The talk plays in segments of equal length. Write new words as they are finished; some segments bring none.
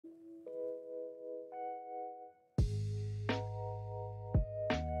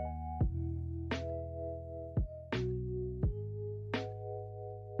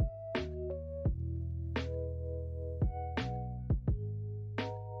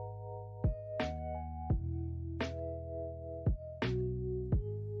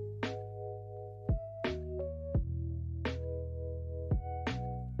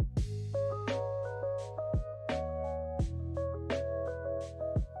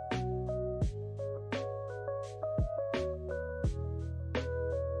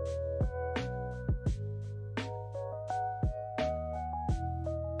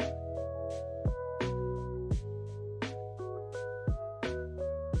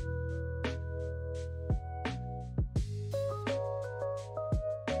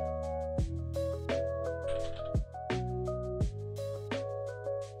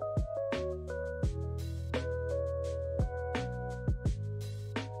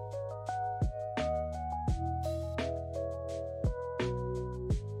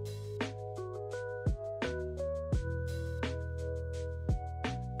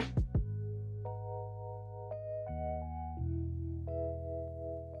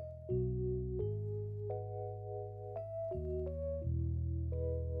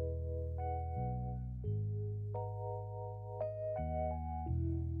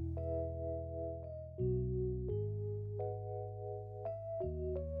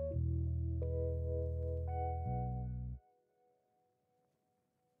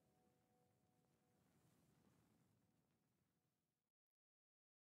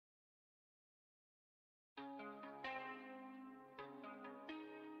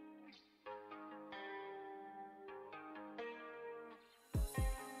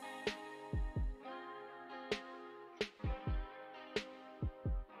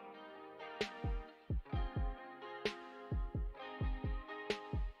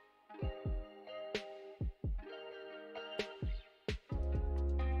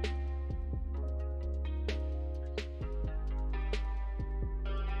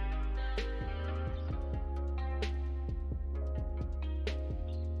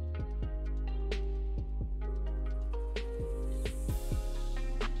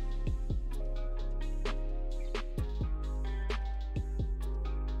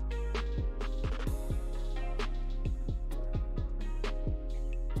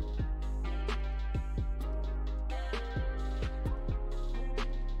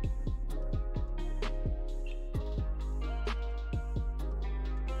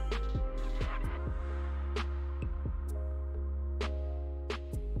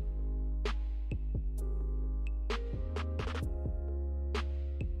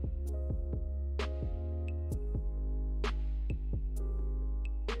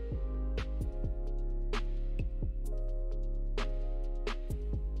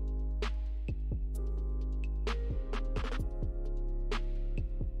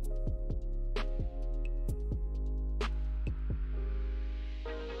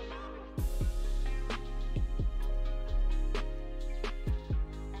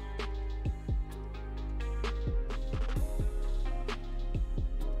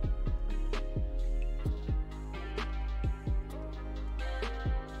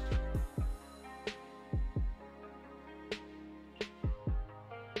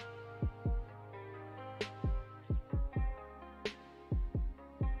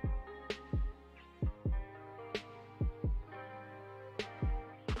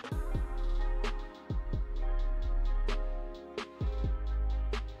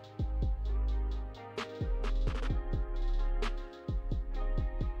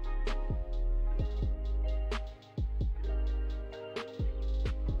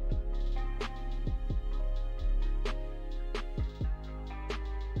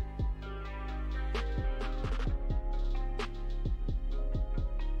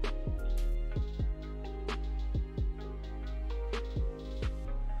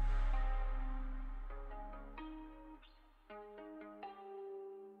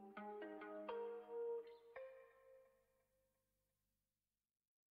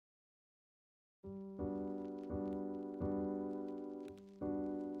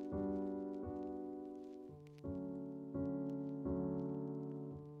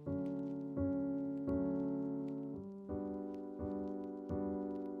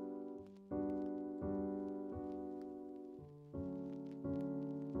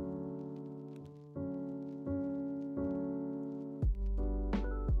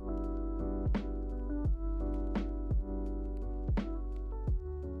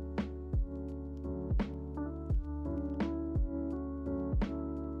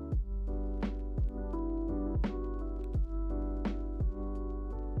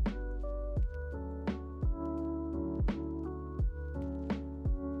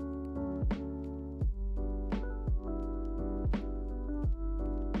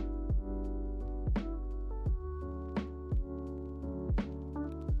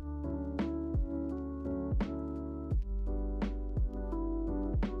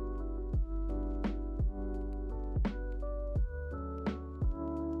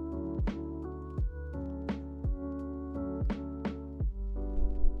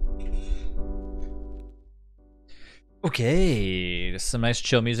Okay, some nice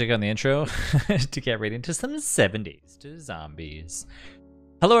chill music on the intro to get right into some 70s to zombies.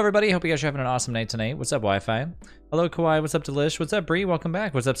 Hello everybody, hope you guys are having an awesome night tonight. What's up, Wi-Fi? Hello Kawhi, what's up Delish? What's up Bree? Welcome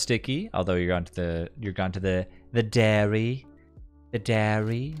back. What's up Sticky? Although you're gone to the dairy. The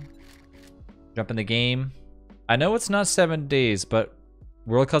dairy. Jump in the game. I know it's not 7 days, but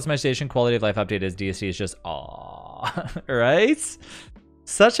World Customization Quality of Life Update as DSC is just aww. Right?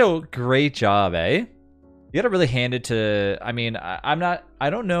 Such a great job, eh? You gotta really hand it to, I mean, I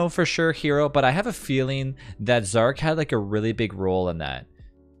don't know for sure, Hero, but I have a feeling that Zark had like a really big role in that.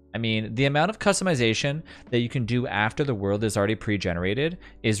 I mean, the amount of customization that you can do after the world is already pre-generated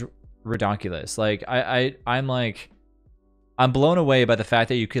is redonkulous. Like, I'm blown away by the fact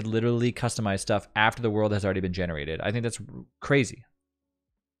that you could literally customize stuff after the world has already been generated. I think that's crazy.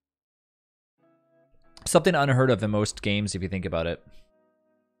 Something unheard of in most games if you think about it.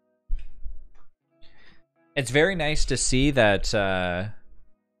 It's very nice to see that,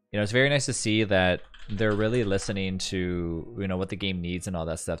 it's very nice to see that they're really listening to, what the game needs and all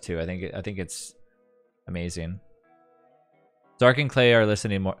that stuff too. I think it's amazing. Zark and Clay are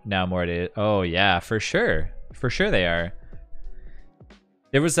listening more to it. Oh yeah, for sure they are.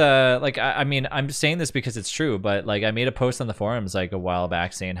 There was I'm saying this because it's true, but like I made a post on the forums like a while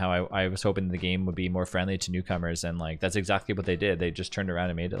back saying how I was hoping the game would be more friendly to newcomers, and like that's exactly what they did. They just turned around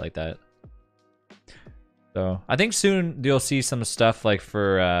and made it like that. So I think soon you'll see some stuff like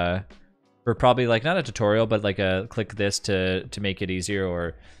for probably like not a tutorial, but like a click this to make it easier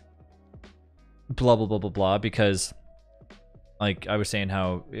or blah blah blah blah blah. Because like I was saying,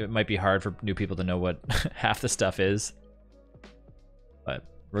 how it might be hard for new people to know what half the stuff is. But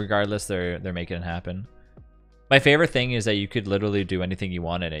regardless, they're making it happen. My favorite thing is that you could literally do anything you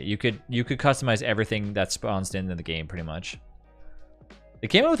want in it. You could customize everything that spawns in the game pretty much. They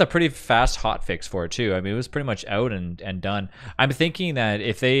came out with a pretty fast hotfix for it too. I mean, it was pretty much out and done. I'm thinking that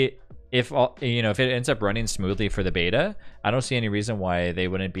if it ends up running smoothly for the beta, I don't see any reason why they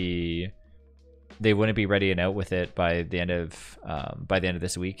wouldn't be ready and out with it by the end of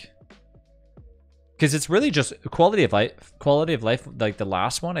this week. Because it's really just quality of life. Like the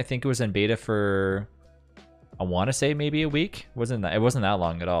last one, I think it was in beta for, I want to say maybe a week. It wasn't that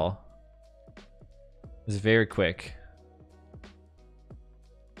long at all. It was very quick.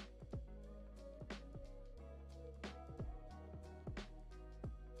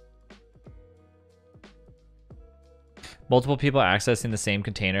 Multiple people accessing the same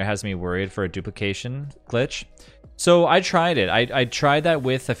container has me worried for a duplication glitch. So I tried it. I tried that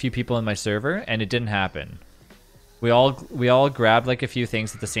with a few people in my server, and it didn't happen. We all grabbed like a few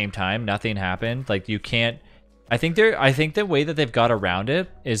things at the same time. Nothing happened. Like you can't. I think the way that they've got around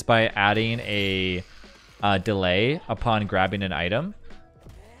it is by adding a delay upon grabbing an item.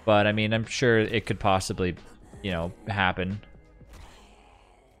 But I mean, I'm sure it could possibly, happen.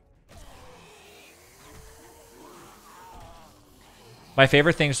 My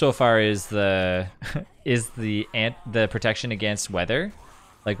favorite thing so far is the protection against weather,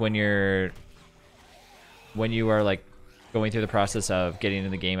 like when you are like going through the process of getting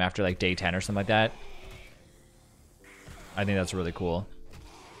in the game after like day 10 or something like that. I think that's really cool.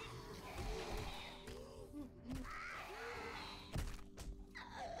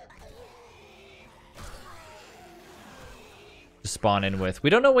 Spawn in with. We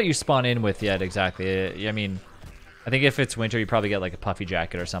don't know what you spawn in with yet exactly. I mean, I think if it's winter, you probably get like a puffy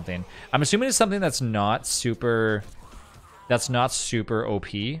jacket or something. I'm assuming it's something that's not super OP.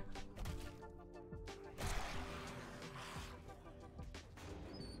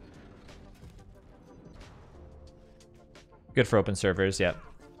 Good for open servers, yep.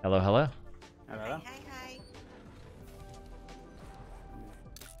 Hello, hello. Hello. Hi.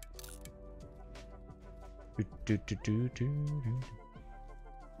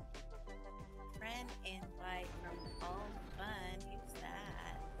 Friend invite from All Fun. Who's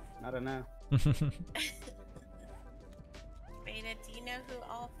that? I don't know. Beta, do you know who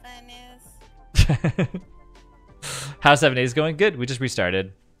All Fun is? How's 7 days going? Good. We just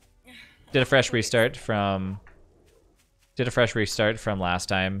restarted. Did a fresh restart from last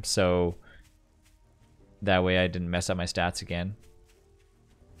time, so that way I didn't mess up my stats again.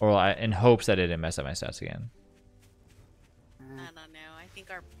 Or in hopes that it didn't mess up my stats again. I don't know. I think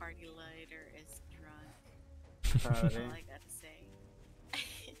our party leader is drunk. That's all I gotta say.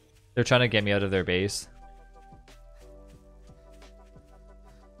 They're trying to get me out of their base.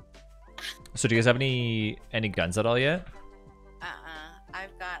 So do you guys have any guns at all yet?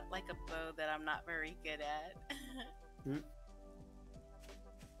 I've got like a bow that I'm not very good at.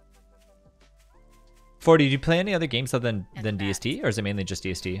 40, do you play any other games other than DST, or is it mainly just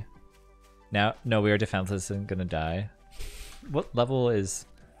DST? Now, no, we are defenseless and gonna die. What level is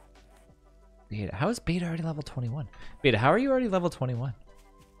Beta? How is Beta already level 21? Beta, how are you already level 21?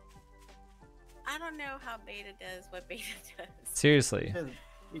 I don't know how Beta does what Beta does. Seriously.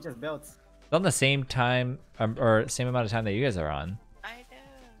 He just built. It's on the same time, or same amount of time that you guys are on. I know.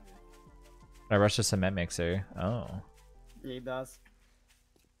 I rushed a cement mixer. Oh. Yeah, he does.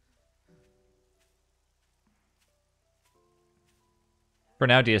 For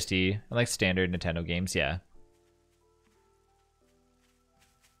now, DSD. I like standard Nintendo games, yeah.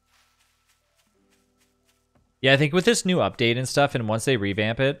 Yeah, I think with this new update and stuff, and once they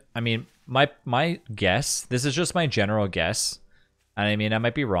revamp it, I mean, my guess, this is just my general guess, and I mean, I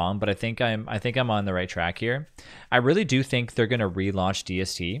might be wrong, but I think I'm on the right track here. I really do think they're gonna relaunch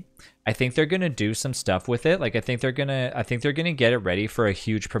DST. I think they're gonna do some stuff with it. Like I think they're gonna get it ready for a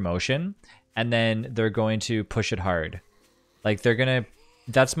huge promotion, and then they're going to push it hard. Like they're gonna.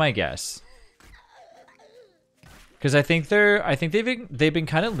 That's my guess. Because I think they've been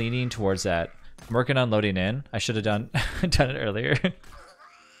kind of leaning towards that. I'm working on loading in. I should have done done it earlier.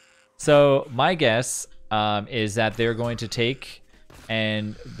 So my guess is that they're going to take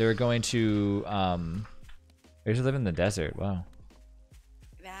and they're going to they should live in the desert. Wow.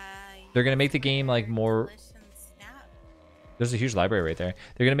 They're gonna make the game like more. There's a huge library right there.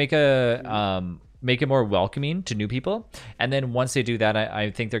 They're gonna make it more welcoming to new people, and then once they do that,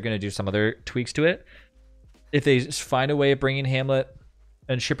 I think they're gonna do some other tweaks to it. If they find a way of bringing Hamlet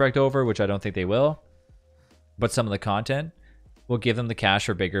and Shipwrecked over, which I don't think they will, but some of the content will give them the cash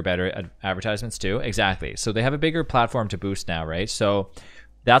for bigger, better advertisements too. Exactly. So they have a bigger platform to boost now, right? So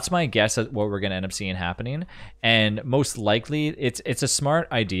that's my guess at what we're going to end up seeing happening. And most likely it's a smart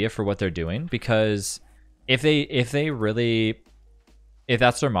idea for what they're doing, because if that's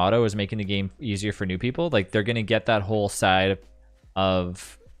their motto, is making the game easier for new people, like they're going to get that whole side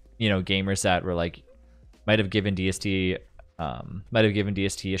of, you know, gamers that were like, might have given DST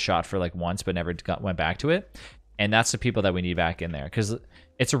a shot for like once, but never went back to it. And that's the people that we need back in there, because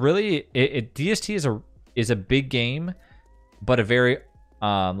it's a really DST is a big game, but a very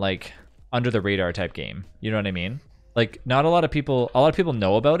like under the radar type game. You know what I mean? Like not a lot of people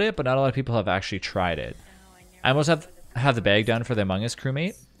know about it, but not a lot of people have actually tried it. I almost have the bag done for the Among Us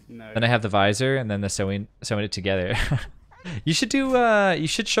crewmate. No. Then I have the visor and then the sewing it together. You should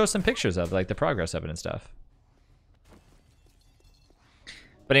show some pictures of like the progress of it and stuff.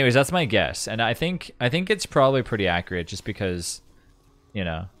 But anyways, that's my guess, and I think it's probably pretty accurate, just because, you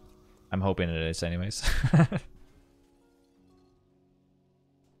know, I'm hoping it is anyways.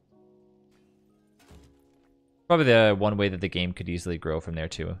 Probably the one way that the game could easily grow from there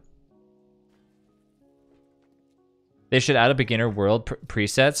too. They should add a beginner world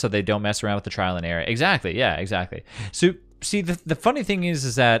preset so they don't mess around with the trial and error. Exactly, yeah, exactly. So see, the funny thing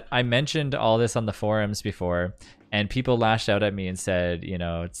is that I mentioned all this on the forums before, and people lashed out at me and said, you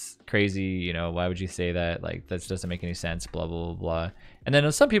know, it's crazy, you know, why would you say that? Like, that doesn't make any sense, blah, blah, blah, blah. And then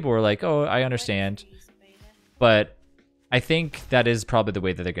some people were like, oh, I understand. But I think that is probably the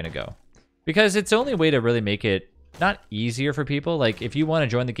way that they're going to go. Because it's the only way to really make it not easier for people. Like, if you want to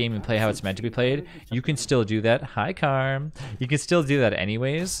join the game and play how it's meant to be played, you can still do that. Hi, Carm. You can still do that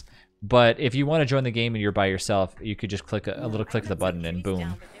anyways. But if you want to join the game and you're by yourself, you could just click a little click of the button and boom,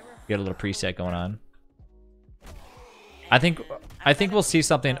 you get a little preset going on. I think we'll see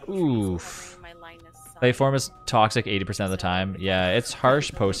something. Oof. Playform is toxic 80% of the time. Yeah, it's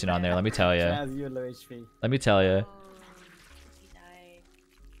harsh posting on there. Let me tell you. Let me tell you.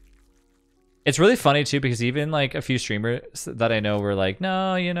 It's really funny too, because even like a few streamers that I know were like,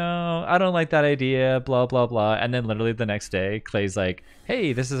 no, you know, I don't like that idea, blah blah blah. And then literally the next day, Clay's like,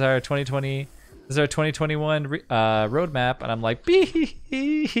 hey, this is our 2020, this is our 2021 roadmap, and I'm like,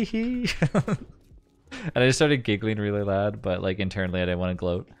 bee. And I just started giggling really loud, but like internally I didn't want to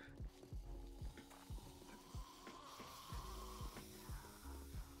gloat.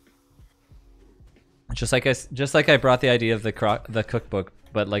 Just like I brought the idea of the cookbook,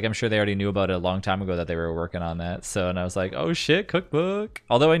 but like I'm sure they already knew about it a long time ago that they were working on that. So, and I was like, oh shit, cookbook.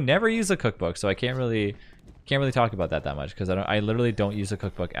 Although I never use a cookbook, so I can't really talk about that much, because I literally don't use a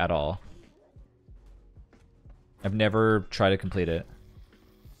cookbook at all. I've never tried to complete it.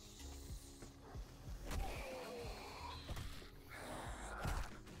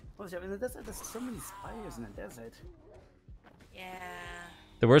 In the desert, there's so many spiders in the desert. Yeah.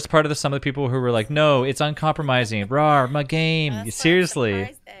 The worst part of some of the people who were like, no, it's uncompromising. Rawr, my game.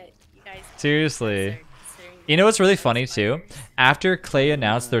 Seriously. Seriously. You know what's really funny too? After Clay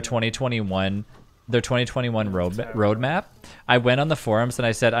announced their 2021 roadmap, I went on the forums and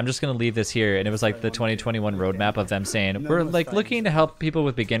I said, I'm just going to leave this here. And it was like the 2021 roadmap of them saying, we're like looking to help people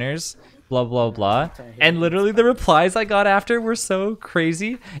with beginners, blah, blah, blah. And literally the replies I got after were so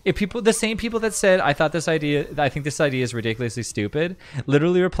crazy. If people, the same people that said, I think this idea is ridiculously stupid,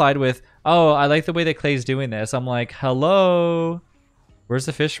 literally replied with, oh, I like the way that Clay's doing this. I'm like, hello. Where's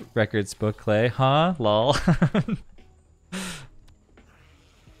the fish records book, Clay? Huh? Lol.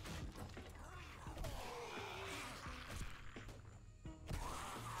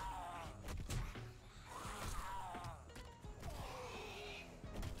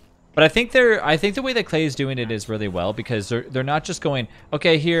 But I think the way that Clay is doing it is really well, because they're not just going,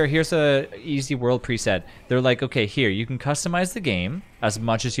 okay, here's a easy world preset. They're like, okay, here, you can customize the game as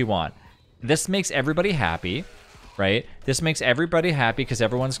much as you want. This makes everybody happy, right? This makes everybody happy because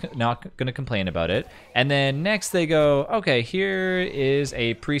everyone's not going to complain about it. And then next they go, okay, here is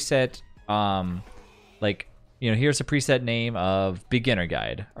a preset, like, you know, here's a preset name of beginner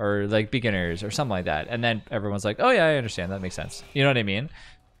guide or like beginners or something like that. And then everyone's like, oh yeah, I understand. That makes sense. You know what I mean?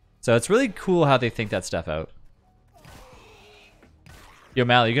 So it's really cool how they think that stuff out. Yo,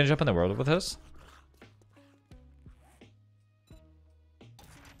 Mal, you gonna jump in the world with us?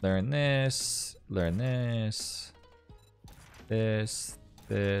 Learn this. Learn this.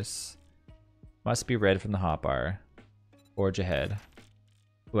 This. Must be read from the hotbar. Forge ahead.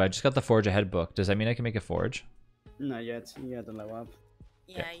 Ooh, I just got the Forge ahead book. Does that mean I can make a forge? Not yet. You have to level up.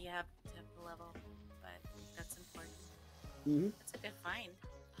 Yeah, you have to level, but that's important. Mm-hmm. That's a good find.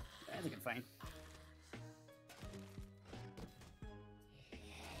 I think I'm fine.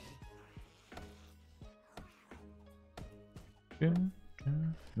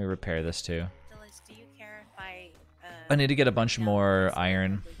 Let me repair this too. Phyllis, do you care if I need to get a bunch more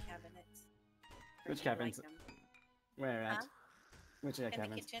iron. Which cabins? Where at? Huh? Which In the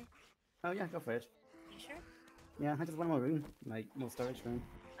cabins? kitchen. Oh yeah, go for it. You sure? Yeah, I just want more room, like more storage room.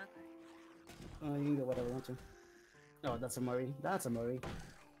 Okay. You can go whatever you want to. Oh, that's a Murray. That's a Murray.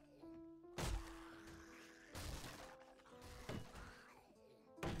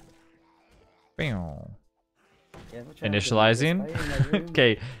 Bam. Yeah, we'll try to do Initializing. this fire in my room.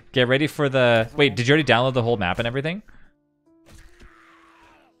 Okay, get ready for the. Wait, did you already download the whole map and everything?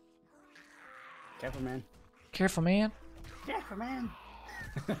 Careful, man. Careful, man. Careful, man.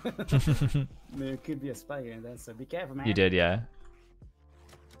 There could be a spider in that, so be careful, man. You did, yeah.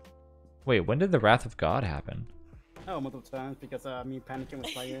 Wait, when did the Wrath of God happen? Oh, multiple times because me panicking with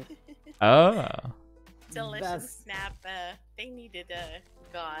fire. Oh. Delicious That's- snap. They needed a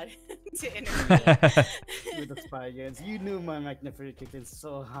god to intervene. With the spiders. You knew my magnificent kicked in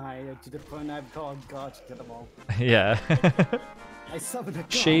so high to the point I've called God to kill them all. Yeah. I summoned a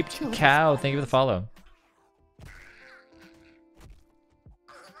god. Shaped kill the cow. Thank you for the follow.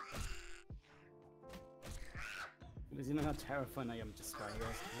 Because you know how terrifying I am to spiders.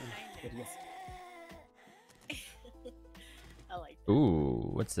 But yes. I like that. Ooh,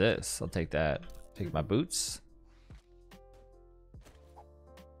 what's this? I'll take that. Take my boots.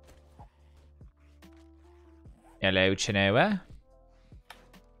 Hello, Chinoa.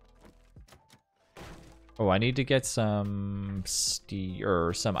 Oh, I need to get some steel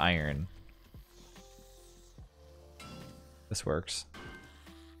or some iron. This works.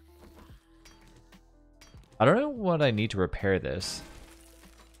 I don't know what I need to repair this.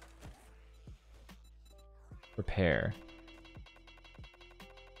 Repair.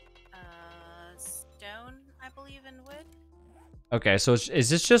 Stone, I believe, in wood. Okay, so is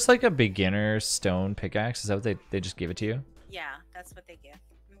this just like a beginner stone pickaxe? Is that what they just give it to you? Yeah, that's what they give.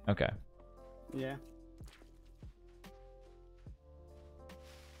 Mhm. Okay. Yeah.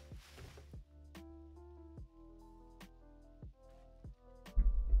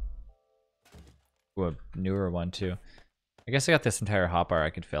 Ooh, a newer one too. I guess I got this entire hotbar I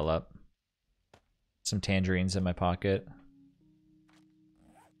could fill up. Some tangerines in my pocket.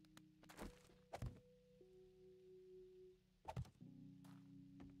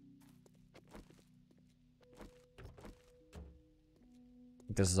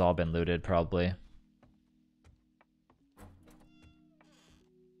 This has all been looted, probably.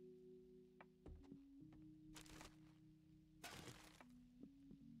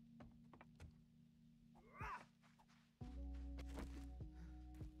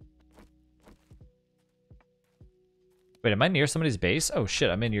 Wait, am I near somebody's base? Oh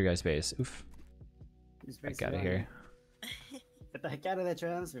shit, I'm in your guys' base. Oof. He's Get out of basically here. Get the heck out of there,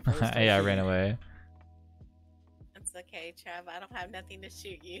 Trans. Yeah, I ran away. It's okay, Trav. I don't have nothing to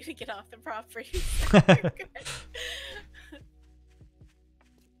shoot you to get off the property.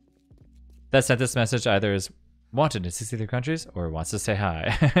 That sent this message either is wanted in 63 countries or wants to say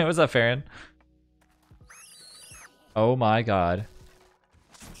hi. What's up, Farron? Oh my god.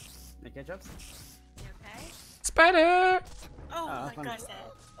 Make it drops. You okay? Spider! Oh my fun. gosh, Ed.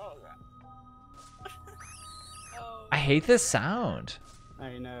 Oh, Oh. I hate this sound.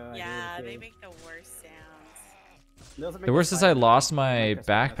 I know. Yeah, I they hate make the worst sounds. They also make The worst is I spider lost noise. my Like a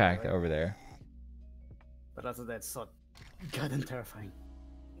spider backpack noise, over there. But also that's so goddamn terrifying.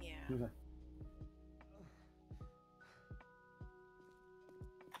 Yeah.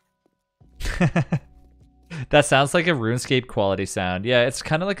 That sounds like a RuneScape quality sound. Yeah, it's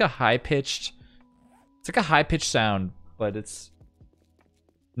kind of like a high-pitched... It's like a high-pitched sound, but it's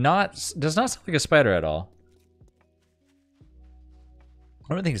not... Does not sound like a spider at all.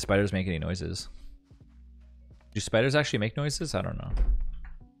 I don't think spiders make any noises. Do spiders actually make noises? I don't know.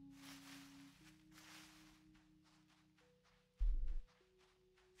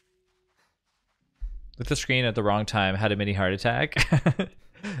 With the screen at the wrong time, had a mini heart attack.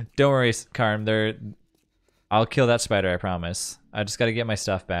 Don't worry, Karm. I'll kill that spider, I promise. I just gotta get my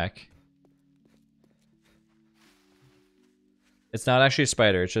stuff back. It's not actually a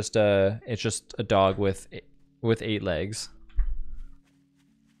spider. It's just a dog with 8 legs.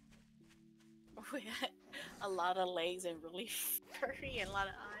 A lot of legs and really furry and a lot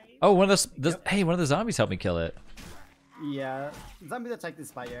of eyes. Oh, one of hey, one of the zombies helped me kill it. Yeah, zombies attack the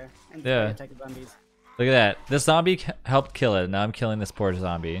spider, and Yeah. spider attack the zombies. Look at that. This zombie helped kill it. Now I'm killing this poor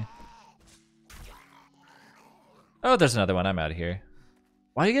zombie. Oh, there's another one. I'm out of here.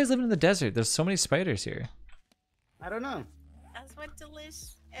 Why do you guys live in the desert? There's so many spiders here. I don't know. That's what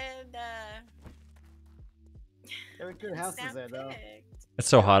Delish and There were good houses Snap there though. picked. It's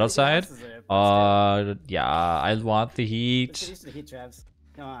so hot outside. Houses there, but still. Yeah, I want the Let's get heat. used to the heat traps.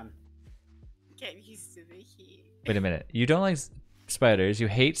 Come on. Get used to the heat. Wait a minute. You don't like spiders. You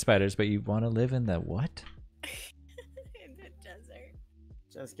hate spiders, but you want to live in the what? In the desert.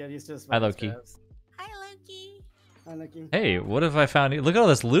 Just get used to the Hi, spider Loki. traps. Hi, Loki. Hi, Loki. Hey, what if I found... Look at all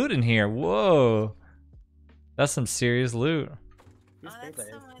this loot in here. Whoa. That's some serious loot. Who's Oh, paid that's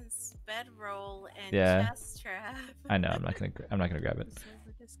that? someone's bedroll and Yeah. chest trap. I know. I'm not gonna grab it.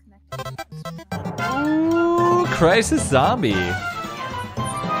 Server disconnected. Ooh, Crisis Zombie. I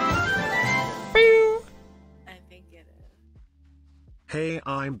think it is. Hey,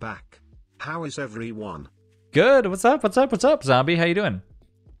 I'm back. How is everyone? Good. What's up? What's up? What's up, zombie? How you doing?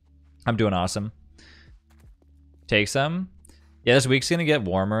 I'm doing awesome. Take some. Yeah, this week's gonna get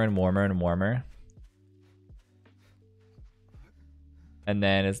warmer and warmer and warmer. And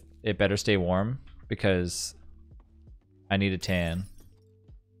then it better stay warm because I need a tan.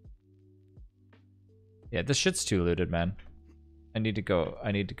 Yeah, this shit's too looted, man. I need to go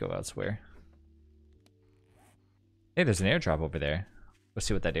elsewhere. Hey, there's an airdrop over there. Let's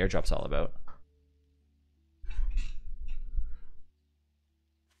see what that airdrop's all about.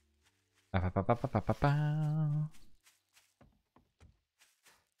 Ba-ba-ba-ba-ba-ba-ba.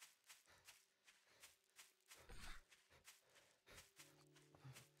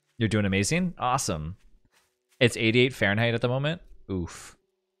 You're doing amazing? Awesome. It's 88 Fahrenheit at the moment. Oof.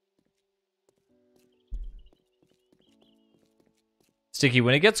 Sticky,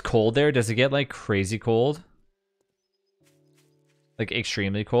 when it gets cold there, does it get like crazy cold? Like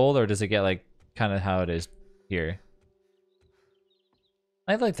extremely cold, or does it get like kind of how it is here?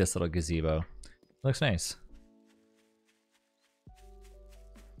 I like this little gazebo. Looks nice.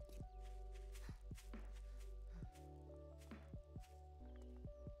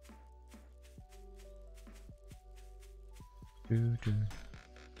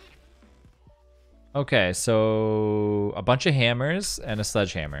 Okay, so a bunch of hammers and a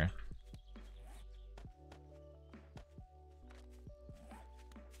sledgehammer.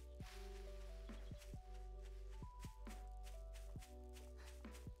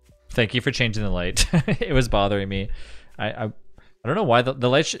 Thank you for changing the light. It was bothering me. I don't know why the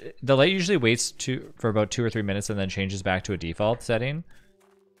light usually waits for about 2 or 3 minutes and then changes back to a default setting.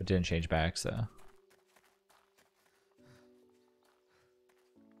 It didn't change back, so.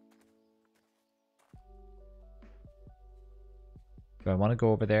 Do I want to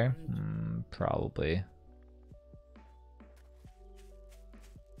go over there? Probably.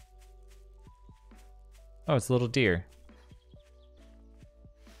 Oh, it's a little deer.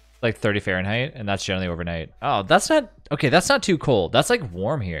 Like 30 Fahrenheit, and that's generally overnight. Oh, that's not... Okay, that's not too cold. That's like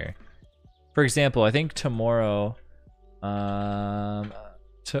warm here. For example, I think tomorrow...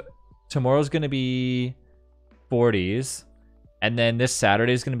 tomorrow's going to be 40s. And then this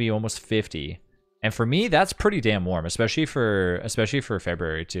Saturday is going to be almost 50. And for me, that's pretty damn warm, especially for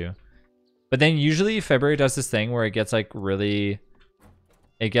February too. But then usually February does this thing where it gets like really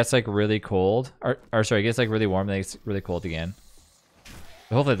cold, or sorry, it gets like really warm and then it's really cold again.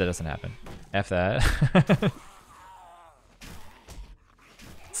 But hopefully that doesn't happen. F that.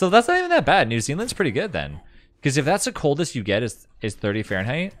 So that's not even that bad. New Zealand's pretty good then. Because if that's the coldest you get is 30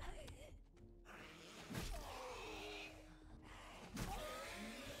 Fahrenheit.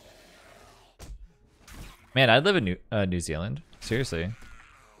 Man, I'd live in New Zealand. Seriously.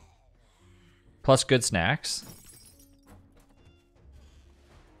 Plus good snacks.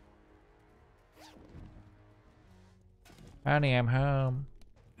 Honey, I'm home.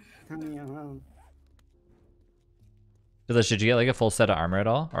 Honey, I'm home. Delish, did you get like a full set of armor at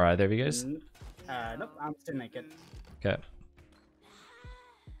all? Or either of you guys? Nope, I'm still naked. Okay.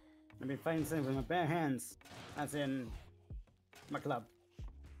 I've been fighting something with my bare hands. As in, my club.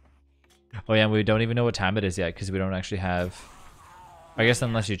 Oh yeah, we don't even know what time it is yet because we don't actually have... I guess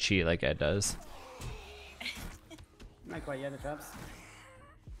unless you cheat like Ed does. Not quite yet, the traps.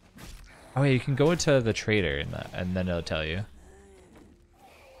 Oh yeah, you can go into the trader and then it'll tell you.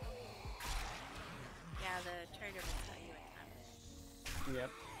 Yeah, the trader will tell you what time it is. Yep.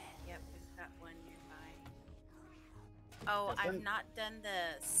 Yep, we've got one nearby. Oh, I've not done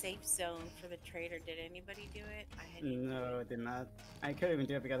the safe zone for the trader. Did anybody do it? I had No, I did not. I couldn't even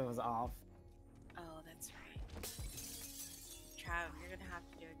do it because it was off. Oh, that's right. Trav, you're gonna have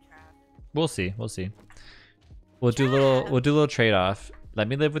to do it, Trav. We'll see. We'll see. We'll do a little trade off. Let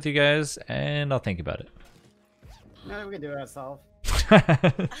me live with you guys, and I'll think about it. No, we can do it ourselves.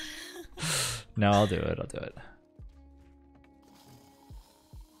 No, I'll do it. I'll do it.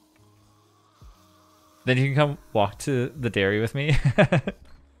 Then you can come walk to the dairy with me. You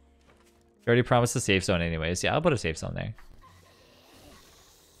already promised a safe zone anyways. Yeah, I'll put a safe zone there.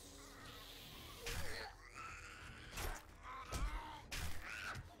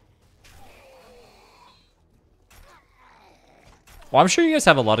 Well, I'm sure you guys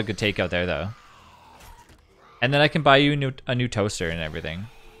have a lot of good takeout there, though. And then I can buy you a new toaster and everything.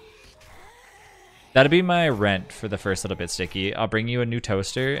 That'll be my rent for the first little bit, Sticky. I'll bring you a new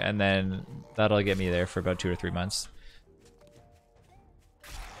toaster, and then that'll get me there for about 2 or 3 months.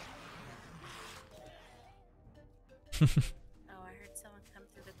 Oh, I heard someone come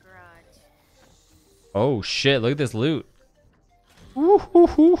through the garage. Oh, shit. Look at this loot.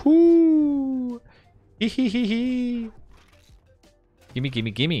 Woo-hoo-hoo-hoo. Hee-hee-hee-hee. Gimme,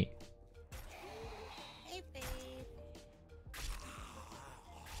 gimme, gimme. Hey, babe.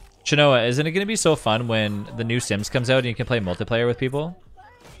 Chinoa, isn't it going to be so fun when the new Sims comes out and you can play multiplayer with people?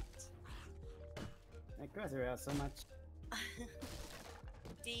 Of course, we have so much.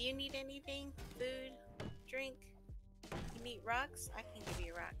 Do you need anything? Food? Drink? You need rocks? I can give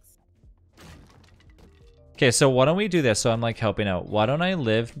you rocks. Okay, so why don't we do this? So I'm like helping out. Why don't I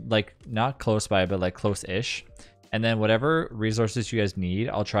live like not close by, but like close-ish? And then whatever resources you guys need,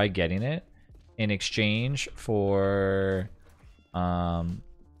 I'll try getting it in exchange for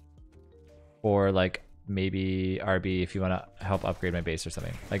like maybe RB if you want to help upgrade my base or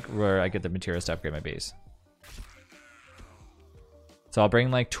something. Like where I get the materials to upgrade my base. So I'll bring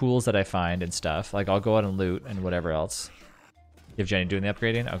like tools that I find and stuff. Like I'll go out and loot and whatever else. You have Jenny doing the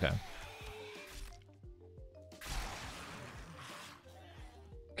upgrading? Okay.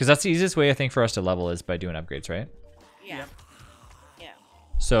 Because that's the easiest way I think for us to level is by doing upgrades, right? Yeah. Yep. Yeah.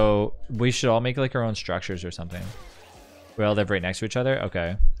 So we should all make like our own structures or something. We all live right next to each other?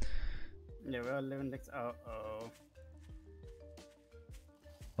 Okay. Yeah, we're all living next. Uh-oh.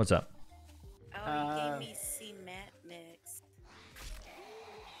 What's up? Oh, you gave me cement mix.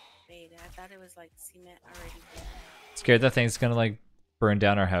 Wait, I thought it was like cement already done. Scared that thing's gonna like burn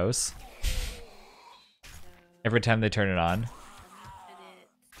down our house So, every time they turn it on. let me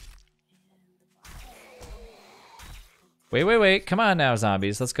put it in the box. Wait. Come on now,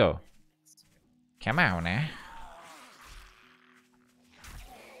 zombies. Let's go. Come on now.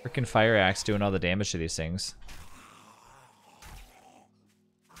 Freaking fire axe doing all the damage to these things.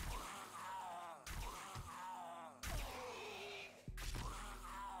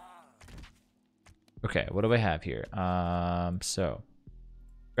 Okay, what do I have here? So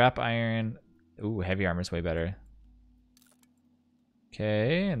scrap iron. Ooh, heavy armor's way better.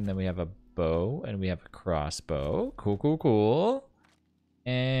 Okay, and then we have a bow and we have a crossbow. Cool.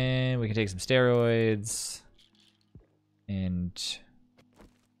 And we can take some steroids and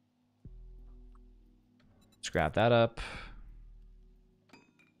scrap that up.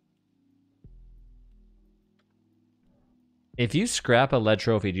 If you scrap a lead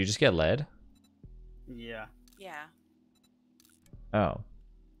trophy, do you just get lead? Yeah. Yeah. Oh.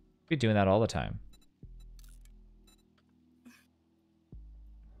 Be doing that all the time.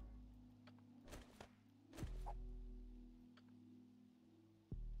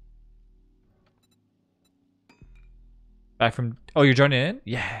 Back from... Oh, you're joining in?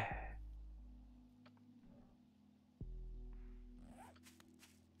 Yeah.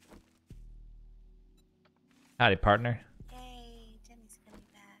 Howdy, partner. Yay, Jenny's coming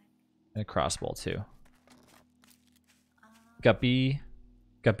back. And a crossbow too. Um,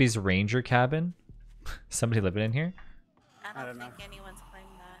 Guppy's ranger cabin. Somebody living in here? I don't don't think know. anyone's claimed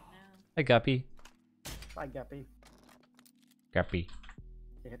that, no. Hi, Guppy. Bye, Guppy. Guppy.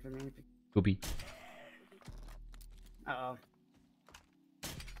 They hit for me. Guppy. Uh-oh.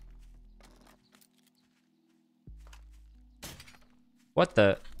 What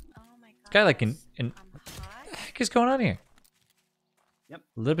the Oh my god. guy like in I'm hot? the heck is going on here? Yep.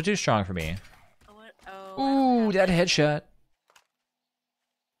 A little bit too strong for me. Oh, I don't Ooh, have that headshot.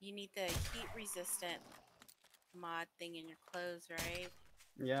 You need the heat resistant mod thing in your clothes, right?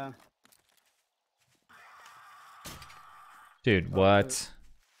 Yeah. Dude, what?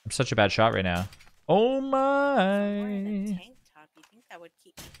 I'm such a bad shot right now. Oh I'm wearing a my. tank top. You think that would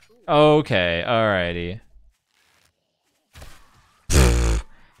keep me cool? Okay, alrighty.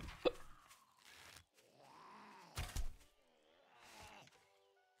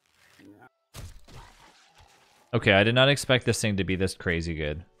 Okay, I did not expect this thing to be this crazy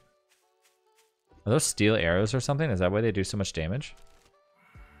good. Are those steel arrows or something? Is that why they do so much damage?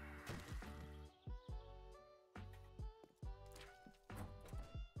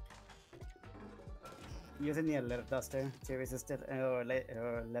 Using the leather duster to resist it, or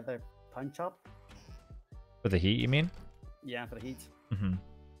leather punch up. For the heat, you mean? Yeah, for the heat. Mm-hmm.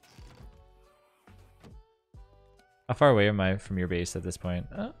 How far away am I from your base at this point?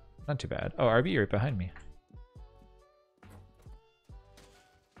 Not too bad. Oh, RB, you're right behind me.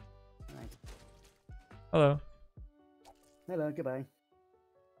 Right. Hello. Hello, goodbye.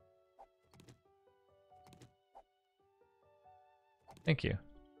 Thank you.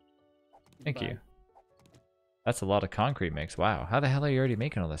 Thank you. Goodbye. That's a lot of concrete mix. Wow. How the hell are you already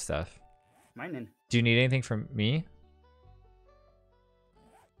making all this stuff? Mining. Do you need anything from me?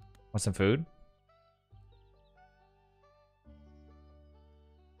 Want some food?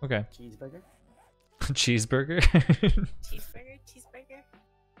 Okay. Cheeseburger. Cheeseburger? Cheeseburger, cheeseburger.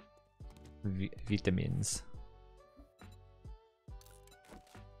 Vitamins.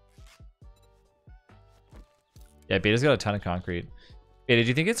 Yeah, Beta's got a ton of concrete. Beta, do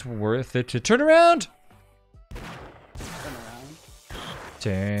you think it's worth it to turn around? Turn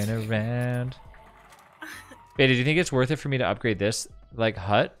around. Turn around. Beta, do you think it's worth it for me to upgrade this, like,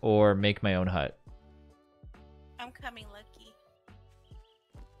 hut, or make my own hut? I'm coming, Lucky.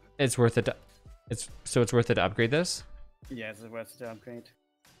 It's worth it to... It's worth it to upgrade this? Yeah, it's worth the upgrade.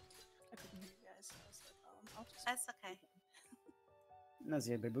 I couldn't hear you guys. So I was like, I'll just That's okay. That's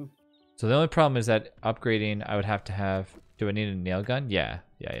it, boo. So the only problem is that upgrading, I would have to have... Do I need a nail gun? Yeah.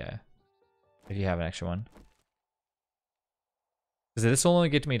 If you have an extra one. Because this will only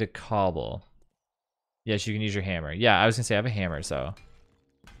get me to cobble. Yes, you can use your hammer. Yeah, I was going to say I have a hammer, so...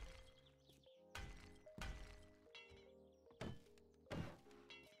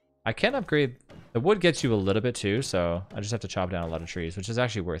 I can upgrade... The wood gets you a little bit too, so I just have to chop down a lot of trees, which is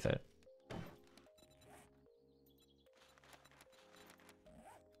actually worth it.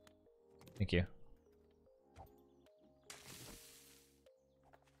 Thank you.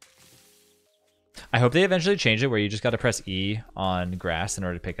 I hope they eventually change it where you just got to press E on grass in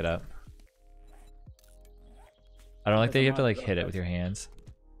order to pick it up. I don't like that you have to like hit it with your hands.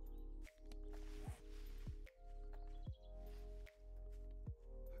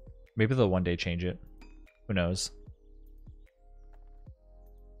 Maybe they'll one day change it. Who knows?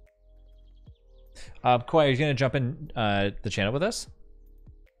 Kawhi, are you gonna jump in the channel with us?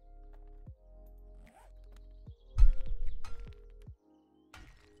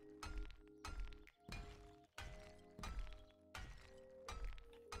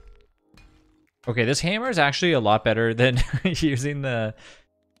 Okay, this hammer is actually a lot better than using the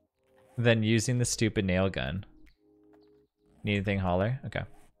stupid nail gun. Need anything, holler? Okay.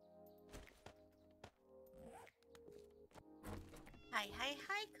 Hi,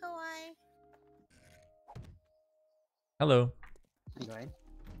 Kawaii. Hello. Go ahead.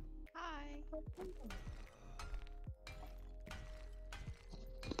 hi.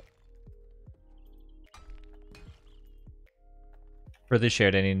 Really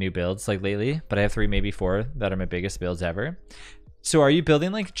shared any new builds like lately, but I have 3, maybe 4 that are my biggest builds ever. So are you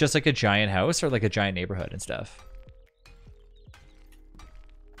building like just like a giant house or like a giant neighborhood and stuff?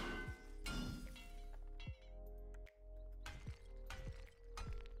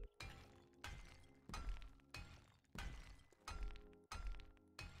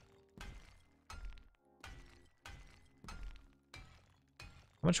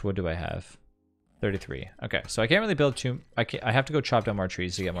 How much wood do I have? 33. Okay, so I can't really build too... I have to go chop down more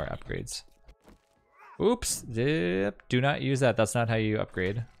trees to get more upgrades. Oops. Zip. Do not use that. That's not how you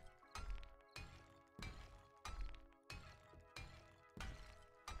upgrade.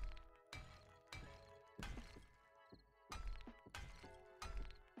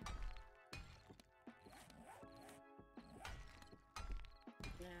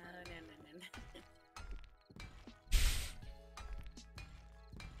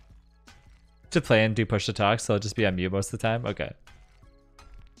 To play and do push to talk, so I'll just be on mute most of the time. Okay.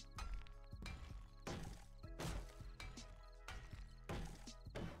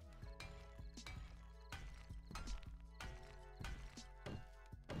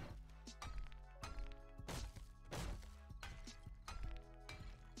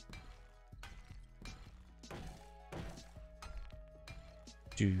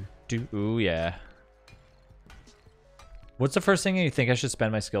 Ooh, yeah. What's the first thing you think I should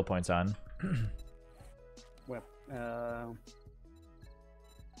spend my skill points on? Well,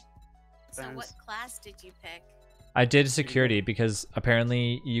 So what class did you pick? I did security because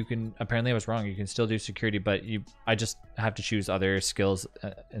apparently you can. Apparently I was wrong. You can still do security, but I just have to choose other skills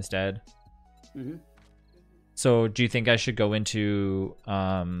instead. Mm-hmm. So do you think I should go into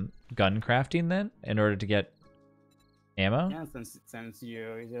gun crafting then in order to get ammo? Yeah, since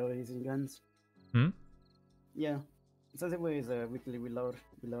you're using guns. Hmm. Yeah, since it was weekly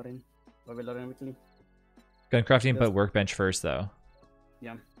reloading weekly. Gun crafting, Yes. but workbench first though.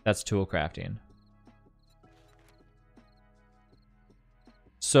 Yeah. That's tool crafting.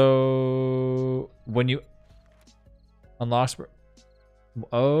 So when you unlock,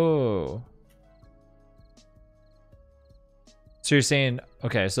 oh, so you're saying,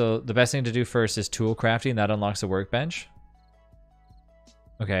 okay, so the best thing to do first is tool crafting. That unlocks a workbench.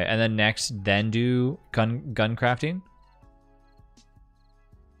 Okay, and then next, then do gun crafting.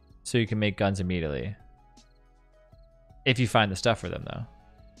 So you can make guns immediately. If you find the stuff for them, though.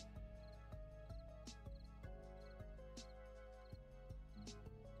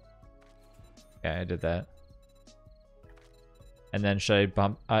 Okay, I did that. And then should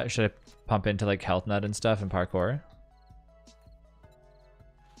I pump into like health nut and stuff and parkour?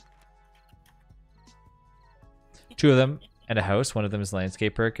 Two of them and a house. One of them is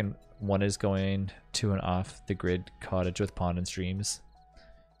landscape perk, and one is going to an off the grid cottage with pond and streams.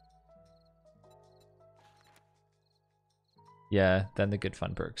 Yeah, then the good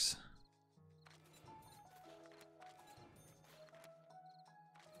fun perks.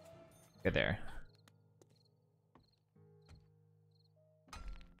 Okay, there.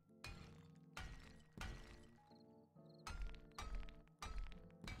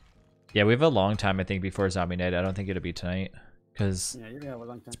 Yeah, we have a long time, I think, before Zombie Night. I don't think it'll be tonight, because Yeah, you have a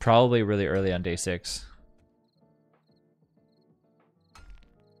long time. it's probably really early on day 6.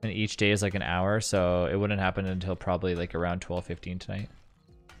 And each day is like an hour, so it wouldn't happen until probably like around 12:15 tonight.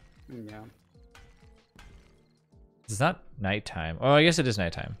 Yeah. It's not nighttime. Oh, I guess it is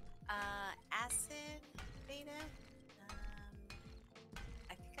nighttime. Acid beta.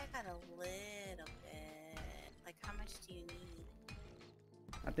 I think I got a little bit. Like, how much do you need?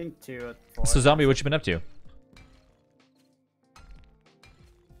 I think 2 or 4. So, Zombie, what you been up to?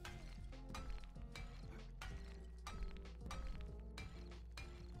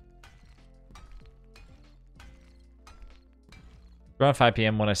 Around 5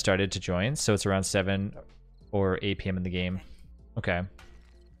 p.m. when I started to join, so it's around 7 or 8 p.m. in the game. Okay.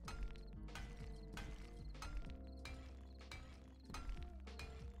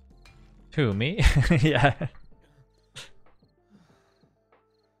 Who, me? Yeah. How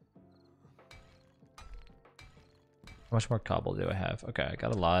much more cobble do I have? Okay, I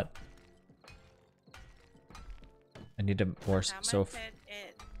got a lot. I need to more How so. much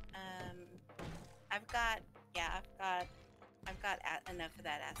I've got enough of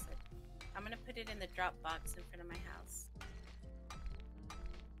that acid. I'm gonna put it in the drop box in front of my house.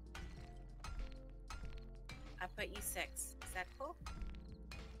 I put you 6. Is that cool?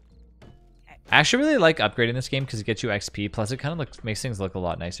 Okay. I actually really like upgrading this game because it gets you XP. Plus, it kind of makes things look a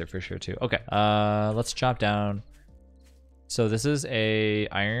lot nicer for sure too. Okay, let's chop down. So this is a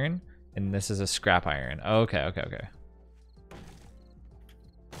iron, and this is a scrap iron. Okay.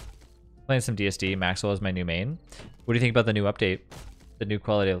 Playing some DSD. Maxwell is my new main. What do you think about the new update? The new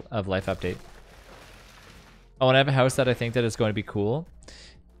quality of life update? Oh, and I have a house that I think that is going to be cool.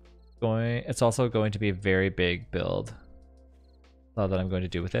 It's also going to be a very big build. All that I'm going to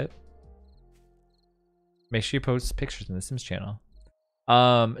do with it. Make sure you post pictures in the Sims channel.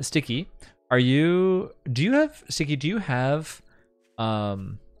 Sticky, do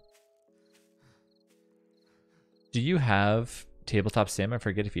you have Tabletop Sim? I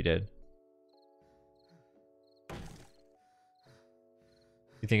forget if you did.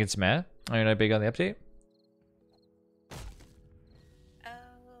 You think it's meh? Are you not big on the update? Oh,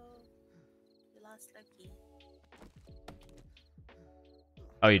 you lost Loki.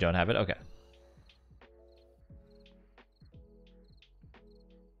 Oh, you don't have it? Okay.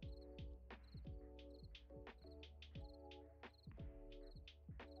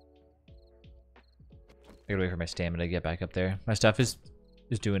 I gotta wait for my stamina to get back up there. My stuff is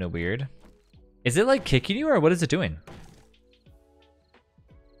doing a weird. Is it like kicking you or what is it doing?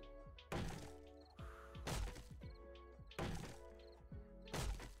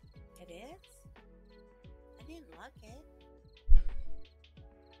 It is? I didn't look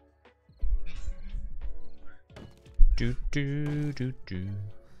it.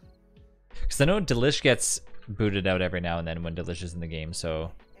 Because I know Delish gets booted out every now and then when Delish is in the game,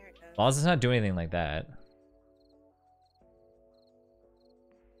 so There it goes. as long as it's not doing anything like that.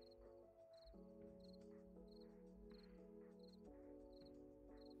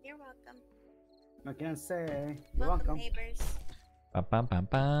 You're welcome. I can say you're Welcome, welcome. neighbors. Ba, ba, ba,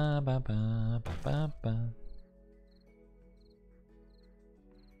 ba, ba, ba, ba, ba, ba.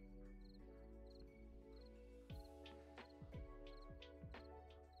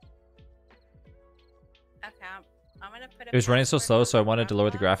 Okay, I'm gonna put It was running so password slow, on so I the wanted to lower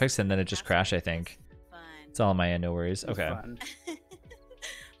the Dropbox, graphics, and then it just crashed, I password think. is fun. It's all on my end, no worries. It's Okay. fun.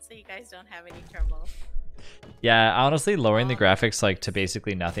 So you guys don't have any trouble. Yeah, honestly, lowering the graphics like to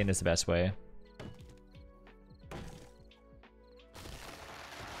basically nothing is the best way.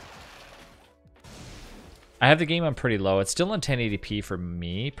 I have the game on pretty low. It's still on 1080p for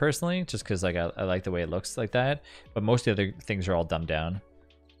me personally, just because like I like the way it looks like that. But most of the other things are all dumbed down.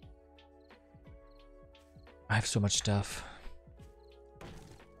 I have so much stuff.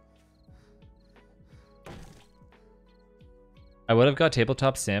 I would have got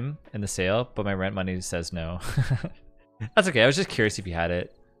Tabletop Sim in the sale, but my rent money says no. That's okay. I was just curious if you had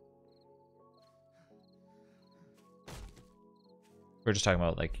it. We're just talking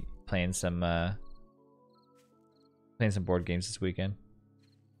about like playing some board games this weekend.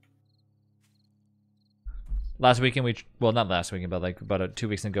 Last weekend well, not last weekend, but like about 2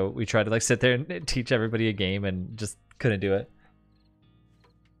 weeks ago, we tried to like sit there and teach everybody a game and just couldn't do it.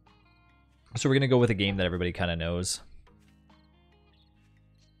 So we're gonna go with a game that everybody kind of knows.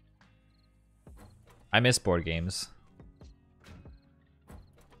 I miss board games.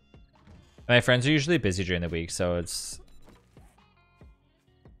 My friends are usually busy during the week, so it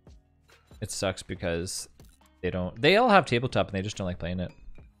sucks because they all have tabletop and they just don't like playing it.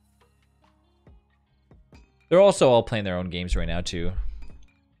 They're also all playing their own games right now too.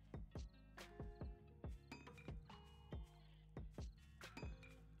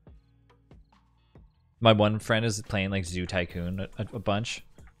 My one friend is playing like Zoo Tycoon a bunch.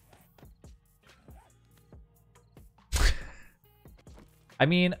 I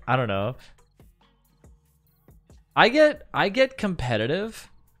mean, I don't know. I get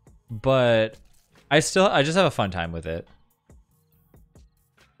competitive, but I just have a fun time with it.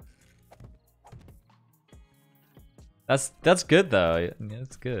 That's good though. Yeah,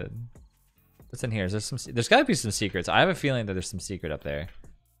 it's good. What's in here? There's gotta be some secrets. I have a feeling that there's some secret up there.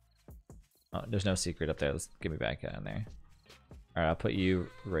 Oh, there's no secret up there. Let's get me back down there. All right, I'll put you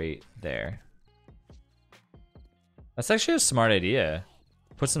right there. That's actually a smart idea.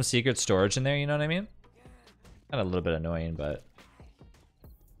 Put some secret storage in there, you know what I mean? Kind of a little bit annoying, but...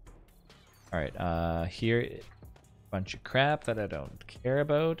 Alright, here... bunch of crap that I don't care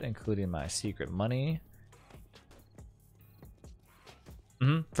about, including my secret money.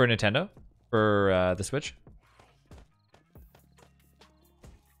 For Nintendo? For the Switch?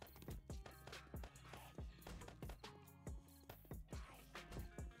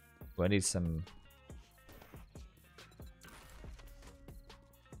 Oh, I need some...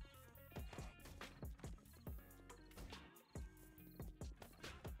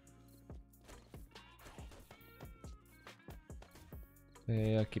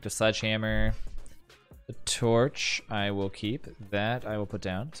 Okay, I'll keep the sledgehammer. The torch I will keep. That I will put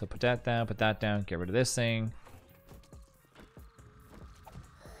down. So put that down, get rid of this thing.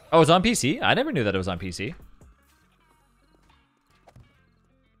 Oh, it's on PC? I never knew that it was on PC.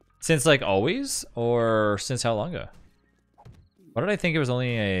 Since like always? Or since how long ago? Why did I think it was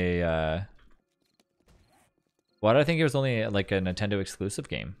only a why did I think it was only like a Nintendo exclusive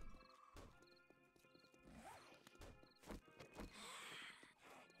game?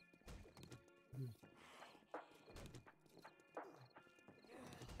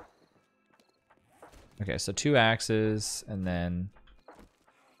 Okay, so 2 axes, and then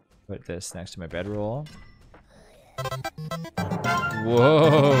put this next to my bedroll.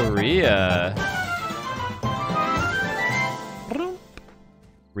 Whoa, Rhea.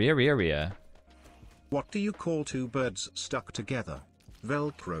 Rhea. What do you call 2 birds stuck together?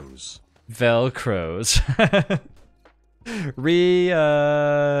 Velcros.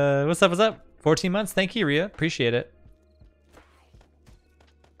 Rhea, what's up? 14 months, thank you, Rhea, appreciate it.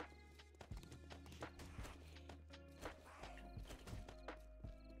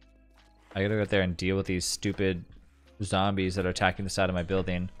 I gotta go out there and deal with these stupid zombies that are attacking the side of my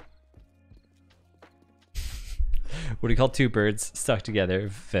building. What do you call two birds stuck together?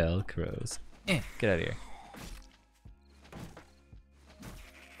 Velcros. Get out of here.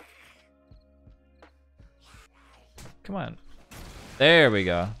 Come on. There we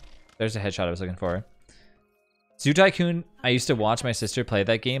go. There's a headshot I was looking for. Zoo Tycoon, I used to watch my sister play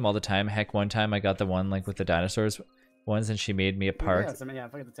that game all the time. Heck, one time I got the one like with the dinosaurs ones and she made me a park. Yeah, I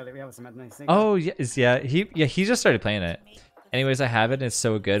forgot to tell you, we have some nice things. Oh, yeah. He just started playing it. Anyways, I have it and it's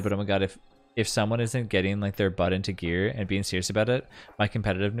so good, but oh my god, if someone isn't getting like their butt into gear and being serious about it, my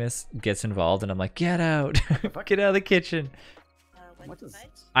competitiveness gets involved and I'm like, get out. Get out of the kitchen. What is...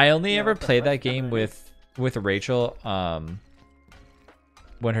 I only Yeah, ever what the played fuck? that game with Rachel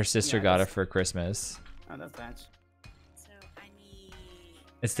when her sister Yeah, got it that's- for Christmas. Oh, that's bad. So I need...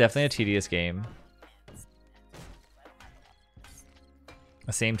 It's definitely a tedious game.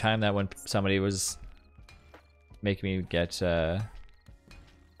 The same time that when somebody was making me get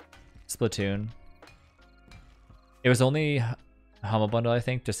Splatoon. It was only Humble Bundle, I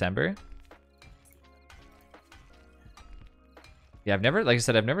think, December. Yeah, I've never, like I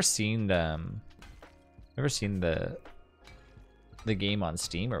said, I've never seen the game on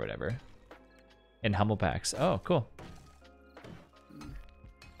Steam or whatever. In Humble Packs. Oh, cool. Oh,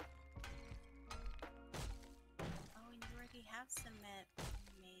 and you already have cement.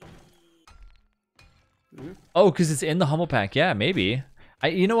 Maybe. Oh, because it's in the Humble Pack. Yeah, maybe.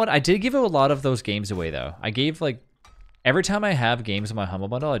 You know what? I did give a lot of those games away, though. I gave, like, every time I have games in my Humble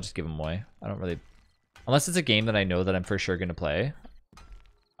Bundle, I just give them away. I don't really... Unless it's a game that I know that I'm for sure going to play.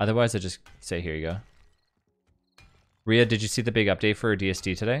 Otherwise, I just say, here you go. Rhea, did you see the big update for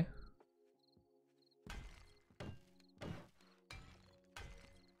DSD today?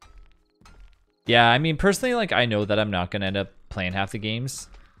 Yeah, I mean, personally, like, I know that I'm not going to end up playing half the games.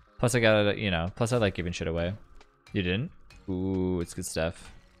 Plus, I gotta, you know, plus I like giving shit away. You didn't? Ooh, it's good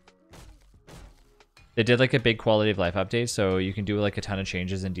stuff. They did, like, a big quality of life update, so you can do, like, a ton of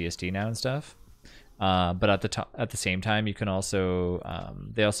changes in DSD now and stuff. But at the same time, you can also,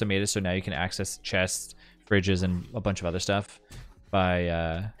 they also made it so now you can access chests, fridges, and a bunch of other stuff by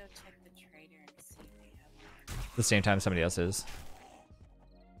Go check the trader and see if we have one. the same time somebody else is.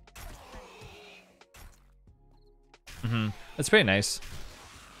 That's pretty nice.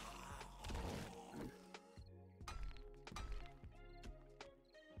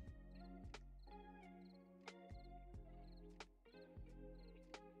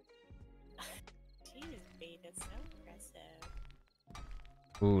 Jeez, beta, so impressive.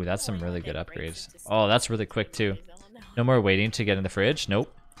 Ooh, that's some Oh, really yeah, good that breaks upgrades. into Oh, that's really quick too. Oh, no. No more waiting to get in the fridge?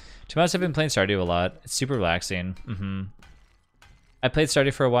 Nope. To be honest, I've been playing Stardew a lot. It's super relaxing. I played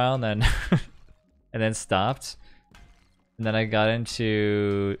Stardew for a while and then and then stopped. And then I got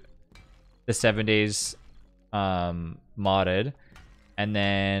into the 7 days modded. And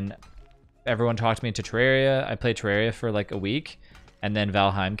then everyone talked me into Terraria. I played Terraria for like a week. And then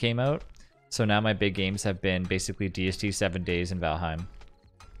Valheim came out. So now my big games have been basically DST 7 days and Valheim.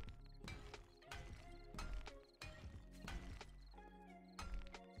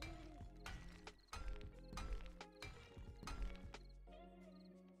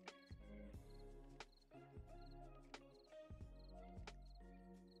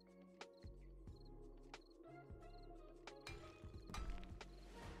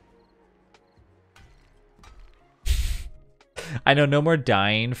 I know, no more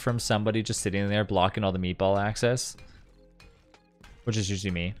dying from somebody just sitting there blocking all the meatball access. Which is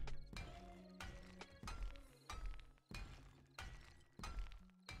usually me.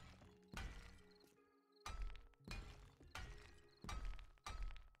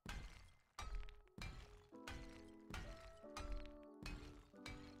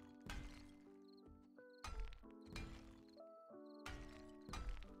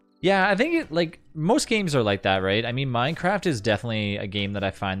 Yeah, I think it, like, most games are like that, right? I mean, Minecraft is definitely a game that I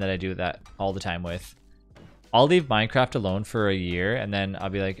find that I do that all the time with. I'll leave Minecraft alone for a year, and then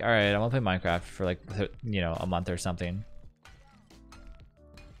I'll be like, all right, I want to play Minecraft for, like, you know, a month or something.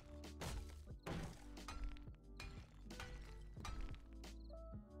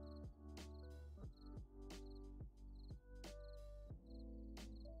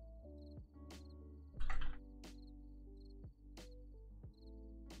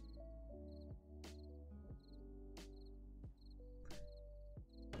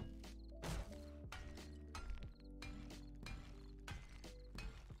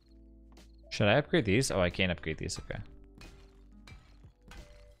 Should I upgrade these? Oh, I can't upgrade these. Okay.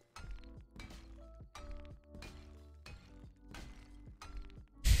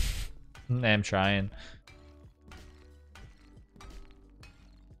 I'm trying.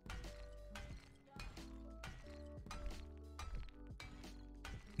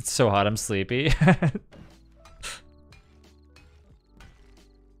 It's so hot, I'm sleepy. Do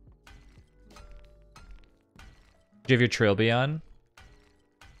you have your trilby on?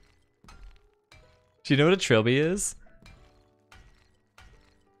 Do you know what a trilby is?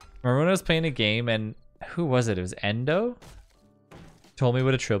 Remember when I was playing a game and who was it? It was Endo? Told me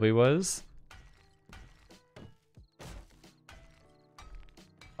what a trilby was.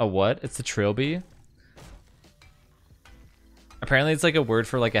 A what? It's a trilby? Apparently it's like a word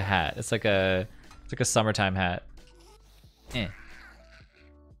for like a hat. It's like a summertime hat. Eh.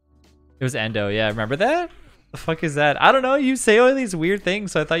 It was Endo, yeah, remember that? The fuck is that? I don't know, you say all these weird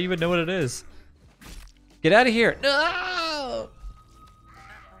things, so I thought you would know what it is. Get out of here. No!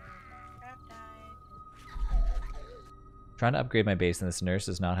 Crab died. Trying to upgrade my base and this nurse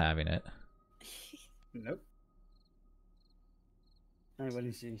is not having it. Nope. Alright, what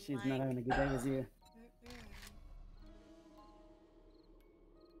is she? She's not having a good day with you.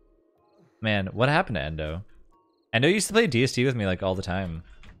 Man, what happened to Endo? Endo used to play DST with me like all the time.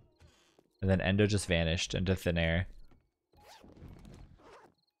 And then Endo just vanished into thin air.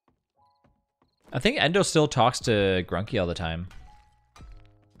 I think Endo still talks to Grunky all the time.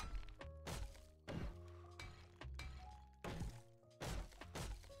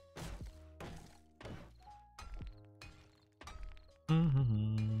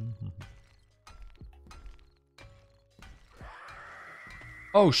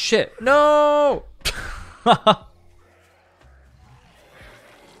 Oh shit, no!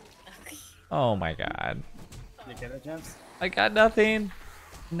 Oh my god. You get it, James? I got nothing.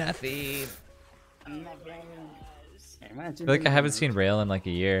 Nothing. I feel like I haven't seen Rail in like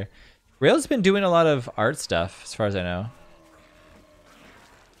a year. Rail's been doing a lot of art stuff, as far as I know.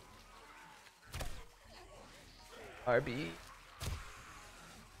 RB.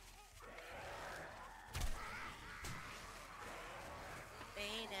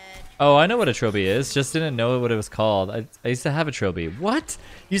 Oh, I know what a trilby is. Just didn't know what it was called. I used to have a trilby. What?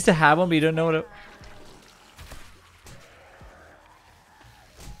 You used to have one, but you don't know what it...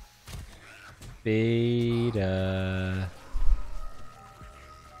 Beta.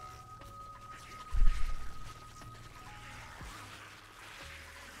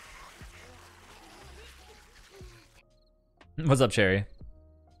 What's up, Cherry?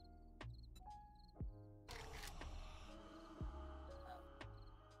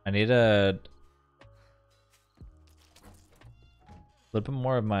 I need a little bit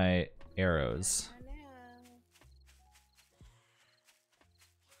more of my arrows.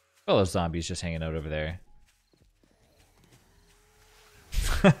 Oh, those zombies just hanging out over there.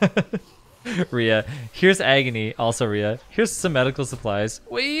 Rhea, here's Agony. Also, Rhea, here's some medical supplies.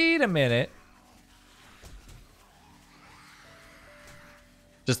 Wait a minute.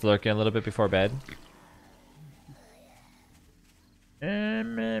 Just lurking a little bit before bed.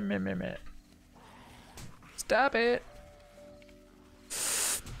 Stop it.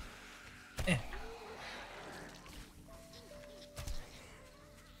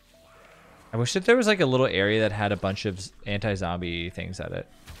 I wish that there was like a little area that had a bunch of anti-zombie things at it.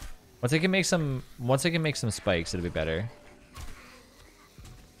 Once I can make some spikes, it'll be better.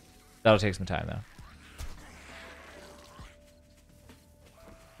 That'll take some time though.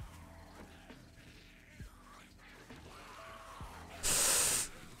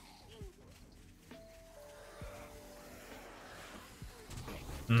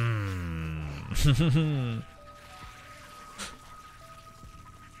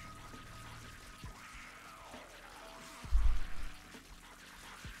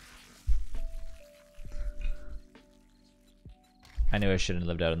 I knew I shouldn't have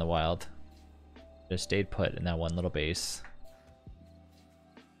lived out in the wild. Just stayed put in that one little base.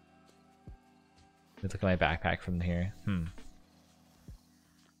 Let's look at my backpack from here.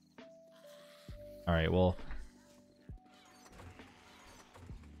 Alright, well,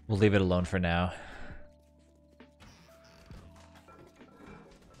 we'll leave it alone for now.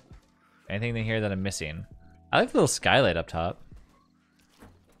 Anything in here that I'm missing? I like the little skylight up top.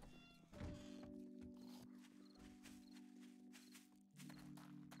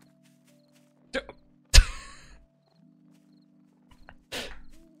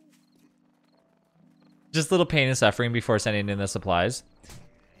 Just a little pain and suffering before sending in the supplies.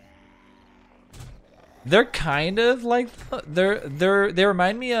 They're kind of like they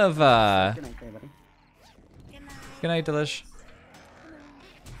remind me of Good night, everybody. Good night, Delish.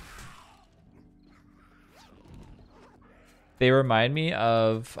 They remind me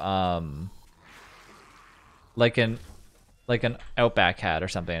of like an Outback hat or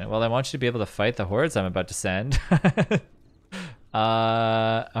something. Well, I want you to be able to fight the hordes I'm about to send.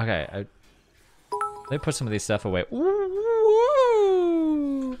 Okay, let me put some of these stuff away. Ooh.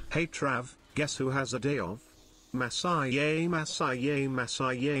 Hey Trav, guess who has a day off? Massaye, Massaye,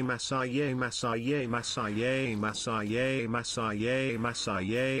 Massaye, Massaye, Massaye, Massaye, Massaye, Massaye,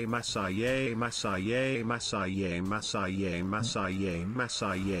 Massaye, Massaye, Massaye, Massaye, Massaye, Massaye,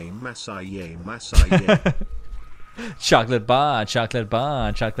 Massaye, Massaye, Massaye. Chocolate bar, chocolate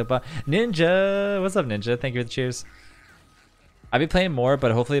bar, chocolate bar. Ninja, what's up, Ninja? Thank you for the cheers. I've been playing more,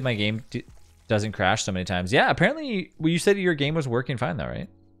 but hopefully my game doesn't crash so many times. Yeah, apparently, well, you said your game was working fine though, right?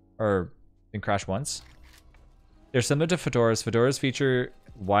 Or didn't crash once? They're similar to fedoras. Fedoras feature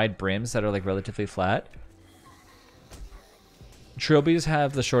wide brims that are like relatively flat. Trilbies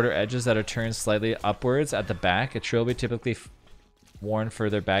have the shorter edges that are turned slightly upwards at the back. A trilby typically worn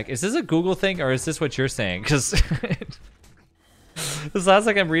further back. Is this a Google thing or is this what you're saying? Because this sounds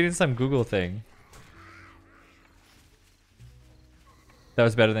like I'm reading some Google thing. That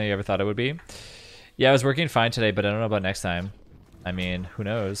was better than you ever thought it would be. Yeah, I was working fine today, but I don't know about next time. I mean, who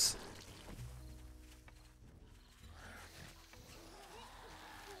knows?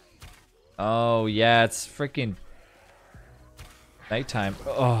 Oh, yeah, it's freaking nighttime.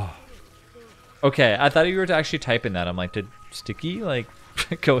 Oh. Okay, I thought you were actually typing that. I'm like, did Sticky, like,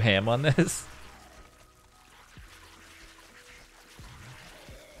 go ham on this?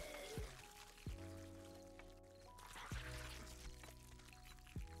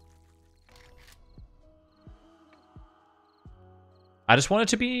 I just want it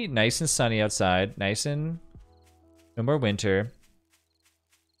to be nice and sunny outside. Nice and... no more winter.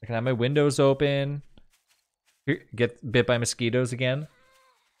 I can have my windows open. Get bit by mosquitoes again.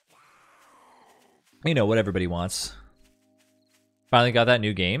 You know, what everybody wants. Finally got that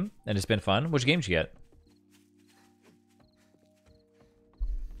new game, and it's been fun. Which game did you get?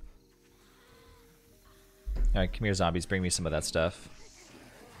 Alright, come here, zombies. Bring me some of that stuff.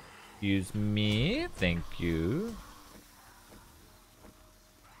 Excuse me. Thank you.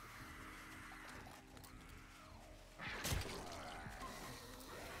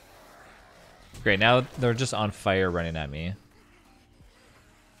 Great, now they're just on fire running at me.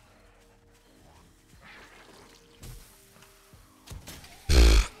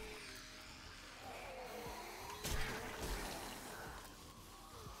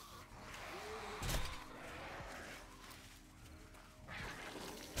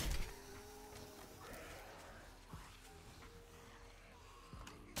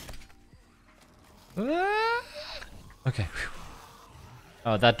 Okay.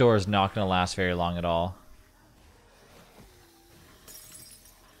 Oh, that door is not going to last very long at all.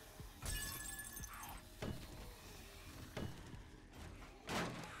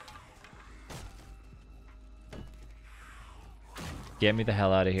 Get me the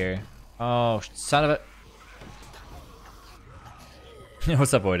hell out of here. Oh, son of a...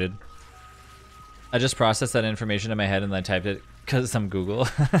 What's up, Voided? I just processed that information in my head and then typed it because I'm Google.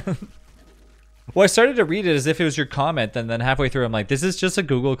 Well, I started to read it as if it was your comment, and then halfway through I'm like, this is just a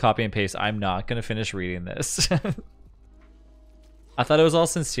Google copy and paste. I'm not going to finish reading this. I thought it was all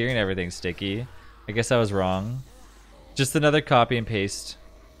sincere and everything, Sticky. I guess I was wrong. Just another copy and paste.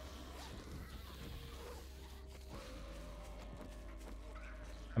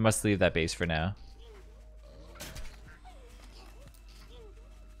 I must leave that base for now.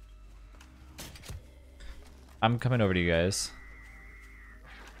 I'm coming over to you guys.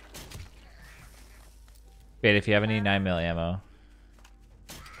 Wait, if you have any 9mm ammo.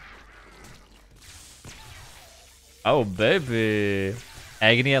 Oh, baby.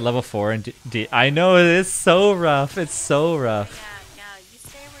 Agony at level 4 and D. I know, it is so rough. It's so rough. Yeah, you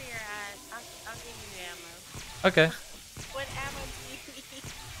stay where you're at. I'll give you ammo. Okay. What ammo do you need?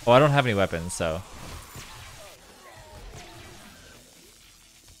 Oh, I don't have any weapons, so.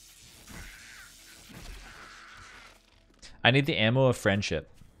 I need the ammo of friendship.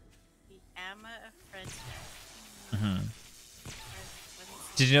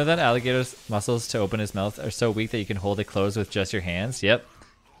 Did you know that alligator's muscles to open his mouth are so weak that you can hold it closed with just your hands? Yep.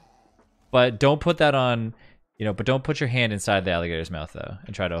 But don't put that on, you know, but don't put your hand inside the alligator's mouth, though,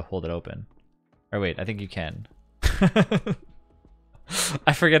 and try to hold it open. Or wait, I think you can.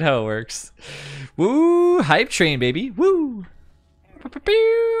 I forget how it works. Woo! Hype train, baby! Woo!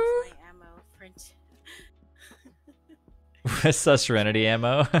 What's the Serenity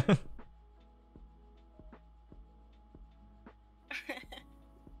ammo?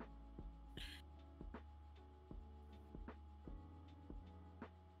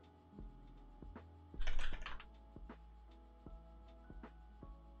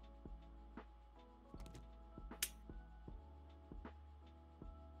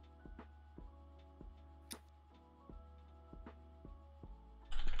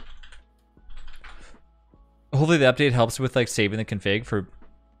 Hopefully the update helps with like saving the config for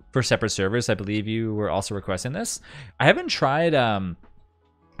for separate servers. I believe you were also requesting this. I haven't tried the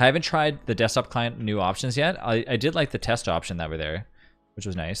desktop client new options yet. I did like the test option that were there, which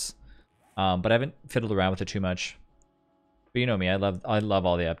was nice. But I haven't fiddled around with it too much. But you know me, I love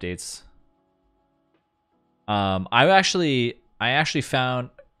all the updates. I actually found,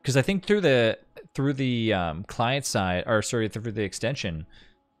 because I think through the client side, or sorry, through the extension,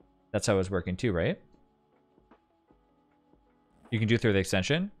 that's how it was working too, right? You can do it through the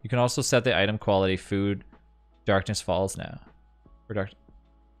extension. You can also set the item quality, food, darkness falls now.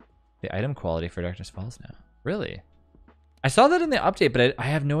 The item quality for darkness falls now. Really? I saw that in the update, but I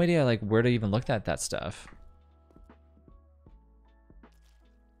have no idea like where to even look at that stuff.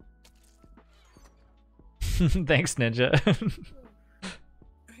 Thanks, Ninja. That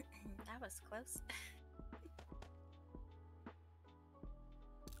was close.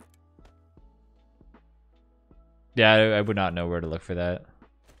 Yeah, I would not know where to look for that.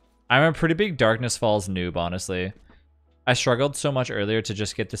 I'm a pretty big Darkness Falls noob, honestly. I struggled so much earlier to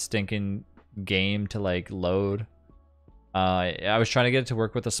just get the stinking game to like load. I was trying to get it to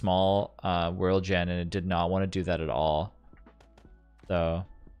work with a small world gen, and it did not want to do that at all. So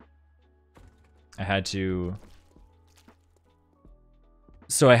I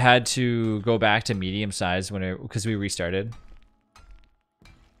had to go back to medium size because we restarted.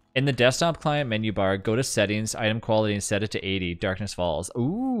 In the desktop client menu bar, go to settings, item quality, and set it to 80. Darkness Falls.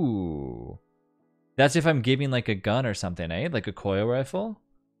 Ooh. That's if I'm giving like a gun or something, eh? Like a coil rifle.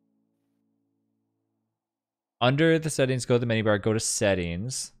 Under the settings, go to the menu bar, go to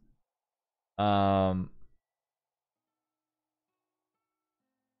settings. Item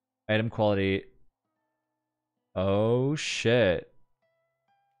quality. Oh shit.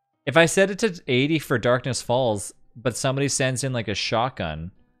 If I set it to 80 for Darkness Falls, but somebody sends in like a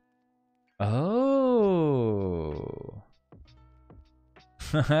shotgun. Oh.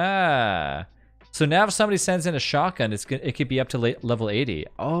 Haha. So now if somebody sends in a shotgun, it could be up to level 80.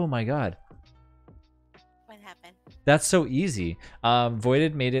 Oh my god. What happened? That's so easy.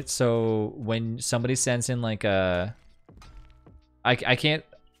 Voided made it so when somebody sends in like a... I can't...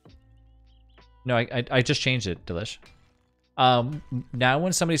 No, I just changed it, Delish. Now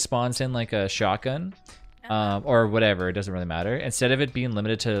when somebody spawns in like a shotgun, or whatever, it doesn't really matter. Instead of it being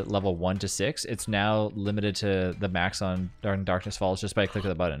limited to level 1 to 6, it's now limited to the max on Darkness Falls just by a click of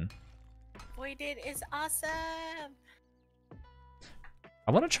the button. Voided is awesome.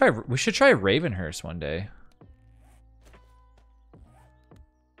 I want to try... We should try Ravenhurst one day.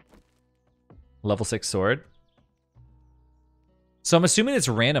 Level 6 sword. So I'm assuming it's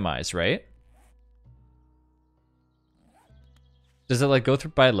randomized, right? Does it like go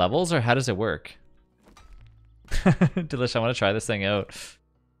through by levels, or how does it work? Delish, I want to try this thing out.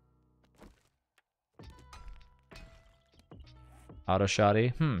 Auto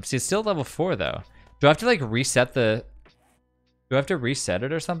shoddy. See, it's still level 4 though. Do I have to like reset the... Do I have to reset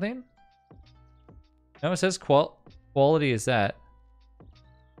it or something? No, it says quality is that.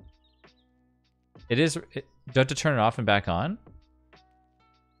 It is... do I have to turn it off and back on?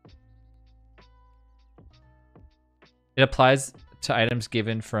 It applies to items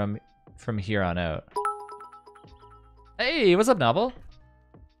given from here on out. Hey, what's up, Novel?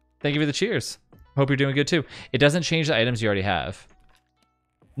 Thank you for the cheers. Hope you're doing good too. It doesn't change the items you already have.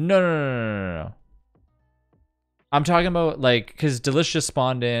 No. I'm talking about like, because Delish just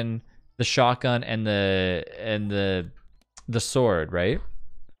spawned in the shotgun and the sword, right?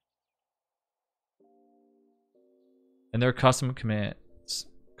 And they're custom commands.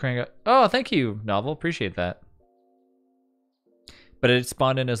 Oh, thank you, Novel. Appreciate that. But it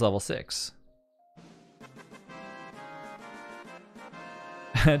spawned in as level 6.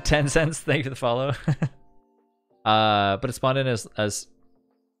 10 cents, thank you for the follow. But it spawned in as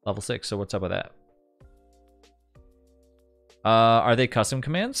level 6, so what's up with that? Are they custom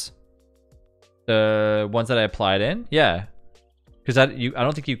commands? The ones that I applied in? Yeah. Because I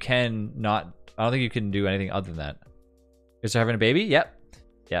don't think you can do anything other than that. Is there having a baby? Yep.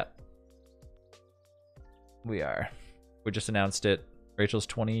 We are. We just announced it. Rachel's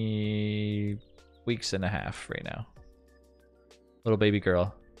 20 weeks and a half right now. Little baby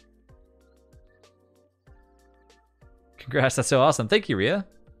girl. Congrats, that's so awesome. Thank you, Ria.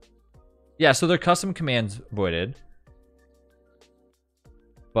 Yeah, so they're custom commands voided.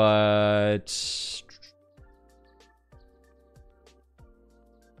 But...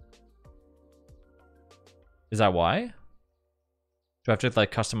 is that why? Do I have to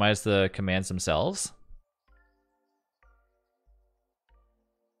like customize the commands themselves?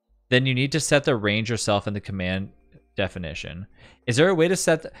 Then you need to set the range yourself in the command definition. Is there a way to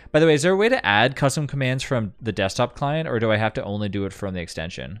set... By the way, is there a way to add custom commands from the desktop client, or do I have to only do it from the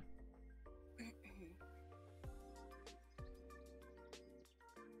extension?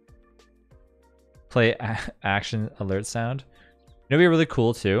 Play action alert sound. It'd be really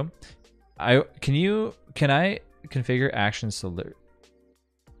cool too. Can I configure actions alert?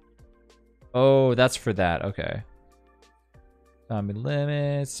 Oh, that's for that. Okay. Zombie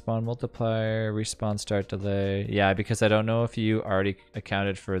limits, spawn multiplier, respawn start delay. Yeah, because I don't know if you already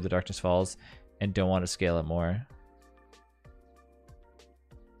accounted for the Darkness Falls and don't want to scale it more.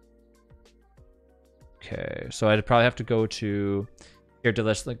 Okay, so I'd probably have to go to here. Give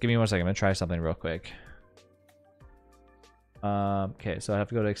me 1 second. I'm gonna try something real quick. Okay, so I have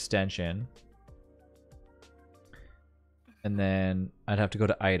to go to extension, and then I'd have to go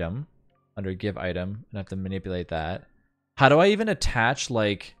to item under give item and have to manipulate that. How do I even attach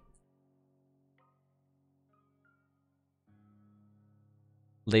like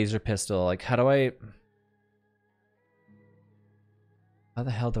laser pistol? Like how the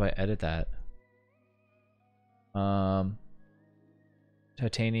hell do I edit that?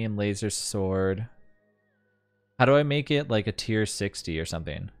 Titanium laser sword. How do I make it like a tier 60 or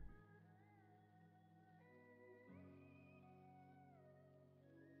something?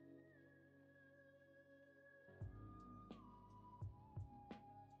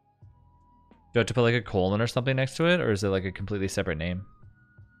 Do I have to put like a colon or something next to it, or is it like a completely separate name?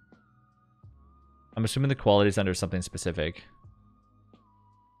 I'm assuming the quality is under something specific.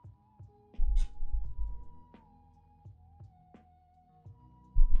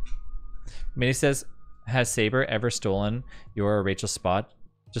 Minnie says, has Saber ever stolen your or Rachel's spot?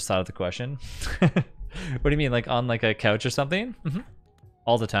 Just thought of the question. What do you mean, like on like a couch or something?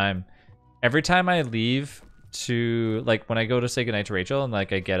 All the time. Every time I leave to, like when I go to say goodnight to Rachel and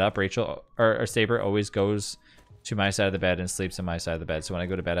like I get up, Rachel or Saber always goes to my side of the bed and sleeps on my side of the bed. So when I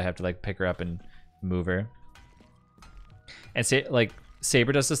go to bed, I have to like pick her up and move her. And say like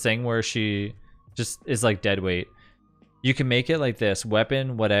Saber does this thing where she just is like dead weight. You can make it like this: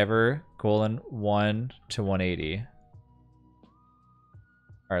 weapon whatever colon 1 to 180.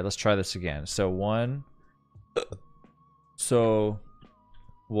 All right, let's try this again. So 1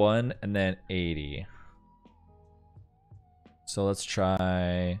 and then 80. So let's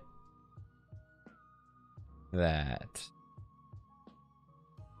try that.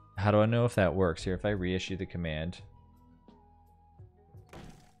 How do I know if that works here? If I reissue the command.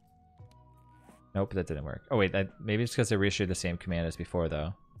 Nope, that didn't work. Oh wait, maybe it's because I reissued the same command as before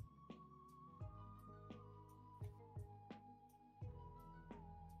though.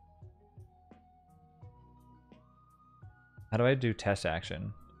 How do I do test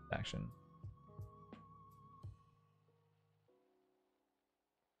action?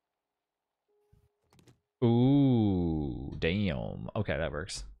 Ooh, damn. Okay, that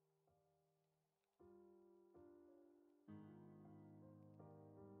works.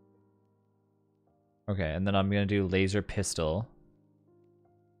 Okay, and then I'm gonna do laser pistol.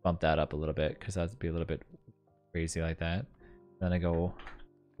 Bump that up a little bit because that'd be a little bit crazy like that. Then I go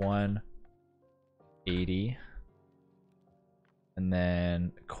 180. And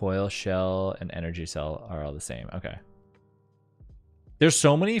then coil shell and energy cell are all the same. Okay. There's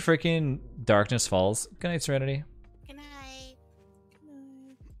so many freaking Darkness Falls. Good night, Serenity. Good night.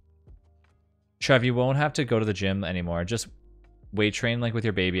 Trev, you won't have to go to the gym anymore. Just weight train like with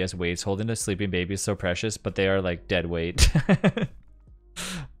your baby as weights. Holding a sleeping baby is so precious, but they are like dead weight.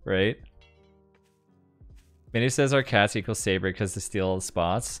 Right? Minnie says our cats equal Saber because they steal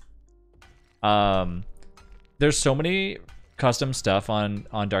spots. There's so many custom stuff on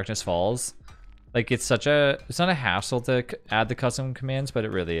Darkness Falls. Like it's not a hassle to add the custom commands, but it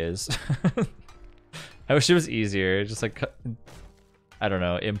really is. I wish it was easier. Just like, I don't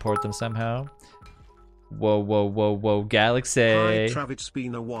know, import them somehow. Whoa, Galaxy. Hi, Trav, it's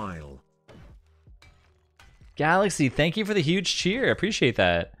been a while. Galaxy, thank you for the huge cheer. Appreciate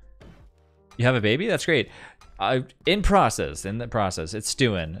that. You have a baby? That's great. In the process. It's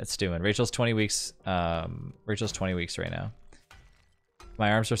stewing. Rachel's 20 weeks. Rachel's 20 weeks right now.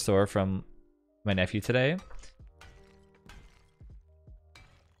 My arms are sore from my nephew today.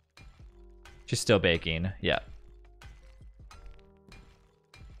 She's still baking. Yeah.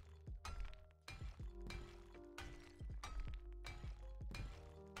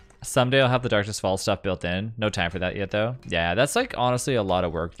 Someday I'll have the Darkness Falls stuff built in. No time for that yet though. Yeah, that's like honestly a lot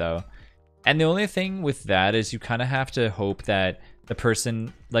of work though. And the only thing with that is you kind of have to hope that the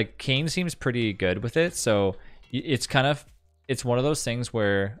person, like Kane seems pretty good with it. So it's one of those things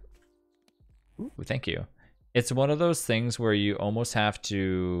where, ooh, thank you. It's one of those things where you almost have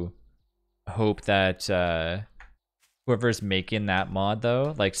to hope that whoever's making that mod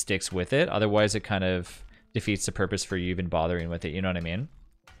though, like sticks with it. Otherwise, it kind of defeats the purpose for you even bothering with it. You know what I mean?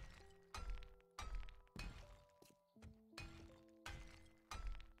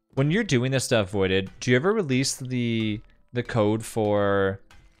 When you're doing this stuff, Voided, do you ever release the code for?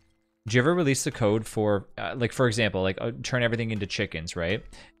 Do you ever release the code for, like, for example, like turn everything into chickens, right?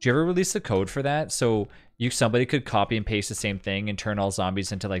 Do you ever release the code for that so somebody could copy and paste the same thing and turn all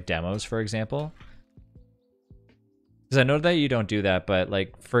zombies into like demos, for example? Because I know that you don't do that, but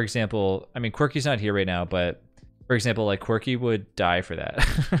like, for example, I mean, Quirky's not here right now, but for example, like Quirky would die for that.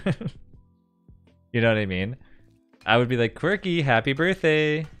 You know what I mean? I would be like, Quirky, happy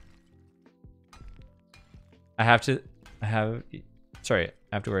birthday. Sorry, I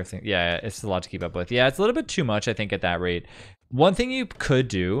have to wear everything. Yeah, it's a lot to keep up with. Yeah, it's a little bit too much, I think, at that rate. One thing you could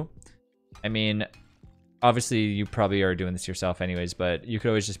do, I mean, obviously you probably are doing this yourself anyways, but you could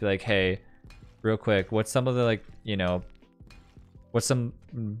always just be like, hey, real quick, what's some of the, like, you know, what's some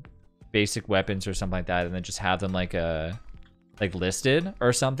basic weapons or something like that, and then just have them like listed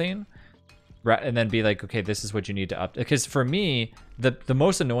or something, and then be like, okay, this is what you need to up. Because for me, the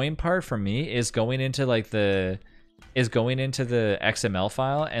most annoying part for me is going into like the XML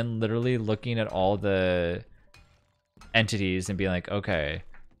file and literally looking at all the entities and being like, okay,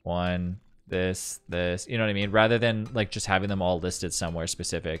 one, this, you know what I mean? Rather than like just having them all listed somewhere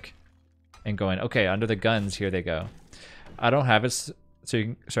specific and going, okay, under the guns, here they go. I don't have it, so you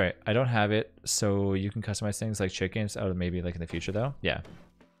can, sorry, I don't have it, so you can customize things like chickens. Oh, maybe like in the future though. Yeah.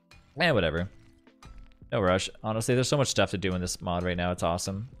 Whatever. No rush. Honestly, there's so much stuff to do in this mod right now. It's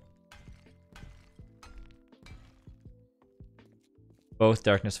awesome. Both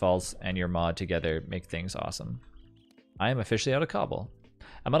Darkness Falls and your mod together make things awesome. I am officially out of cobble.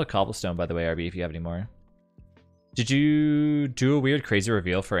 I'm out of cobblestone, by the way, RB, if you have any more. Did you do a weird, crazy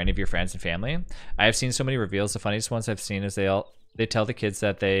reveal for any of your friends and family? I have seen so many reveals. The funniest ones I've seen is they tell the kids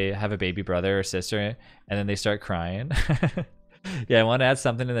that they have a baby brother or sister, and then they start crying. Yeah, I want to add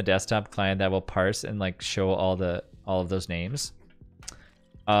something in the desktop client that will parse and like show all of those names.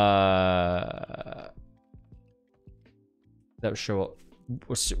 That will show.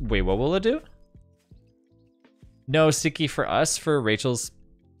 Wait, what will it do? No, Sticky, for us, for Rachel's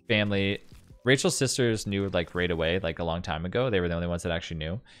family, Rachel's sisters knew like right away, like a long time ago. They were the only ones that actually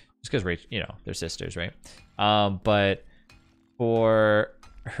knew, just because Rachel, you know, they're sisters, right? But for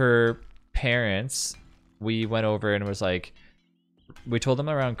her parents, we went over and was like, we told them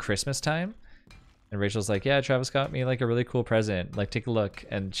around Christmas time, and Rachel's like, yeah, Travis got me like a really cool present, like take a look,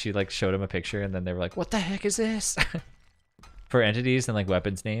 and she like showed him a picture, and then they were like, what the heck is this? For entities and like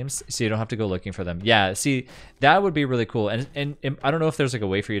weapons names, so you don't have to go looking for them. Yeah, see, that would be really cool. And I don't know if there's like a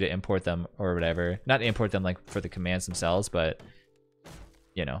way for you to import them or whatever. Not import them like for the commands themselves, but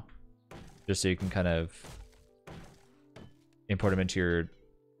you know, just so you can kind of import them into your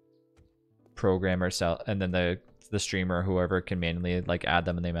program or cell, and then the streamer or whoever can manually like add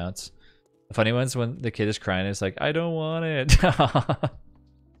them in the amounts. The funny ones when the kid is crying is like, I don't want it.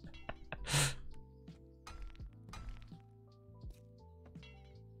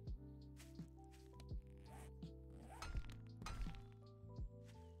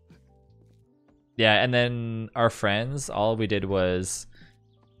 Yeah, and then our friends, all we did was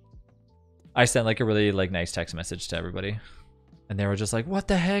I sent like a really like nice text message to everybody. And they were just like, what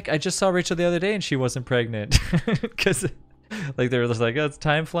the heck? I just saw Rachel the other day and she wasn't pregnant. Because like they were just like, oh, it's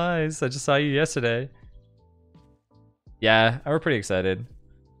time flies. I just saw you yesterday. Yeah, I were pretty excited.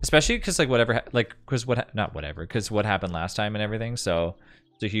 Especially because like whatever, like, because what happened last time and everything. So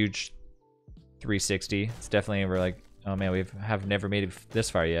it's a huge 360. It's definitely, we're like, oh man, we have never made it this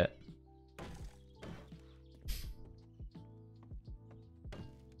far yet.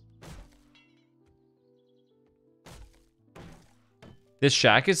 This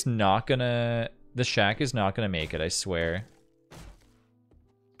shack is not gonna make it, I swear.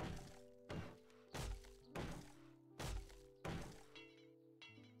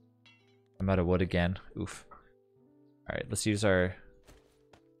 I'm out of wood again. Oof. Alright, let's use our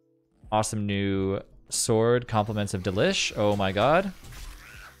awesome new sword, Compliments of Delish. Oh my god.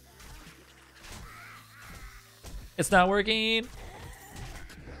 It's not working.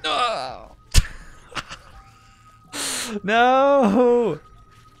 Oh. No!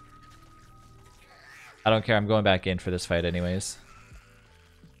 I don't care, I'm going back in for this fight anyways.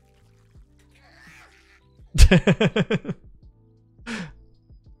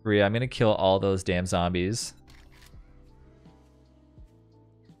 Rhea, I'm gonna kill all those damn zombies.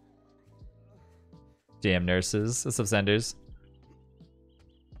 Damn nurses. What's up, Senders?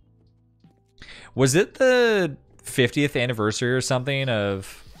 Was it the 50th anniversary or something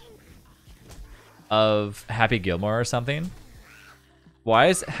of of Happy Gilmore or something. Why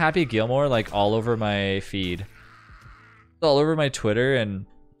is Happy Gilmore like all over my feed? All over my Twitter and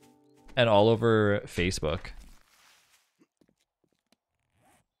all over Facebook.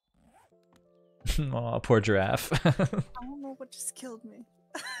 Aw, poor giraffe. I don't know what just killed me.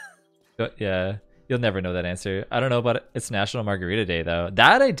 Yeah, you'll never know that answer. I don't know about it. It's National Margarita Day though.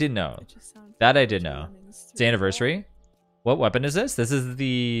 That I did know. It just sounds That I like did two know. lemons It's the through a anniversary. What weapon is this? This is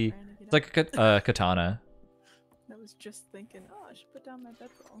the. wall, trying to It's get like a katana. I was just thinking, oh, I should put down my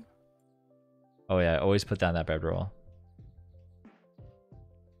bedroll. Oh yeah, always put down that bedroll.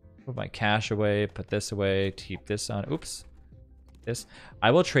 Put my cash away. Put this away. Keep this on. Oops. This.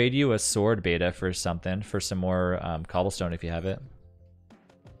 I will trade you a sword beta for something, for some more cobblestone if you have it.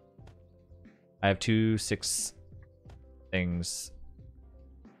 I have 2 6 things.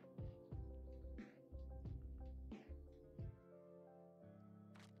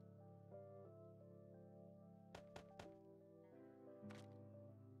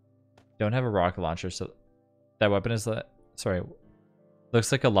 Don't have a rocket launcher, so that weapon is sorry.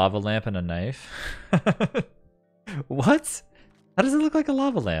 Looks like a lava lamp and a knife. What? How does it look like a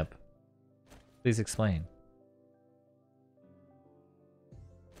lava lamp? Please explain.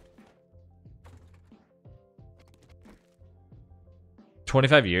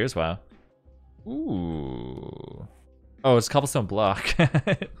 $25? Wow. Ooh. Oh, it's cobblestone block.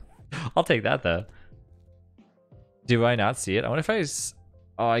 I'll take that though. Do I not see it? I wonder if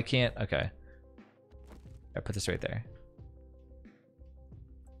oh, I can't. Okay. I put this right there.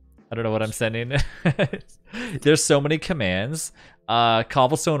 I don't know what I'm sending. There's so many commands.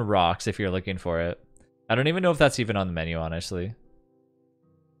 Cobblestone rocks if you're looking for it. I don't even know if that's even on the menu, honestly.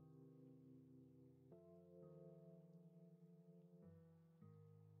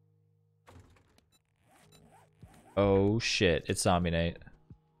 Oh shit, it's Zombie Night.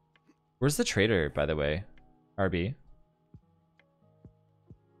 Where's the trader, by the way? RB.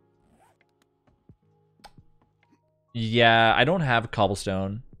 Yeah, I don't have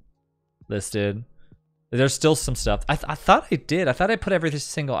cobblestone listed. There's still some stuff. I thought I did. I thought I put every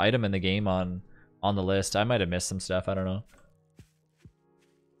single item in the game on the list. I might have missed some stuff. I don't know.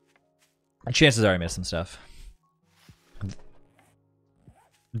 Chances are I missed some stuff.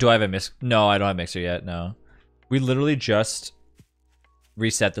 Do I have a mix? No, I don't have mixer yet. No. We literally just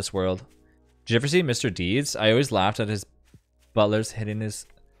reset this world. Did you ever see Mr. Deeds? I always laughed at his butlers hitting his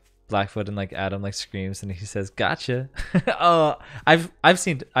Blackfoot and like Adam like screams and he says, "Gotcha." Oh, I've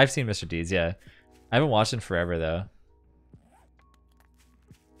seen Mr. Deeds. Yeah, I haven't watched it forever though.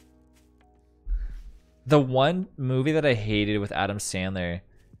 The one movie that I hated with Adam Sandler,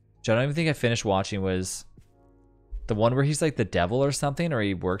 which I don't even think I finished watching, was the one where he's like the devil or something, or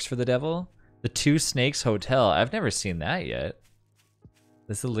he works for the devil. The Two Snakes Hotel. I've never seen that yet.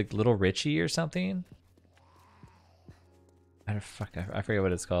 This is like Little Richie or something. I forget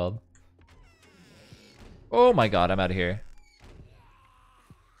what it's called. Oh my god, I'm out of here.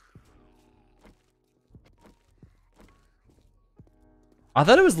 I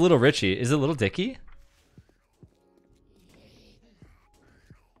thought it was Little Richie. Is it Little Dicky?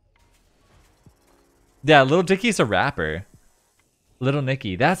 Yeah, Little Dicky's a rapper. Little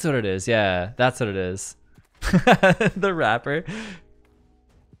Nicky. That's what it is. Yeah, that's what it is. The rapper.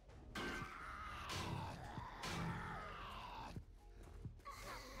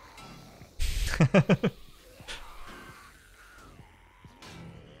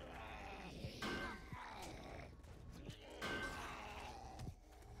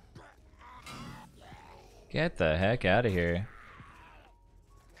 Get the heck out of here.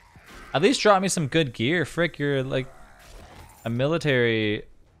 At least drop me some good gear. Frick, you're like a military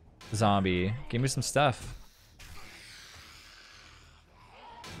zombie. Give me some stuff.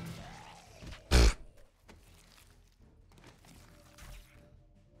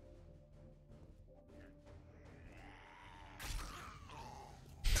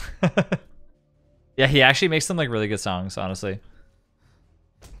 Yeah, he actually makes some like really good songs, honestly.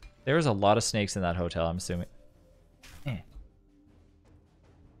 There was a lot of snakes in that hotel, I'm assuming.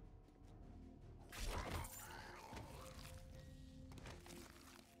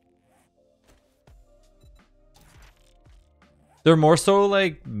 They're more so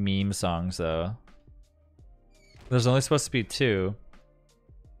like meme songs though. There's only supposed to be 2.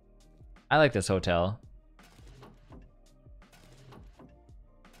 I like this hotel.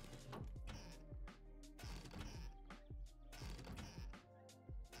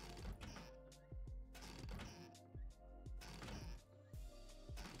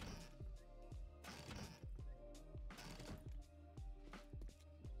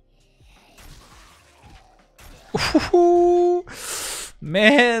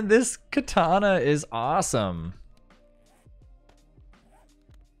 Man, this katana is awesome.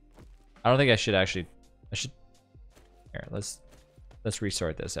 I don't think I should actually. I should. Here, let's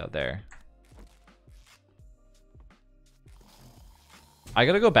resort this out there. I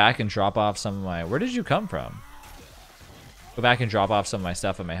gotta go back and drop off some of my. Where did you come from? Go back and drop off some of my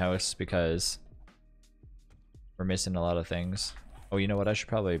stuff at my house because we're missing a lot of things. Oh, you know what? I should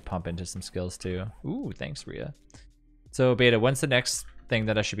probably pump into some skills too. Ooh, thanks, Rhea. So, Beta, when's the next thing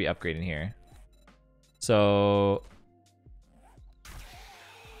that I should be upgrading here? So,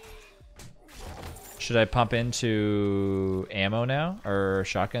 should I pump into ammo now? Or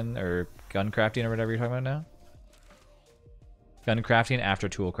shotgun or gun crafting or whatever you're talking about now? Gun crafting after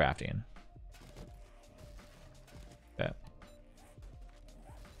tool crafting. Okay.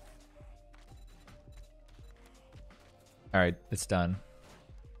 Alright, it's done.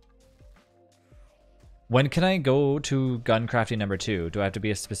 When can I go to gun crafting number 2? Do I have to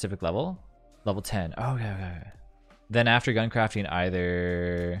be a specific level? Level 10. Oh, okay. Then after gun crafting,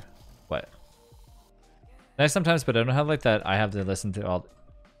 either... What? I sometimes, but I don't have like that. I have to listen to all...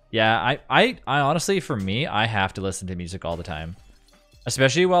 Yeah, I honestly, for me, I have to listen to music all the time.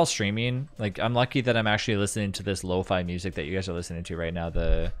 Especially while streaming. Like, I'm lucky that I'm actually listening to this lo-fi music that you guys are listening to right now.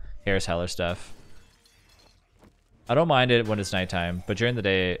 The Harris Heller stuff. I don't mind it when it's nighttime, but during the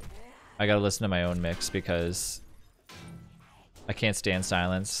day, I gotta listen to my own mix because I can't stand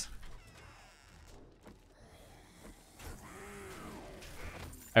silence.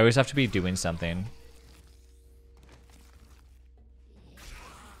 I always have to be doing something.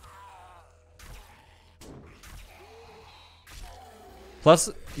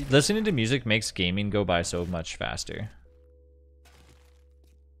 Plus, listening to music makes gaming go by so much faster.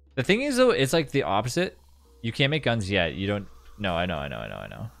 The thing is, though, it's like the opposite. You can't make guns yet. You don't... No, I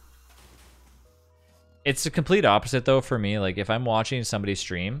know. It's the complete opposite, though, for me. Like, if I'm watching somebody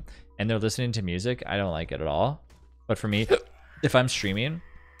stream and they're listening to music, I don't like it at all. But for me, if I'm streaming,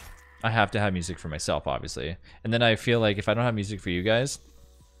 I have to have music for myself, obviously. And then I feel like if I don't have music for you guys,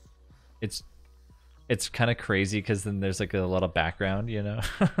 it's kind of crazy because then there's like a lot of background, you know?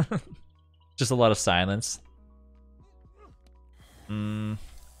 Just a lot of silence.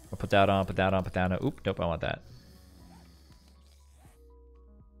 I'll put that on, put that on, put that on. Oop, nope, I want that.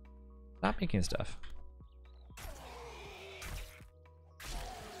 Stop making stuff.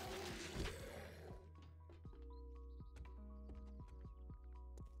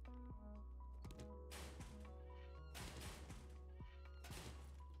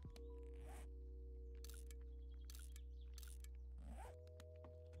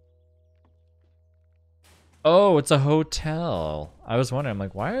 Oh, it's a hotel. I was wondering, I'm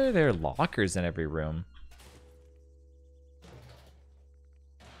like, why are there lockers in every room?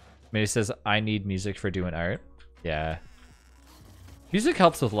 Maybe it says, I need music for doing art. Yeah. Music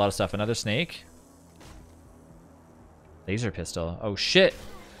helps with a lot of stuff. Another snake. Laser pistol. Oh, shit.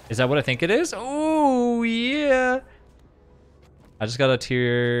 Is that what I think it is? Oh, yeah. I just got a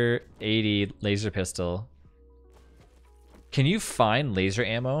tier 80 laser pistol. Can you find laser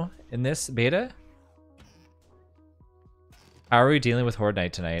ammo in this beta? How are we dealing with Horde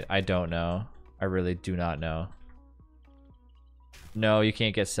Night tonight? I don't know. I really do not know. No, you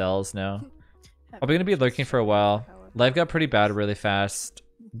can't get cells, no. I'm gonna be lurking for a while. Life got pretty bad really fast,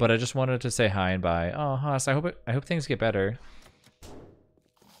 but I just wanted to say hi and bye. Oh, Haas, I hope things get better.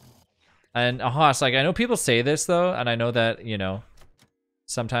 And Haas, like, I know people say this though, and I know that, you know,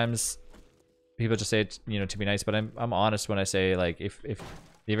 sometimes people just say it, you know, to be nice, but I'm honest when I say, like, if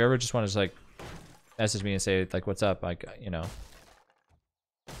you ever just want to just, like, message me and say, like, what's up, like, you know,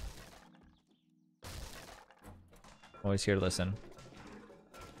 I'm always here to listen.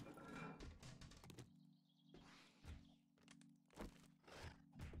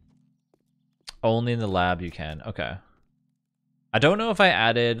 Only in the lab you can. Okay. I don't know if I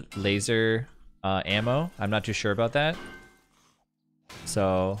added laser ammo. I'm not too sure about that.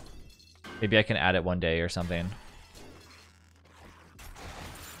 So maybe I can add it one day or something.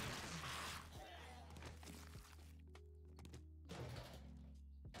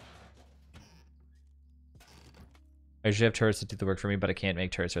 I usually have turrets to do the work for me, but I can't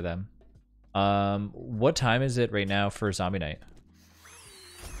make turrets for them. What time is it right now for Zombie Night?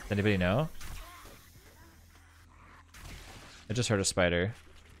 Does anybody know? I just heard a spider.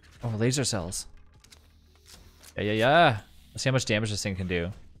 Oh, laser cells. Yeah. Let's see how much damage this thing can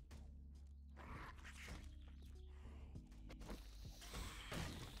do.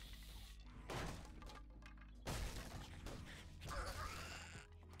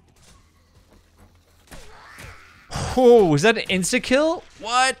 Oh, was that an insta-kill?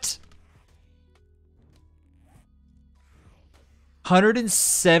 What?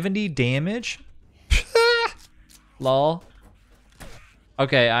 170 damage? Lol.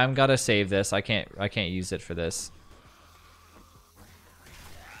 Okay, I'm gotta save this. I can't use it for this.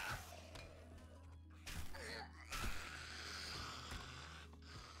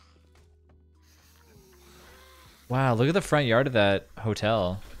 Wow, look at the front yard of that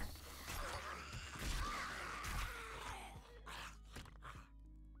hotel.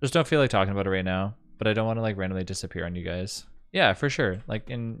 Just don't feel like talking about it right now, but I don't want to like randomly disappear on you guys. Yeah, for sure. Like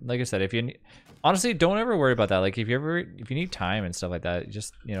I said, if you honestly don't ever worry about that. Like if you need time and stuff like that,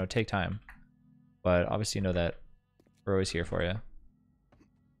 just, you know, take time. But obviously you know that we're always here for you.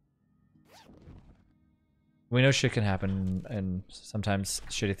 We know shit can happen and sometimes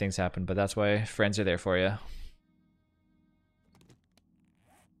shitty things happen, but that's why friends are there for you.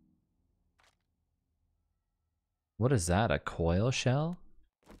 What is that? A coil shell?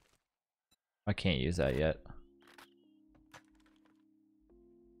 I can't use that yet.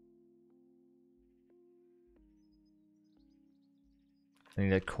 I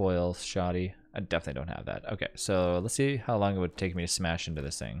need a coil shoddy. I definitely don't have that. Okay, so let's see how long it would take me to smash into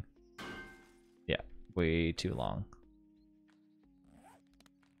this thing. Yeah, way too long.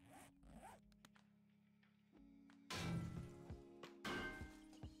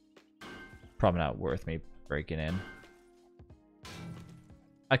 Probably not worth me breaking in.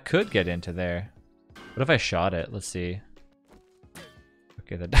 I could get into there. What if I shot it? Let's see.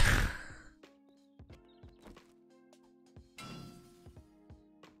 Okay, that.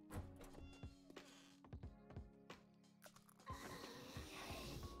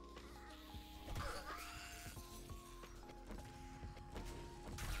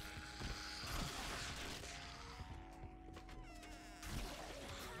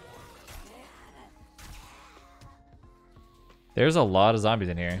 There's a lot of zombies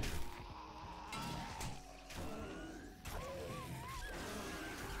in here.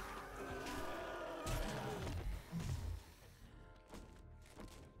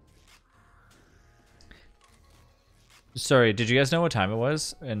 Sorry, did you guys know what time it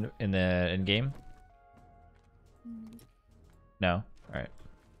was in game? No? All right.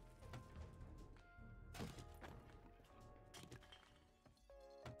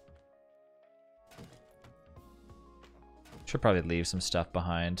 Should probably leave some stuff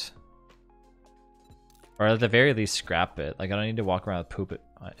behind. Or at the very least scrap it. Like I don't need to walk around with poop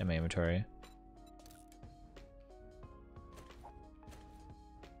in my inventory.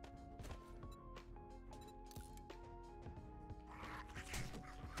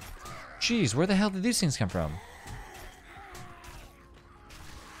 Jeez, where the hell did these things come from?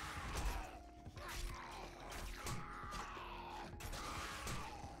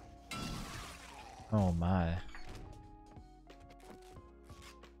 Oh my.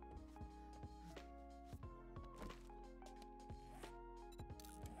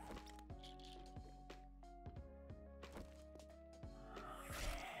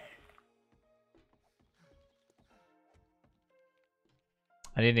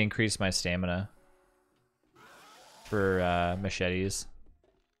 I need to increase my stamina for machetes.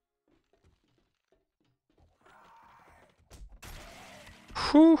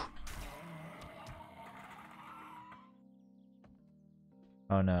 Whew.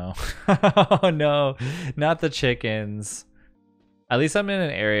 Oh no. Oh no. Not the chickens. At least I'm in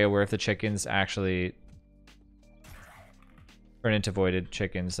an area where if the chickens actually turn into voided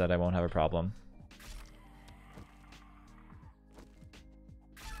chickens that I won't have a problem.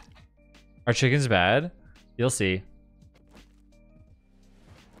 Are chickens bad? You'll see.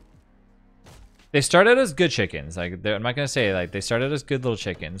 They start out as good chickens. Like I'm not gonna say like they started as good little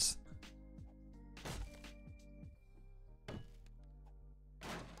chickens.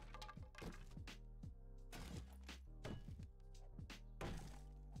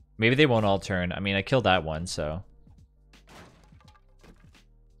 Maybe they won't all turn. I mean, I killed that one, so.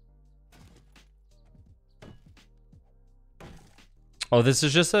 Oh, this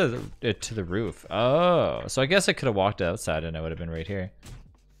is just to the roof. Oh, so I guess I could have walked outside and I would have been right here.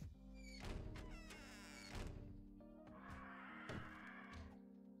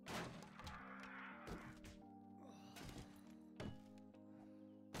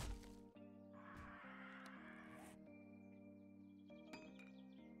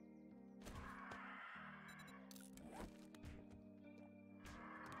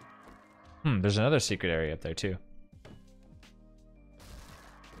 There's another secret area up there too.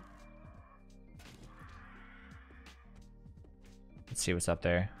 Let's see what's up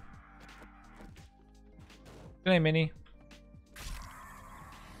there. Good night, Minnie.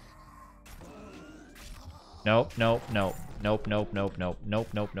 Nope, nope, nope, nope, nope, nope, nope, nope,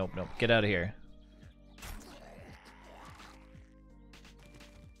 nope, nope, nope. Get out of here.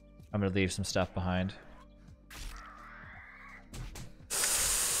 I'm gonna leave some stuff behind.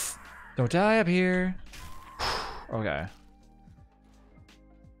 Don't die up here. Okay.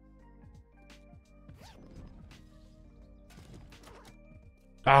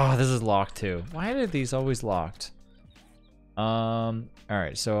 Oh, this is locked too. Why are these always locked?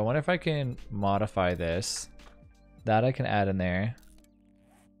 Alright, so I wonder if I can modify this. That I can add in there.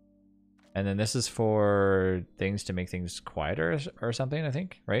 And then this is for things to make things quieter or something, I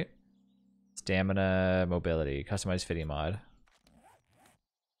think, right? Stamina, mobility, customized fitting mod.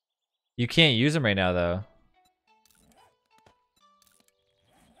 You can't use them right now, though.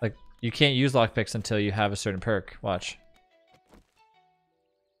 Like, you can't use lockpicks until you have a certain perk. Watch.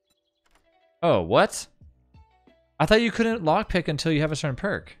 Oh, what? I thought you couldn't lockpick until you have a certain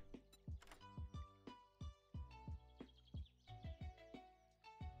perk.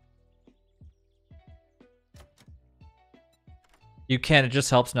 You can, it just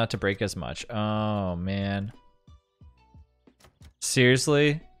helps not to break as much. Oh, man.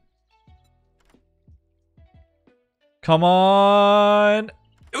 Seriously? Come on!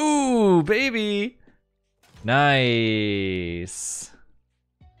 Ooh, baby! Nice.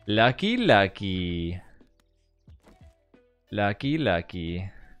 Lucky, lucky. Lucky, lucky.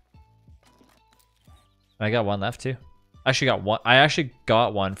 I got one left too. Actually got one. I actually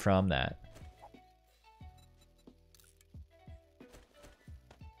got one from that.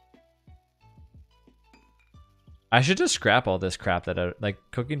 I should just scrap all this crap that I like.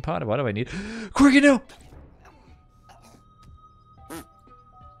 Cooking pot. What do I need? Quirky, no!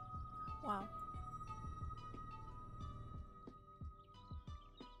 Wow.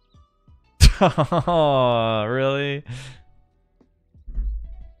 Oh, really?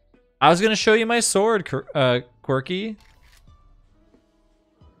 I was gonna show you my sword, Quirky.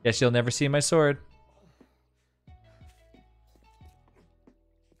 Guess you'll never see my sword.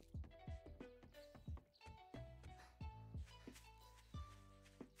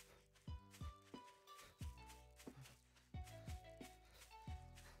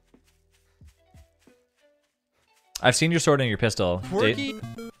 I've seen your sword and your pistol. Quirky.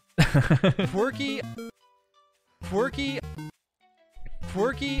 Quirky. Quirky.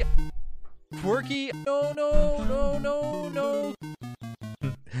 Quirky. Quirky. No, no, no, no, no.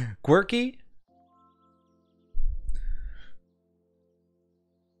 Quirky?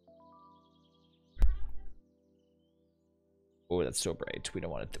 Oh, that's so bright. We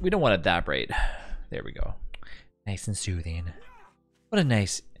don't want it. We don't want it that bright. There we go. Nice and soothing. What a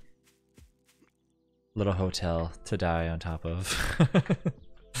nice little hotel to die on top of.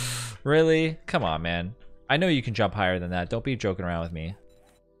 Really? Come on, man. I know you can jump higher than that. Don't be joking around with me.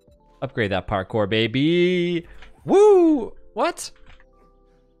 Upgrade that parkour, baby. Woo! What?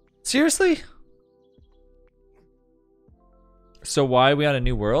 Seriously? So why are we on a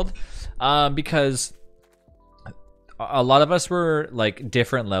new world? Because a lot of us were like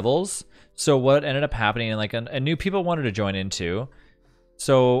different levels. So what ended up happening, and like a new people wanted to join in too.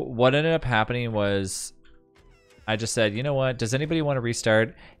 So what ended up happening was I just said, you know what? Does anybody want to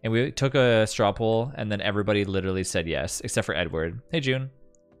restart? And we took a straw poll, and then everybody literally said yes, except for Edward. Hey, June.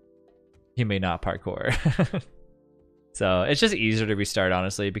 He may not parkour. So it's just easier to restart,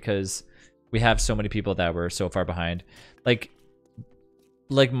 honestly, because we have so many people that were so far behind. Like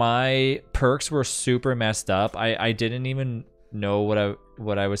my perks were super messed up. I didn't even know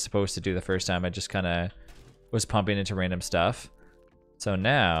what I was supposed to do the first time. I just kind of was pumping into random stuff. So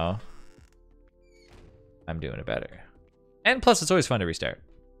now I'm doing it better. And plus it's always fun to restart.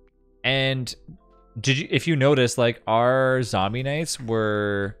 And if you notice, like our zombie nights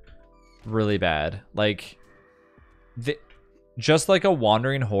were really bad. Like just like a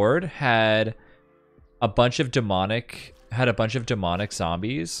wandering horde had a bunch of demonic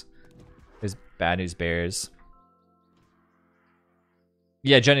zombies. There's bad news bears.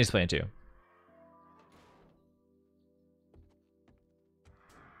 Yeah, Jenny's playing too.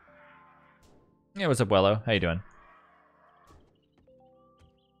 Yeah, what's up, Wello? How you doing?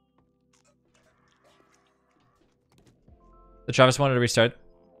 The Travis wanted to restart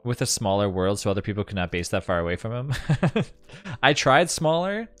with a smaller world so other people could not base that far away from him. I tried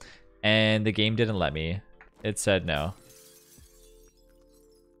smaller, and the game didn't let me. It said no.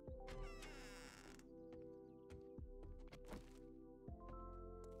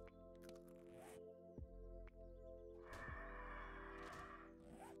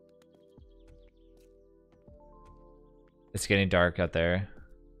 It's getting dark out there.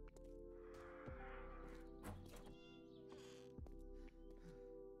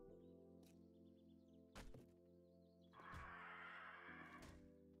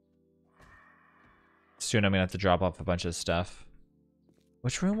 Soon I'm gonna have to drop off a bunch of stuff.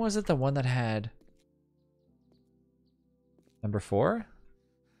 Which room was it? The one that had number 4?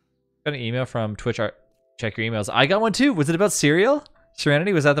 Got an email from Twitch. Check your emails. I got one too. Was it about cereal?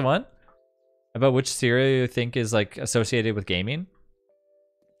 Serenity, was that the one? About which cereal you think is like associated with gaming?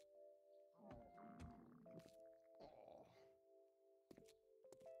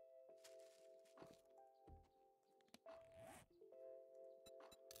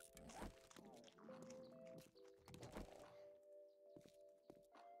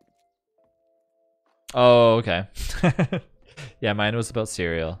 Oh, okay. Yeah, mine was about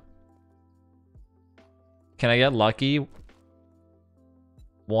cereal. Can I get lucky?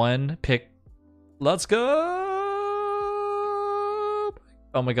 One pick. Let's go!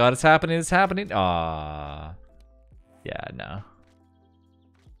 Oh my god, it's happening, it's happening. Ah, yeah, no.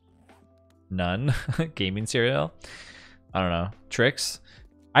 None. Gaming cereal? I don't know. Tricks?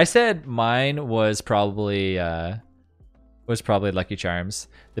 I said mine was probably Lucky Charms.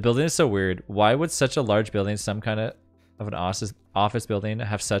 The building is so weird. Why would such a large building, some kind of an office building,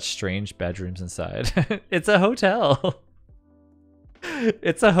 have such strange bedrooms inside? It's a hotel.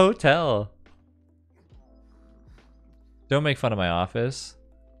 It's a hotel. Don't make fun of my office.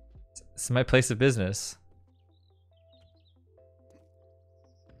 It's my place of business.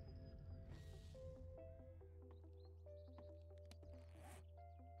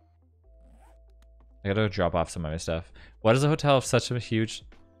 I gotta drop off some of my stuff. Why does a hotel have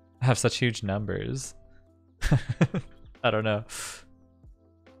such huge numbers? I don't know.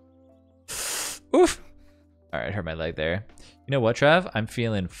 Oof. All right, hurt my leg there. You know what, Trev? I'm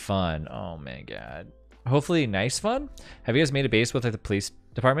feeling fun. Oh my god. Hopefully nice fun. Have you guys made a base with like the police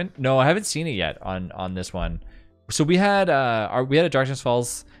department? No, I haven't seen it yet on this one. So we had a Darkness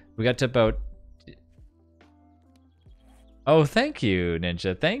Falls. We got to about. Oh, thank you,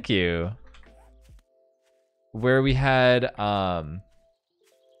 Ninja. Thank you. Where we had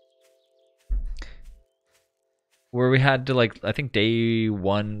to like, I think day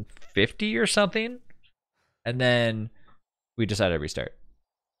 150 or something, and then we decided to restart.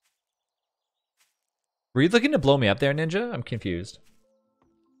 Were you looking to blow me up there, Ninja? I'm confused.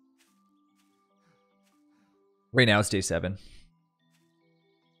 Right now it's day 7.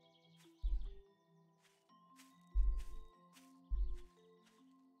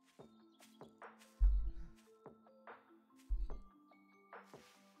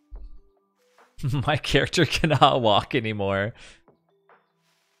 My character cannot walk anymore.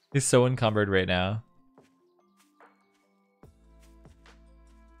 He's so encumbered right now.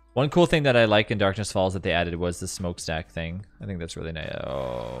 One cool thing that I like in Darkness Falls that they added was the smokestack thing. I think that's really nice.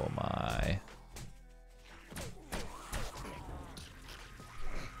 Oh my.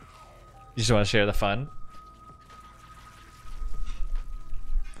 You just want to share the fun?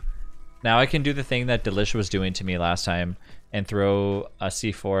 Now I can do the thing that Delish was doing to me last time and throw a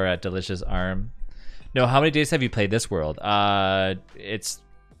C4 at Delish's arm. No, how many days have you played this world? It's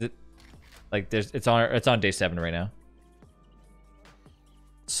on day 7 right now.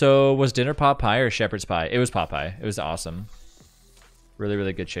 So was dinner pot pie or shepherd's pie? It was pot pie. It was awesome. Really,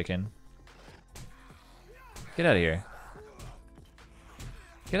 really good chicken. Get out of here.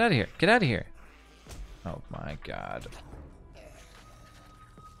 Get out of here. Get out of here. Oh my god.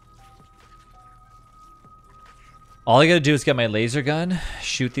 All I gotta do is get my laser gun,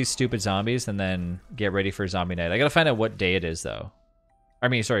 shoot these stupid zombies, and then get ready for zombie night. I gotta find out what day it is, though. I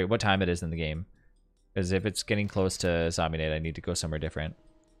mean, sorry, what time it is in the game. Because if it's getting close to zombie night, I need to go somewhere different.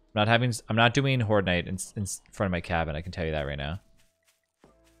 I'm not doing horde night in front of my cabin. I can tell you that right now.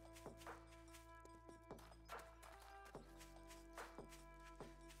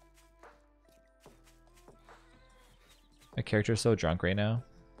 My character is so drunk right now.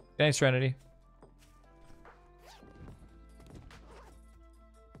 Thanks, Serenity.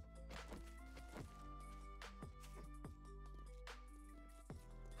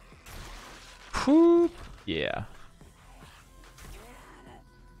 Whoop. Yeah.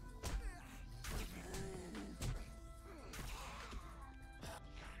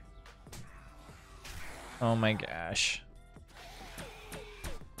 Oh my gosh.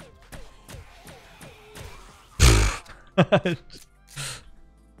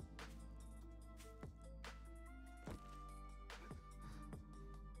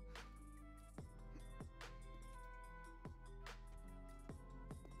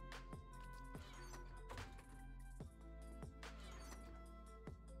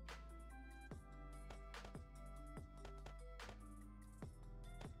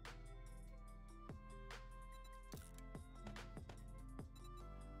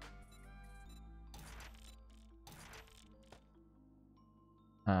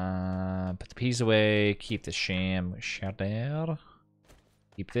 Put the peas away. Keep the sham shut down.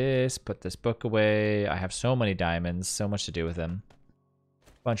 keep this, put this book away. I have so many diamonds, so much to do with them.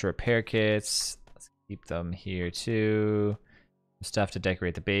 Bunch of repair kits. Let's keep them here too. Stuff to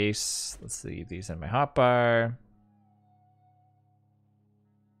decorate the base. Let's leave these in my hotbar.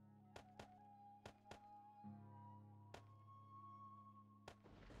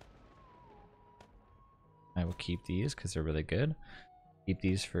 I will keep these because they're really good. Keep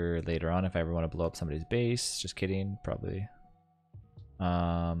these for later on if I ever want to blow up somebody's base. Just kidding, probably.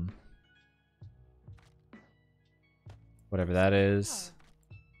 Whatever that is.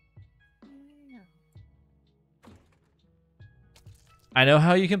 I know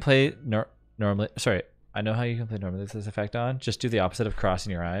how you can play normally. Sorry, I know how you can play normally with this effect on. Just do the opposite of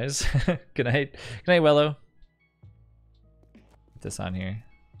crossing your eyes. Good night. Good night, Wello. Put this on here.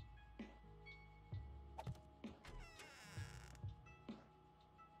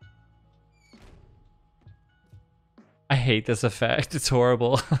 I hate this effect. It's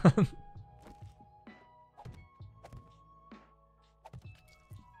horrible.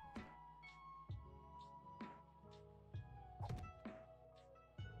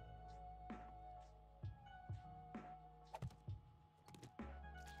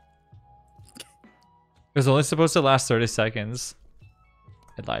 It was only supposed to last 30 seconds.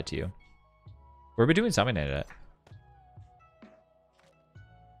 I lied to you. Where are we doing something at?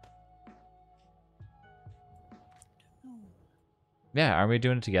 Yeah, aren't we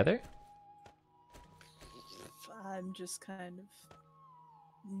doing it together? I'm just kind of,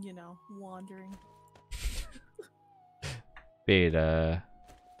 you know, wandering. Beta.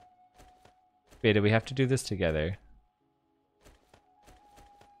 Beta, we have to do this together.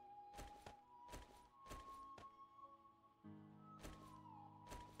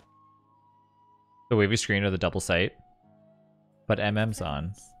 The wavy screen or the double sight. But MM's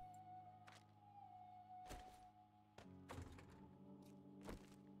on.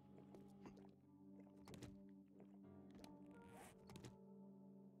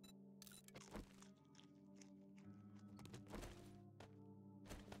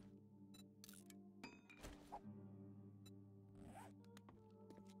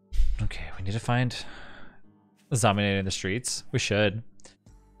 Okay, we need to find Zombinator in the streets. We should.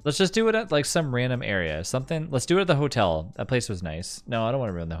 Let's just do it at like some random area. Something. Let's do it at the hotel. That place was nice. No, I don't want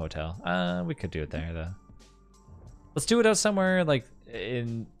to ruin the hotel. We could do it there though. Let's do it out somewhere like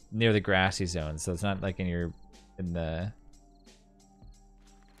in near the grassy zone, so it's not like in the.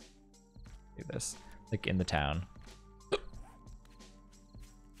 Do this like in the town.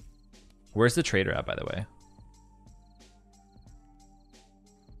 Where's the trader at, by the way?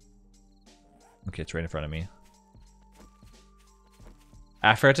 Okay, it's right in front of me.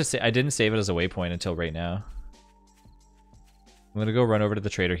 I forgot to say I didn't save it as a waypoint until right now. I'm gonna go run over to the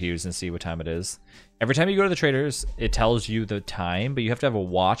Trader Hughes and see what time it is. Every time you go to the traders, it tells you the time, but you have to have a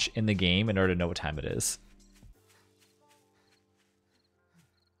watch in the game in order to know what time it is.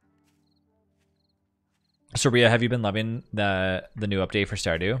 So Ria, have you been loving the new update for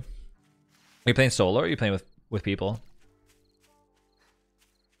Stardew? Are you playing solo or are you playing with people?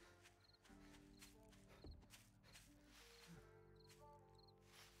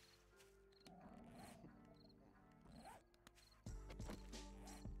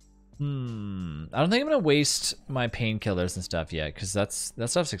 I don't think I'm gonna waste my painkillers and stuff yet, because that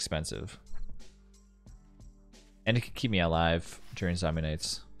stuff's expensive. And it can keep me alive during zombie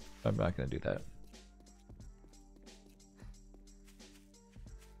nights. I'm not gonna do that.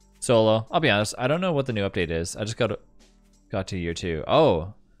 Solo, I'll be honest, I don't know what the new update is. I just got to year 2.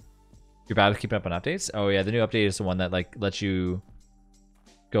 Oh, you're bad at keeping up on updates? Oh yeah, the new update is the one that like lets you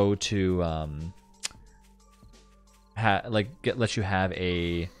go to lets you have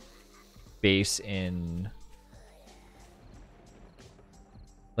a base in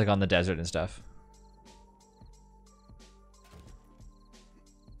like on the desert and stuff.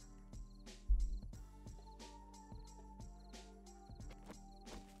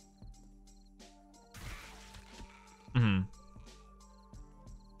 Mm-hmm.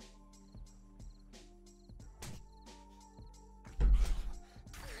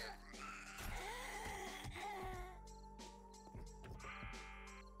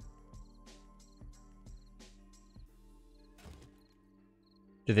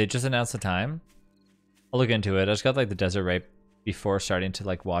 Did they just announce the time? I'll look into it. I just got like the desert right before starting to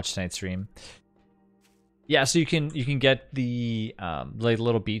like watch tonight's stream. Yeah, so you can get the like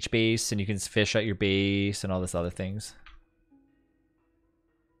little beach base, and you can fish at your base and all this other things.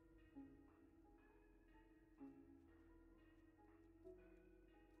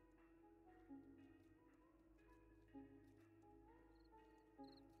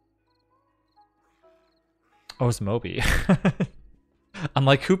 Oh, it's Moby. I'm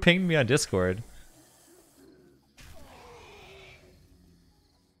like, who pinged me on Discord?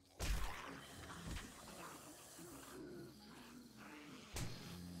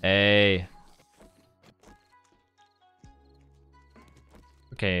 Hey.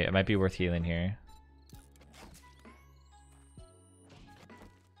 Okay, it might be worth healing here.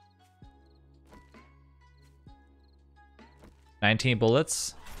 $19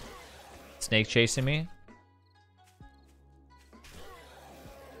 bullets. Snake chasing me.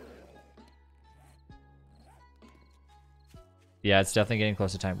 Yeah, it's definitely getting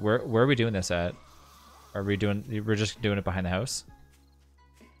close to time. Where are we doing this at? Are we doing? We're just doing it behind the house.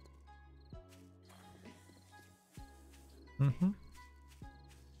 Mm-hmm.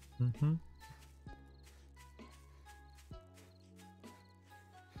 Mm-hmm.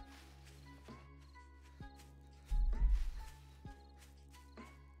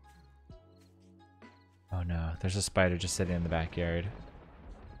 Oh no, there's a spider just sitting in the backyard.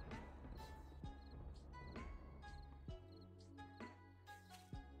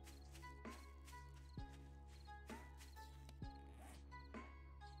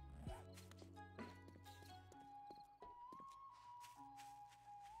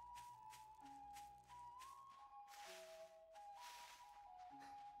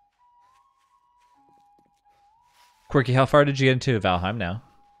 Quirky, how far did you get into Valheim now?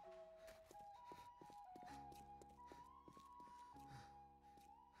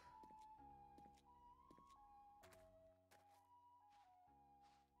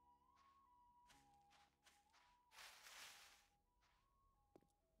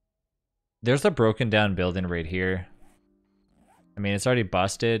 There's a broken down building right here. I mean, it's already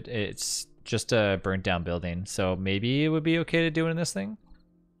busted. It's just a burnt down building. So maybe it would be okay to do it in this thing.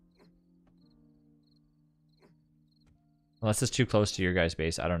 Unless it's too close to your guys'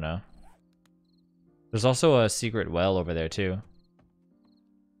 base. I don't know. There's also a secret well over there too.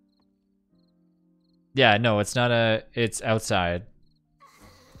 Yeah, no, it's not a... It's outside.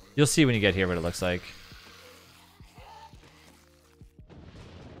 You'll see when you get here what it looks like.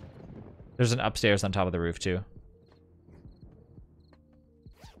 There's an upstairs on top of the roof too.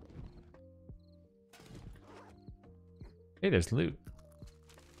 Hey, there's loot.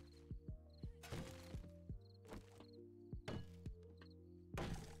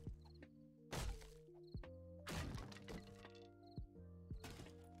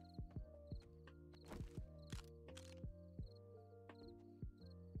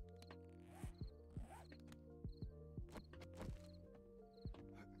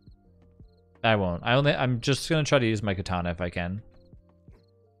 I won't. I'm just gonna try to use my katana if I can.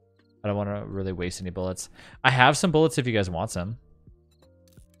 I don't want to really waste any bullets. I have some bullets if you guys want some.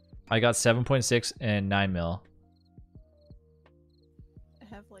 I got 7.6 and 9 mil. I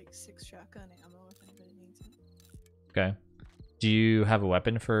have like 6 shotgun ammo if anybody needs it. Okay. Do you have a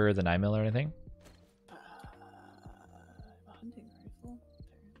weapon for the 9 mil or anything? I have a hunting rifle,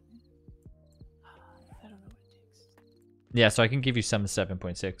 apparently. I don't know what it takes. Yeah, so I can give you some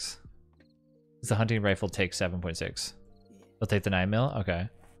 7.6. The hunting rifle takes 7.6. Yeah, I'll take the 9 mil. Okay.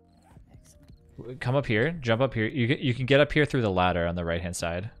 excellent. Come up here. Jump up here. You can get up here through the ladder on the right hand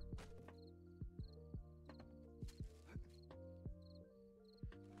side.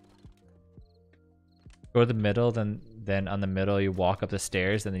 Go to the middle, then on the middle you walk up the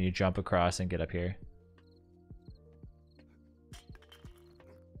stairs, and then you jump across and get up here.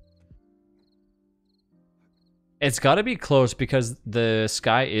 It's got to be close because the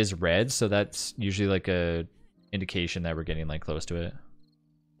sky is red, so that's usually like a indication that we're getting like close to it.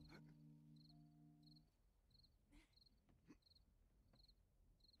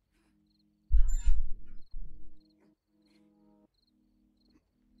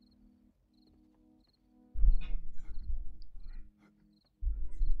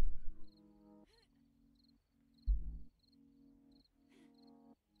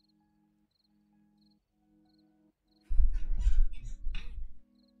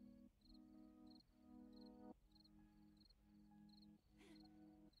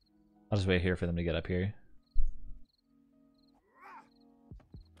 I'll just wait here for them to get up here.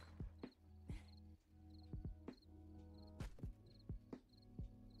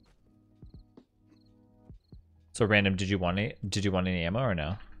 So random, did you want any ammo or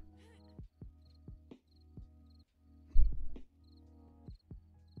no?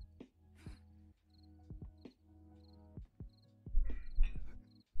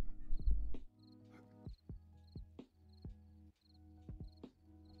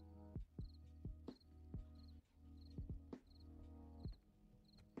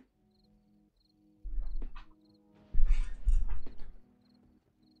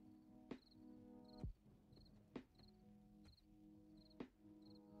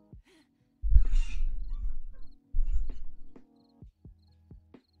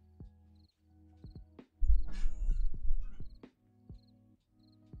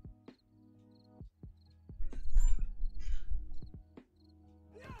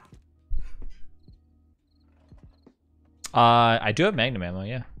 I do have magnum ammo,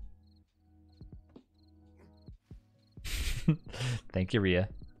 yeah. Thank you, Rhea.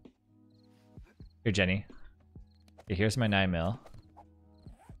 Here, Jenny. Okay, here's my 9mm.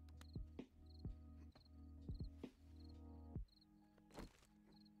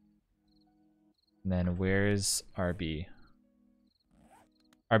 And then where's RB?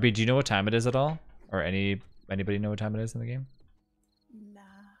 RB, do you know what time it is at all? Or anybody know what time it is in the game? Nah,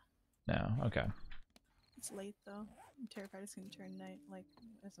 No, okay. it's late though. I'm terrified it's gonna turn night, like,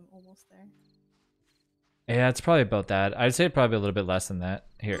 as I'm almost there. Yeah, it's probably about that. I'd say probably a little bit less than that.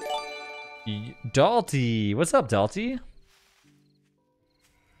 Here. Dalty! What's up, Dalty?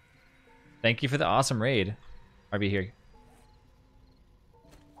 Thank you for the awesome raid. RB here.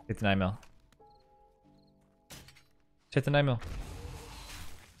 Hit the 9mm. Hit the 9mm.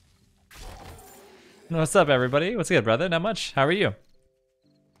 What's up, everybody? What's good, brother? Not much. How are you?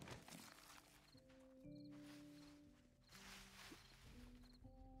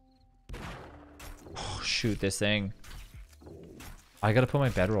 Oh, shoot, this thing. I gotta put my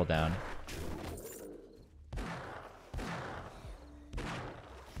bedroll down.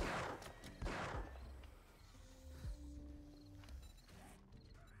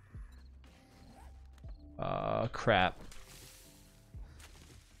 Crap.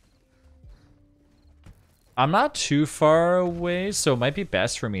 I'm not too far away, so it might be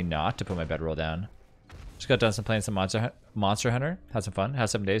best for me not to put my bedroll down. Just got done playing some Monster Hunter. Had some fun. Had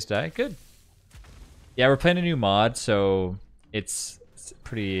 7 days to die. Good. Yeah, we're playing a new mod, so it's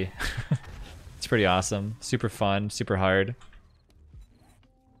pretty it's pretty awesome. Super fun, super hard.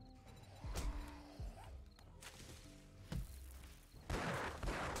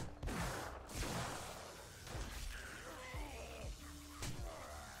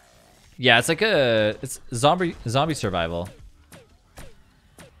 Yeah, it's like it's zombie survival.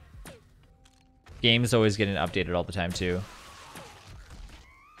 Game's always getting updated all the time too.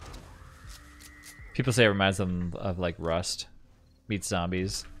 People say it reminds them of like Rust meets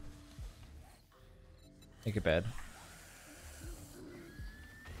zombies. Make a bed.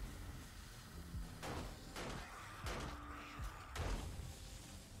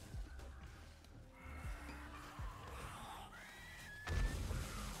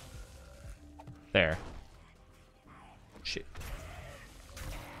 There. Shit.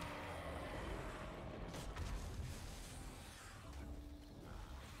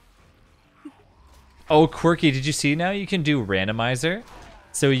 Oh, Quirky, did you see now you can do randomizer?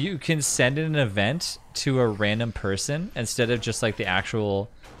 So you can send in an event to a random person instead of just like the actual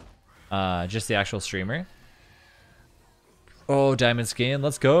streamer. Oh, diamond skin,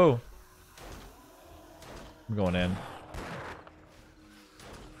 let's go. I'm going in.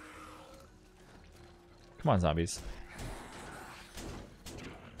 Come on, zombies.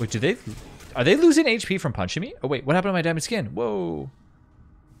 Wait, are they losing HP from punching me? Oh wait, what happened to my diamond skin? Whoa.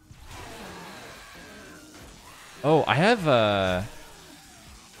 Oh, I have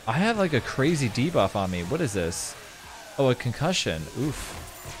like a crazy debuff on me. What is this? Oh, a concussion. Oof.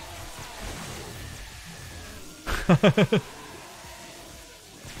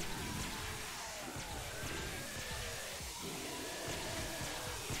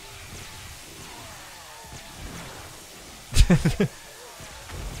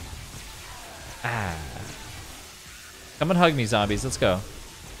 Ah. Come and hug me, zombies. Let's go.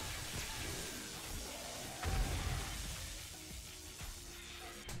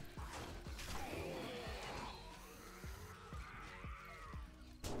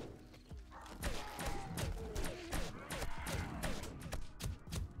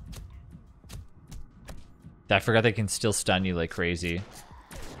 I forgot they can still stun you like crazy.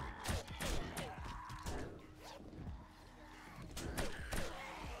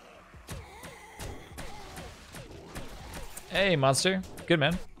 Hey, monster. Good,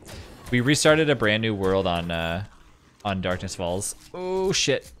 man. We restarted a brand new world on Darkness Falls. Oh,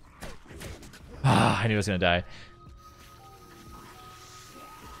 shit. Ah, I knew I was gonna die.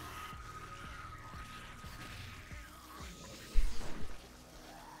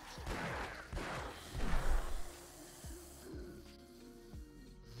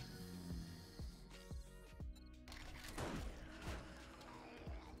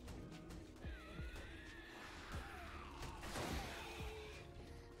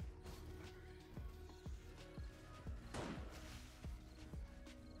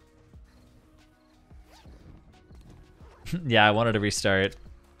 Yeah, I wanted to restart.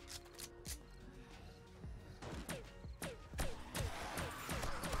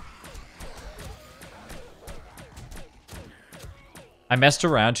 I messed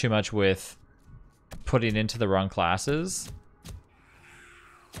around too much with putting into the wrong classes.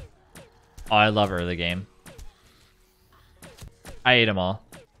 Oh, I love early game. I ate them all.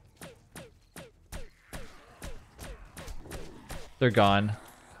 They're gone.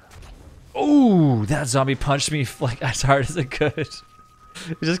 Oh, that zombie punched me like as hard as it could.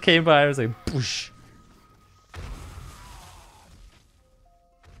 It just came by. I was like, boosh.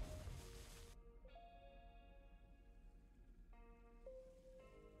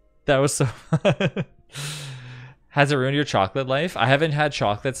 That was so fun. Has it ruined your chocolate life? I haven't had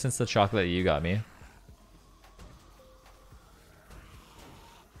chocolate since the chocolate you got me.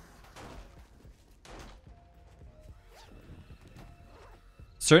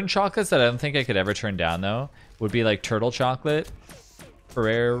 Certain chocolates that I don't think I could ever turn down though would be like turtle chocolate,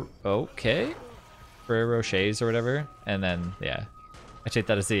 Ferrero Rochers or whatever, and then yeah, I take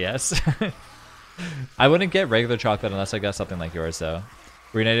that as a yes. I wouldn't get regular chocolate unless I got something like yours though.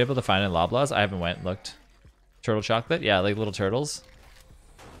 Were you not able to find it in Loblaws? I haven't went and looked. Turtle chocolate? Yeah, like little turtles.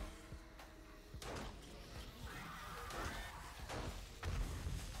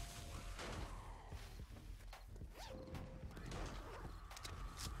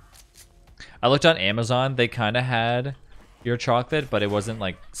 I looked on Amazon. They kind of had your chocolate, but it wasn't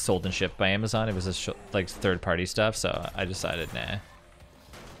like sold and shipped by Amazon. It was just like third-party stuff, so I decided nah.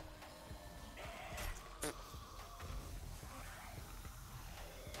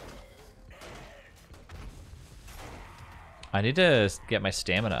 I need to get my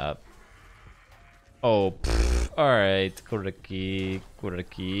stamina up. Oh, alright. Kuraki.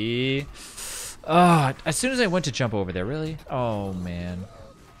 Oh, as soon as I went to jump over there, really? Oh, man.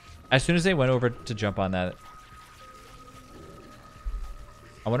 As soon as they went over to jump on that.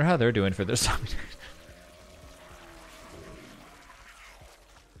 I wonder how they're doing for their zombie.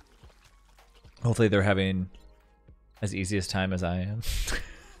 Hopefully they're having as easy a time as I am.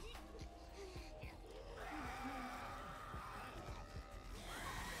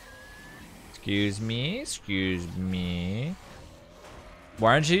 Excuse me.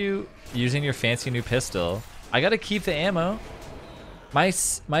 Why aren't you using your fancy new pistol? I gotta keep the ammo.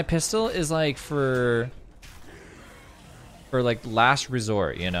 My pistol is like for like last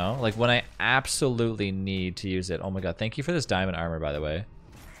resort, you know? Like when I absolutely need to use it. Oh my god, thank you for this diamond armor, by the way.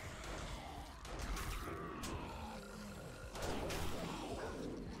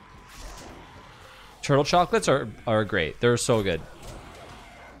 Turtle chocolates are great. They're so good.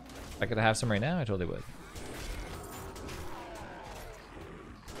 If I could have some right now, I totally would.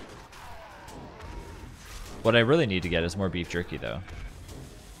 What I really need to get is more beef jerky, though.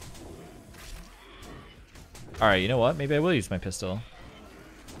 Alright, you know what? Maybe I will use my pistol.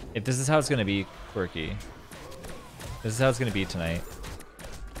 If this is how it's going to be, Quirky. This is how it's going to be tonight.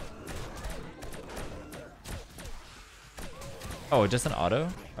 Oh, just an auto?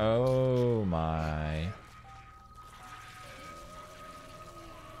 Oh my.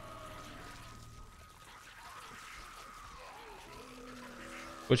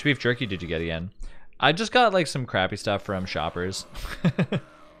 Which beef jerky did you get again? I just got like some crappy stuff from Shoppers.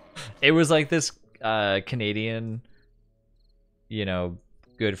 It was like this Canadian, you know,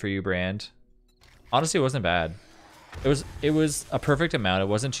 good for you brand. Honestly, it wasn't bad. It was a perfect amount. It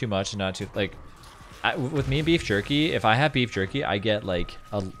wasn't too much and not too like. With me and beef jerky, if I have beef jerky, I get like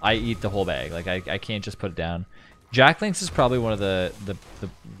I eat the whole bag. Like I can't just put it down. Jack Link's is probably one of the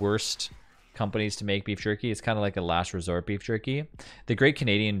worst companies to make beef jerky. It's kind of like a last resort beef jerky. The Great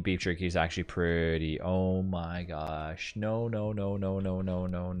Canadian beef jerky is actually pretty. Oh my gosh! No!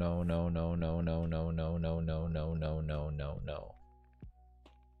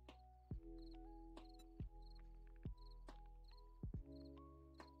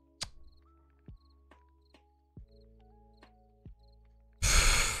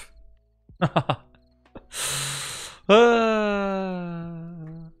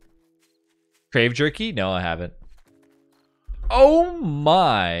 Crave jerky? No, I haven't. Oh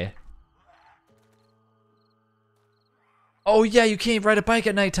my. Oh yeah, you can't ride a bike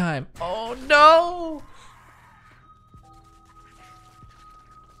at nighttime. Oh no.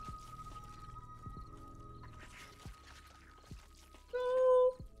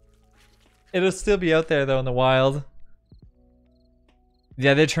 No. It'll still be out there though in the wild.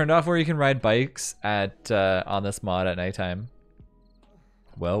 Yeah, they turned off where you can ride bikes at on this mod at nighttime.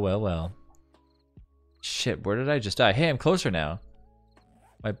 Well. Shit, where did I just die? Hey, I'm closer now.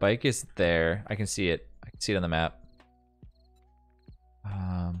 My bike is there. I can see it. I can see it on the map.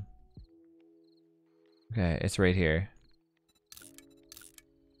 Okay, it's right here.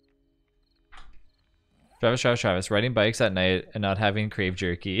 Travis. Riding bikes at night and not having crave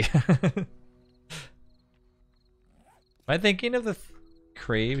jerky. Am I thinking of the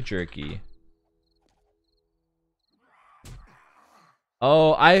crave jerky?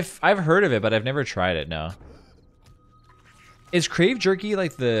 Oh, I've heard of it, but I've never tried it. No. Is Crave Jerky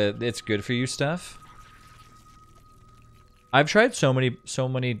like the it's good for you stuff? I've tried so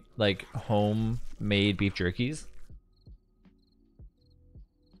many like homemade beef jerkies.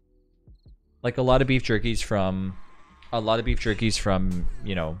 Like a lot of beef jerkies from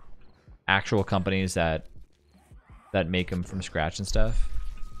you know, actual companies that make them from scratch and stuff.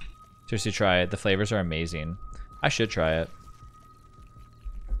 Seriously, try it. The flavors are amazing. I should try it.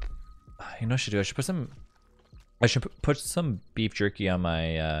 You know what I should do? I should put some beef jerky on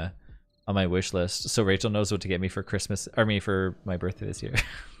my wish list so Rachel knows what to get me for Christmas, or me for my birthday this year.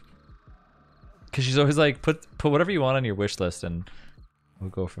 Cause she's always like, put whatever you want on your wish list and we'll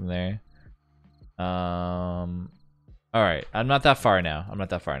go from there. All right, I'm not that far now.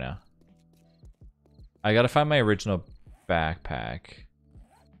 I gotta find my original backpack.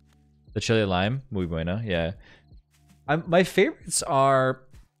 The chili lime, muy bueno, yeah. My favorites are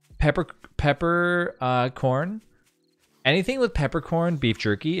peppercorn. Anything with peppercorn beef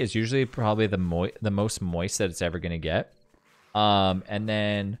jerky is usually probably the most moist that it's ever gonna get. And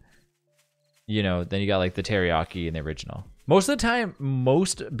then, you know, then you got like the teriyaki and the original. Most of the time,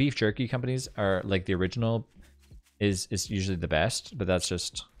 most beef jerky companies are like the original is usually the best, but that's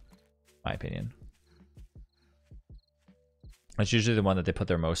just my opinion. It's usually the one that they put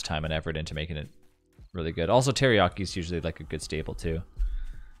their most time and effort into making it really good. Also, teriyaki is usually like a good staple too.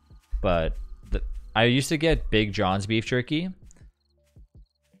 But I used to get Big John's beef jerky.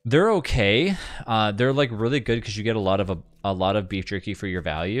 They're okay. They're like really good because you get a lot of beef jerky for your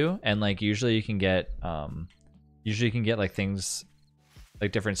value, and like usually you can get like things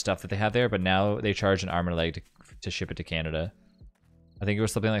like different stuff that they have there. But now they charge an arm and a leg to ship it to Canada. I think it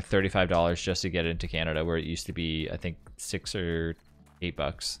was something like $35 just to get it into Canada, where it used to be, I think, $6 or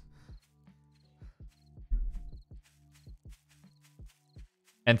 $8.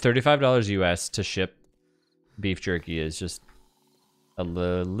 And $35 US to ship beef jerky is just a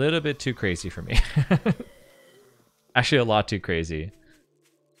little bit too crazy for me. Actually, a lot too crazy.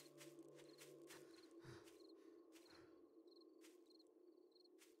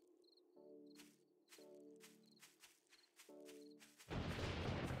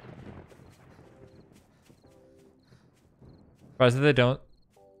 Surprised that they don't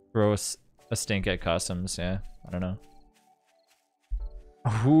throw a stink at customs. Yeah, I don't know.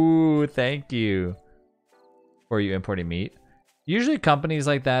 Ooh, thank you. Or are you importing meat? Usually companies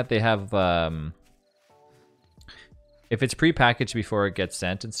like that, they have if it's pre-packaged before it gets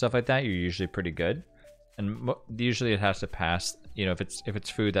sent and stuff like that, you're usually pretty good. And usually it has to pass, you know, if it's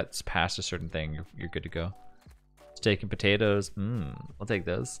food that's past a certain thing, you're good to go. Steak and potatoes, I'll take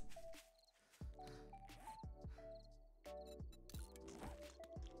those.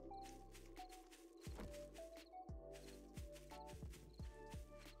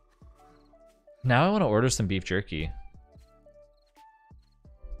 Now I want to order some beef jerky.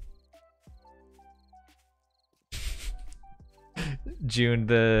 June,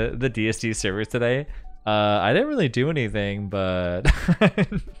 the DSD server today. I didn't really do anything, but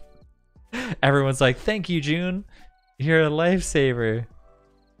everyone's like, "Thank you, June. You're a lifesaver."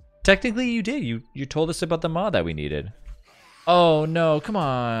 Technically, you did. You told us about the mod that we needed. Oh no! Come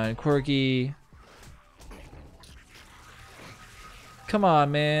on, Quirky. Come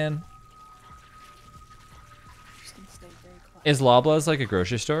on, man. Is Loblaws like a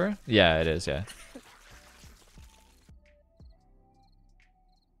grocery store? Yeah, it is, yeah.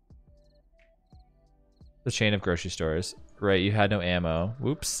 The chain of grocery stores. Right, you had no ammo.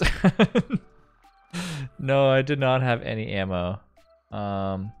 Whoops. No, I did not have any ammo.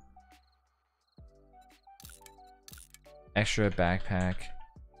 Extra backpack.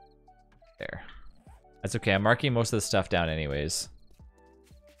 There. That's okay, I'm marking most of the stuff down anyways.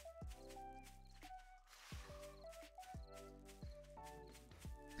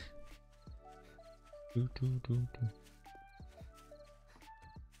 I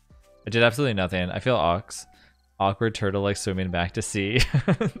did absolutely nothing. I feel awkward turtle like swimming back to sea.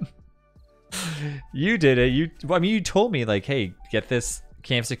 You did it. I mean, you told me like, hey, get this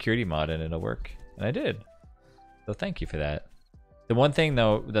camp security mod and it'll work, and I did. So thank you for that. The one thing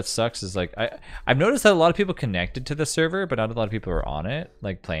though that sucks is like I've noticed that a lot of people connected to the server, but not a lot of people are on it,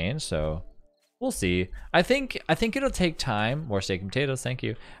 like playing. So we'll see. I think it'll take time. More steak and potatoes, thank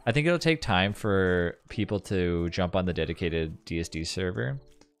you. I think it'll take time for people to jump on the dedicated DSD server.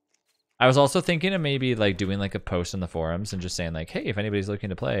 I was also thinking of maybe like doing like a post on the forums and just saying like, hey, if anybody's looking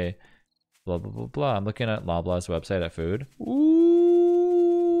to play, blah blah blah blah. I'm looking at Loblaw's website at food.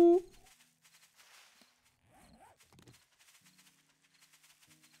 Ooh.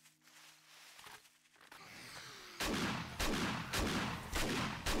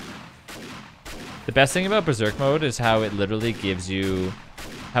 The best thing about Berserk mode is how it literally gives you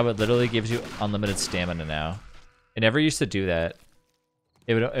unlimited stamina now. It never used to do that.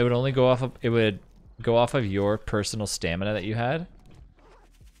 It would only go off of your personal stamina that you had.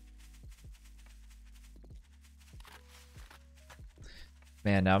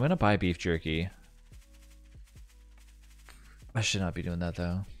 Man, now I'm gonna buy beef jerky. I should not be doing that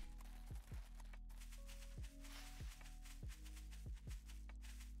though.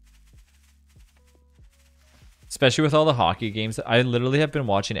 Especially with all the hockey games. I literally have been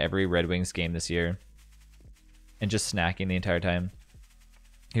watching every Red Wings game this year. And just snacking the entire time.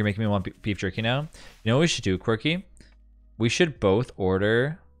 You're making me want beef jerky now. You know what we should do, Quirky? We should both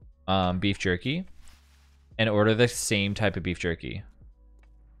order beef jerky. And order the same type of beef jerky.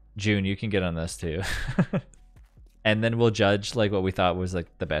 June, you can get on this too. And then we'll judge like what we thought was like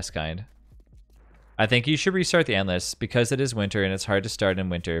the best kind. I think you should restart the endless because it is winter and it's hard to start in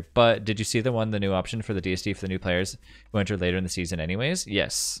winter. But did you see the new option for the DSD for the new players who enter later in the season anyways?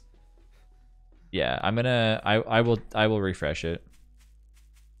 Yes. Yeah, I will refresh it.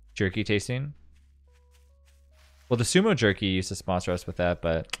 Jerky tasting. Well, the Sumo Jerky used to sponsor us with that,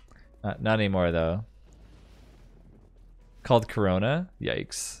 but not anymore though. Called Corona?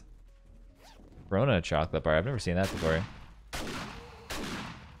 Yikes. Corona chocolate bar. I've never seen that before.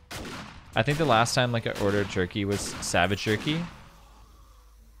 I think the last time like I ordered jerky was Savage Jerky.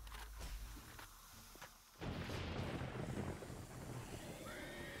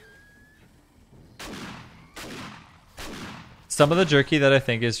 Some of the jerky that I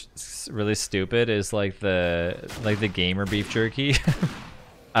think is really stupid is like the gamer beef jerky.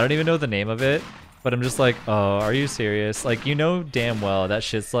 I don't even know the name of it, but I'm just like, oh, are you serious? Like, you know damn well that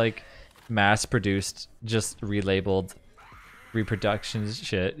shit's like mass produced, just relabeled reproduction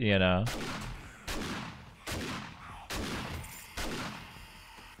shit, you know. I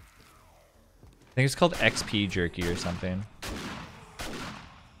think it's called XP jerky or something.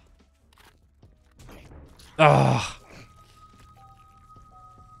 Oh,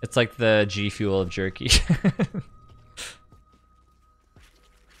 it's like the G Fuel of jerky.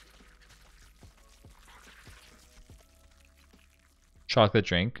 Chocolate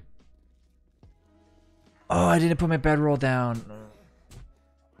drink. Oh, I didn't put my bedroll down.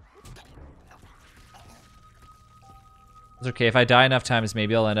 It's okay. If I die enough times,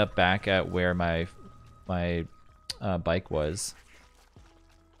 maybe I'll end up back at where my bike was.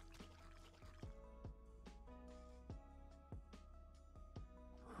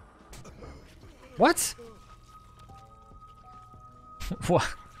 What? What?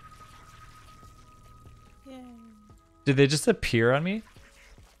 Yay. Did they just appear on me?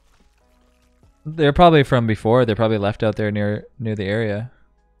 They're probably from before. They're probably left out there near the area.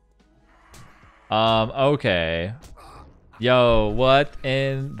 Okay. Yo, what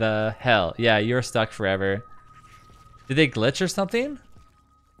in the hell? Yeah, you're stuck forever. Did they glitch or something?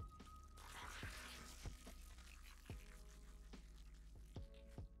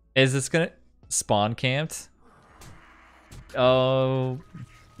 Is this gonna spawn camped? Oh,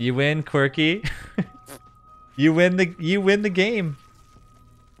 you win, Quirky. You win the game.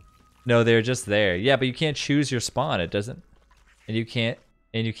 No, they're just there. Yeah, but you can't choose your spawn. It doesn't, and you can't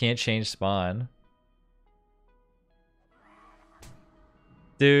change spawn.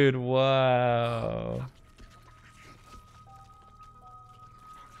 Dude, wow.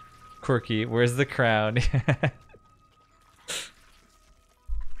 Quirky, where's the crown?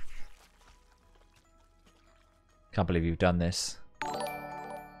 Can't believe you've done this.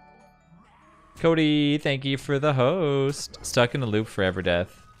 Cody, thank you for the host. Stuck in a loop forever,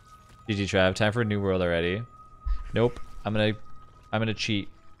 death. GG Trav, time for a new world already. Nope, I'm gonna cheat.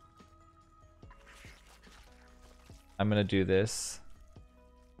 I'm gonna do this.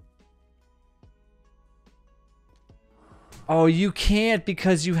 Oh, you can't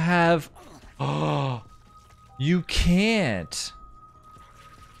because you have... Oh, you can't.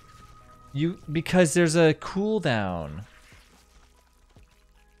 Because there's a cooldown.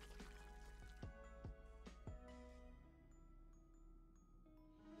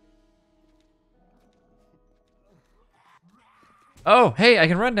 Oh, hey, I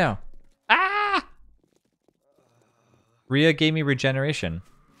can run now. Ah! Rhea gave me regeneration.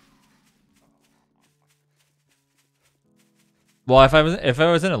 Well, if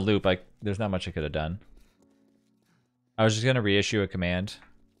I was in a loop, there's not much I could have done. I was just gonna reissue a command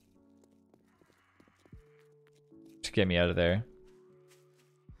to get me out of there.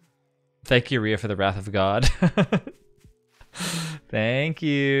 Thank you, Rhea, for the wrath of God. Thank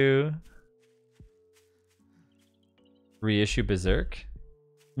you. Reissue Berserk?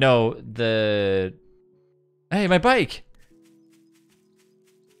 No, Hey, my bike!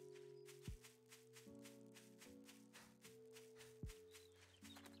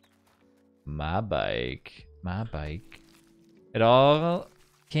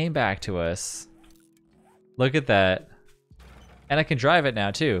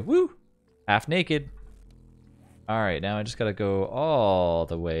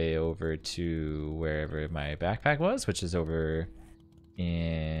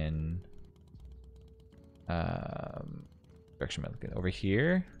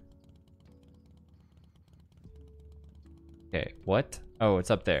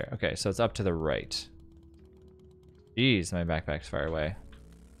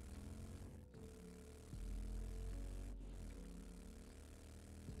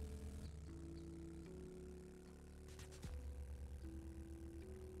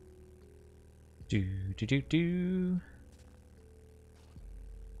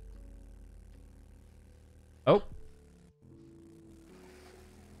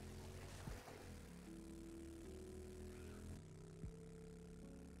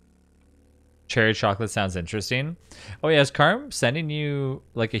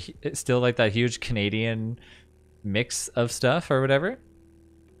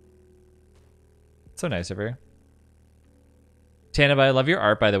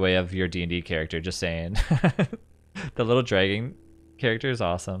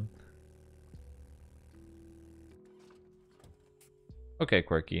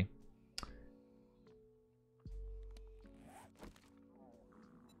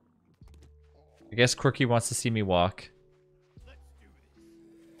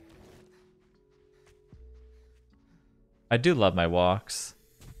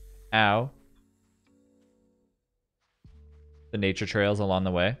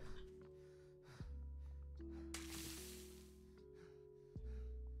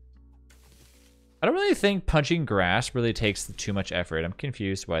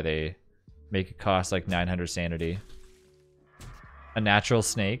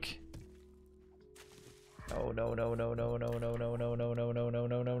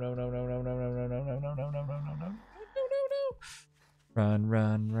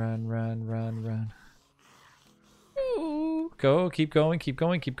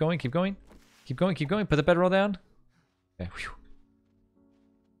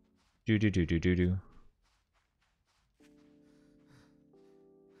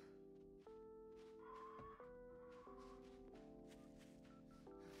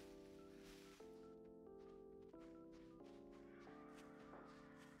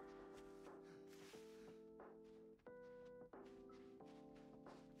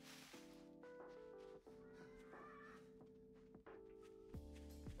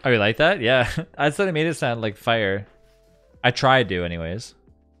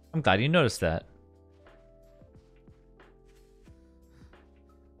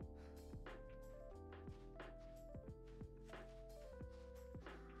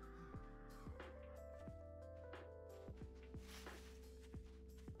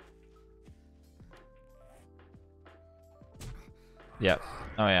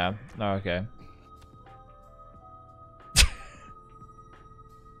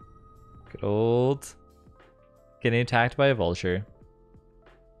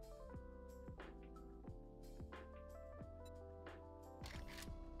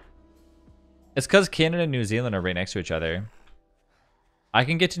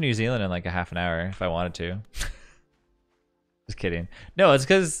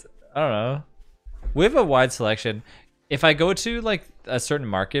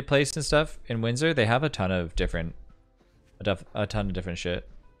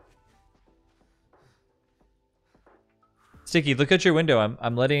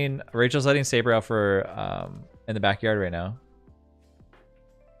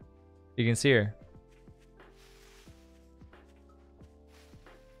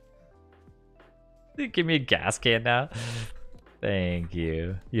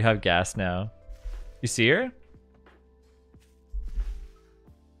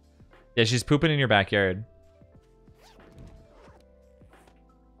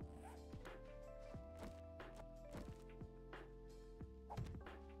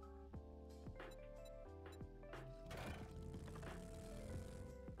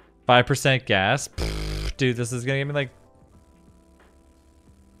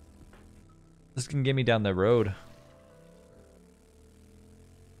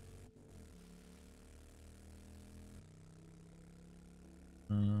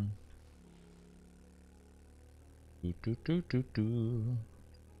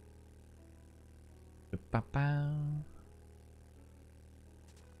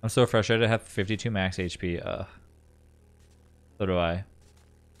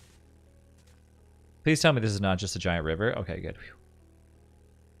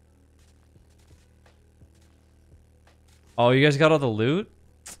 Oh, you guys got all the loot?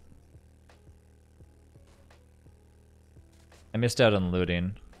 I missed out on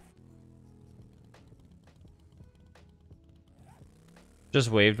looting. Just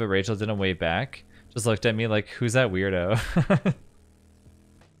waved, but Rachel didn't wave back. Just looked at me like, who's that weirdo?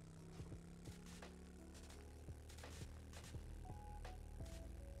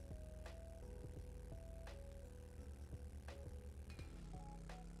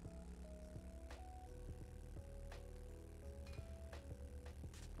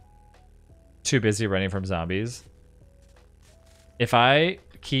 Too busy running from zombies. If I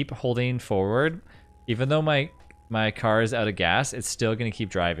keep holding forward, even though my car is out of gas, it's still gonna keep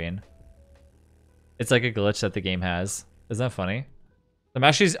driving. It's like a glitch that the game has. Isn't that funny? I'm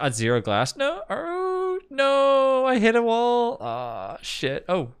actually at 0 glass. No, oh no, I hit a wall. Ah, shit.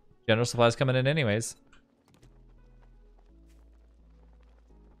 Oh, general supplies coming in anyways.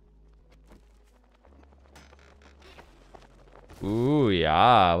 Ooh,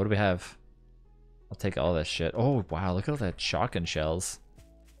 yeah. What do we have? I'll take all this shit. Oh, wow. Look at all that shotgun shells.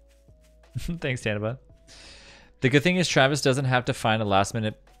 Thanks, Tanaba. The good thing is Travis doesn't have to find a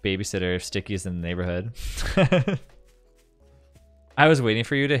last-minute babysitter if Sticky's in the neighborhood. I was waiting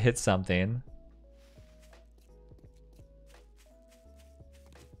for you to hit something.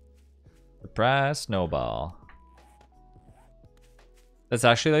 Surprise snowball. That's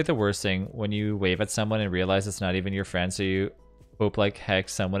actually like the worst thing when you wave at someone and realize it's not even your friend, so you hope like heck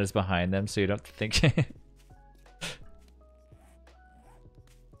someone is behind them so you don't have to think it.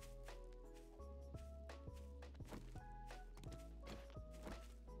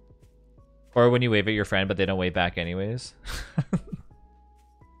 Or when you wave at your friend but they don't wave back anyways.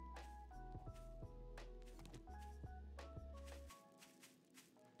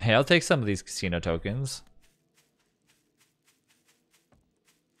 Hey, I'll take some of these casino tokens.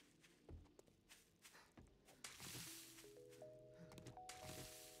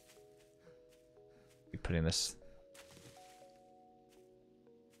 Putting this.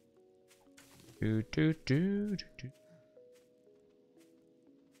 Do, do, do, do,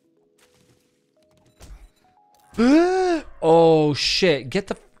 do. Oh shit! Get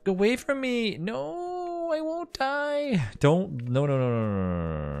the fuck away from me! No, I won't die. Don't. No, no, no, no,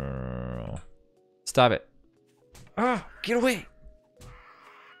 no, no. Stop it! Ah, get away!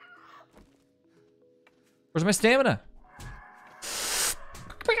 Where's my stamina?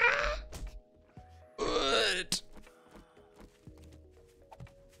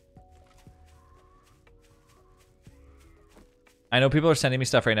 I know people are sending me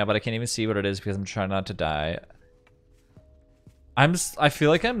stuff right now, but I can't even see what it is because I'm trying not to die. I feel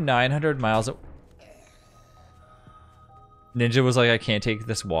like I'm 900 miles. Ninja was like, I can't take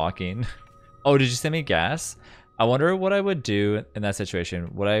this walking. Oh, did you send me gas? I wonder what I would do in that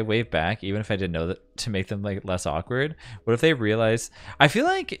situation. Would I wave back even if I didn't know that to make them like less awkward? What if they realize? I feel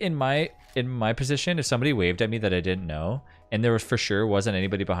like in my position, if somebody waved at me that I didn't know and there was for sure wasn't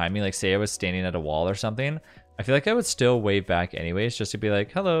anybody behind me, like say I was standing at a wall or something, I feel like I would still wave back anyways, just to be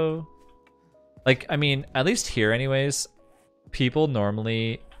like, hello. Like, I mean, at least here anyways, people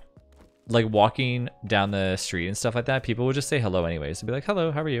normally, like walking down the street and stuff like that, people would just say hello anyways. And be like,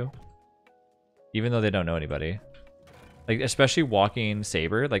 hello, how are you? Even though they don't know anybody. Like, especially walking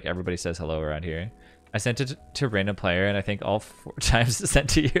Saber, like everybody says hello around here. I sent it to random player and I think all 4 times it's sent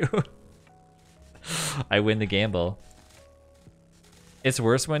to you. I win the gamble. It's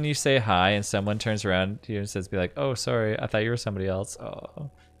worse when you say hi and someone turns around to you and says, be like, oh, sorry, I thought you were somebody else. Oh.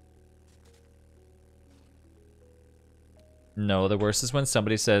 No, the worst is when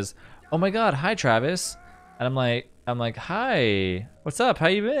somebody says, oh my god, hi, Travis. And I'm like, hi, what's up? How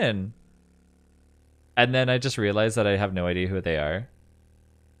you been? And then I just realize that I have no idea who they are.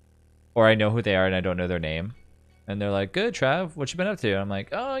 Or I know who they are and I don't know their name. And they're like, good, Trav, what you been up to? And I'm like,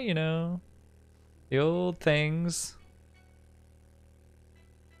 oh, you know, the old things.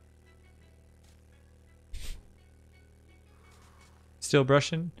 Still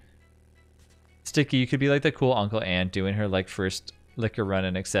brushing? Sticky, you could be like the cool Uncle Aunt doing her like first liquor run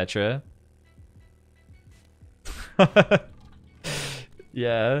and etc.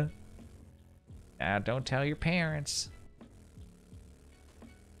 Yeah. Don't tell your parents.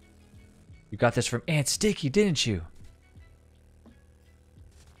 You got this from Aunt Sticky, didn't you?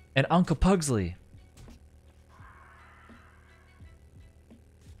 And Uncle Pugsley.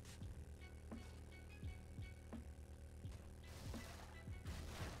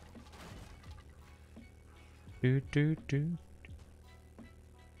 I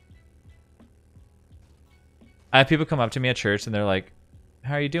have people come up to me at church and they're like,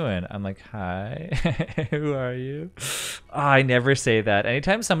 how are you doing? I'm like, hi. Who are you? Oh, I never say that.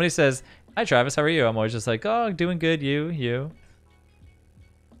 Anytime somebody says, Hi Travis, how are you? I'm always just like, oh, doing good. You.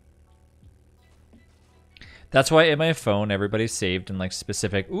 That's why in my phone everybody's saved in like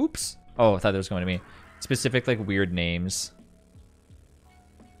specific. Oops. Oh, I thought that was going to me. Specific like weird names.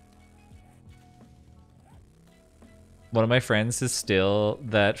 One of my friends is still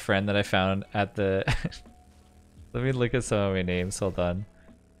that friend that I found at the. Let me look at some of my names. Hold on.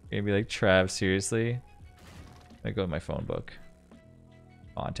 Maybe like Trav. Seriously. Let me go to my phone book.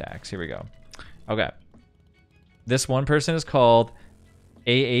 Contacts. Here we go. Okay. This one person is called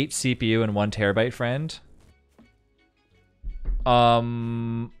A8 CPU and 1 terabyte friend.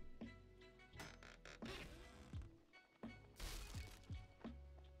 I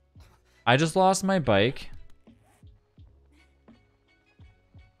just lost my bike.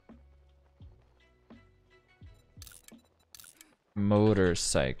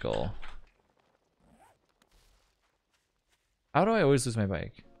 Motorcycle. How do I always lose my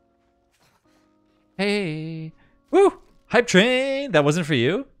bike? Hey. Woo! Hype train! That wasn't for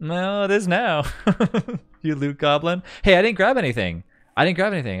you? No, it is now. You loot goblin. Hey, I didn't grab anything. I didn't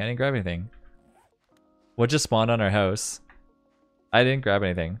grab anything. What just spawned on our house? I didn't grab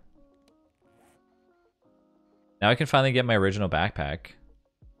anything. Now I can finally get my original backpack.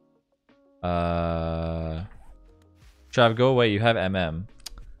 Trav, go away. You have MM.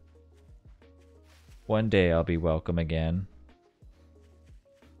 One day I'll be welcome again.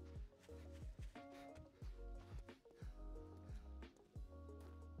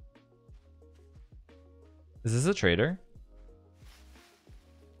 Is this a trader?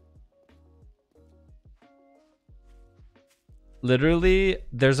 Literally,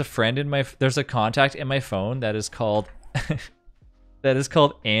 there's a friend in my there's a contact in my phone that is called that is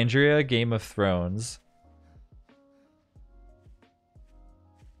called Andrea Game of Thrones.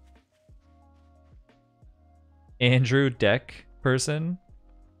 Andrew Deck person.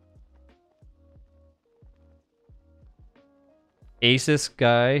 Asus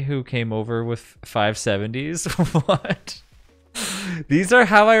guy who came over with 570s. What? These are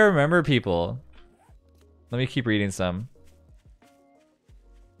how I remember people. Let me keep reading some.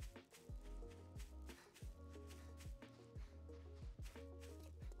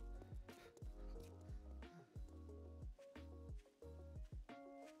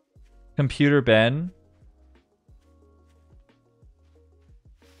 Computer Ben.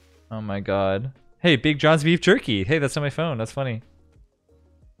 Oh my god. Hey, Big John's beef jerky. Hey, that's on my phone. That's funny.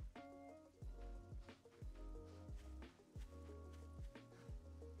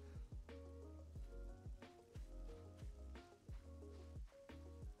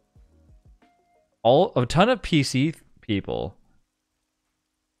 A ton of PC people.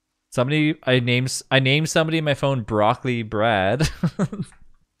 Somebody I named somebody in my phone Broccoli Brad.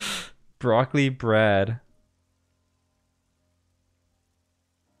 Broccoli Brad.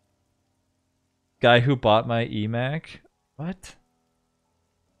 Guy who bought my eMac. What?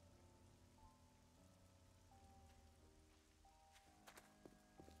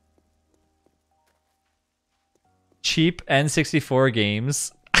 Cheap N64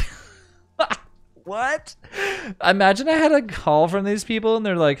 games. What? Imagine I had a call from these people and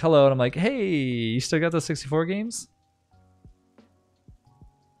they're like, hello, and I'm like, hey, you still got those 64 games?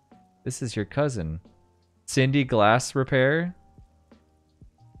 This is your cousin. Cindy Glass Repair.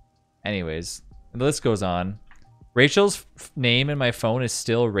 Anyways, the list goes on. Rachel's name in my phone is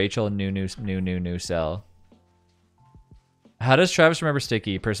still Rachel New Cell. How does Travis remember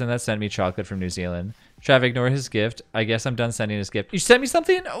Sticky? Person that sent me chocolate from New Zealand. Trav, ignore his gift. I guess I'm done sending his gift. You sent me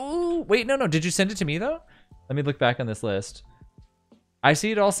something? Oh, wait, no. Did you send it to me, though? Let me look back on this list. I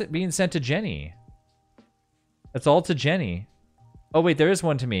see it all being sent to Jenny. It's all to Jenny. Oh, wait, there is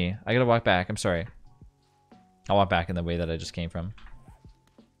one to me. I gotta walk back. I'm sorry. I'll walk back in the way that I just came from.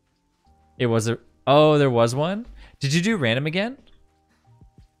 It was a... Oh, there was one? Did you do random again?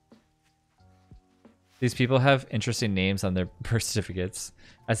 These people have interesting names on their birth certificates.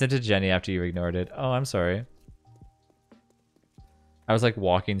 I sent it to Jenny after you ignored it. Oh, I'm sorry. I was like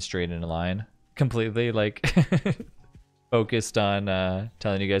walking straight in a line. Completely like focused on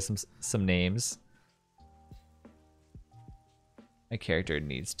telling you guys some names. My character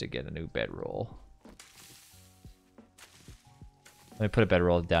needs to get a new bedroll. Let me put a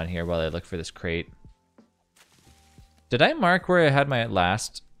bedroll down here while I look for this crate. Did I mark where I had my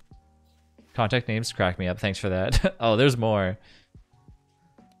last contact names? Crack me up. Thanks for that. Oh, there's more.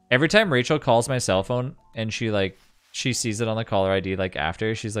 Every time Rachel calls my cell phone and she sees it on the caller ID like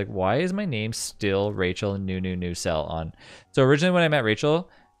after, she's like, why is my name still Rachel New Cell on? So originally when I met Rachel,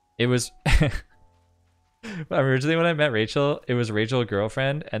 it was it was Rachel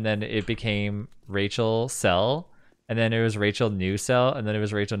Girlfriend, and then it became Rachel Cell, and then it was Rachel New Cell, and then it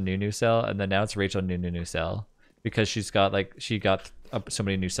was Rachel New Cell, and then now it's Rachel New Cell because she got so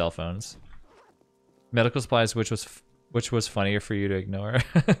many new cell phones. Medical supplies, which was funnier for you to ignore.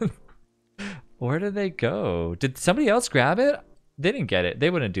 Where did they go? Did somebody else grab it? They didn't get it. They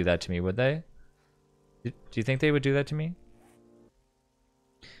wouldn't do that to me, would they? Do you think they would do that to me?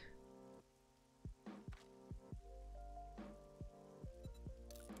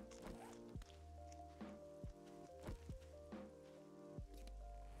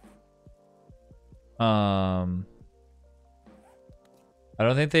 I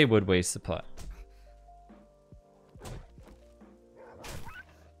don't think they would waste supply.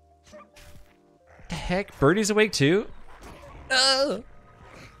 The heck? Birdie's awake too?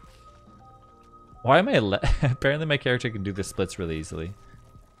 Why am I apparently my character can do the splits really easily.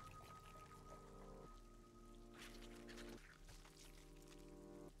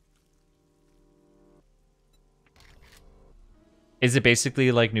 Is it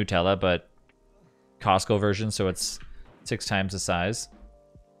basically like Nutella but Costco version, so it's 6 times the size?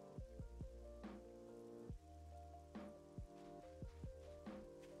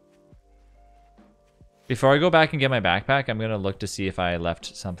 Before I go back and get my backpack, I'm gonna look to see if I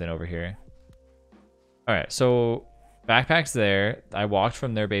left something over here. All right, so backpack's there. I walked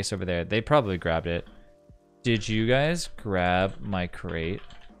from their base over there. They probably grabbed it. Did you guys grab my crate?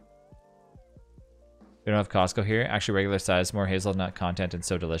 We don't have Costco here. Actually, regular size, more hazelnut content, and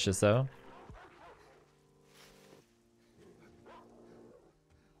so delicious though.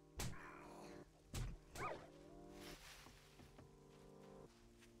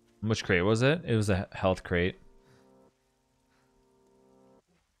 Which crate was it? It was a health crate.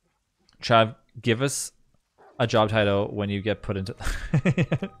 Trav, give us a job title when you get put into...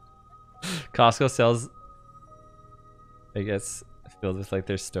 Costco sells, I guess, filled with like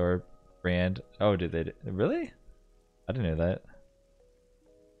their store brand. Oh, did they? Really? I didn't know that.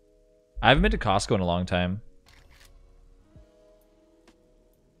 I haven't been to Costco in a long time.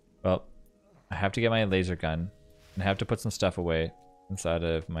 Well, I have to get my laser gun and I have to put some stuff away inside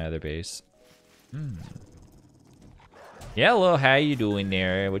of my other base. Hello, how you doing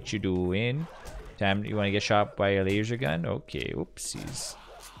there? What you doing? Time, you want to get shot by a laser gun? Okay, oopsies.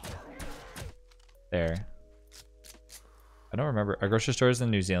 There. I don't remember. Our grocery stores in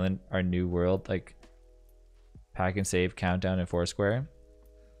New Zealand are New World, like Pack and Save, Countdown, and Foursquare.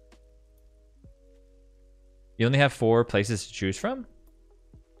 You only have 4 places to choose from?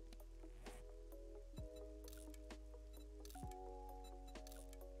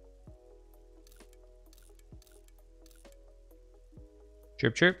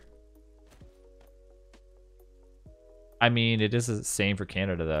 Chirp chirp. I mean, it is the same for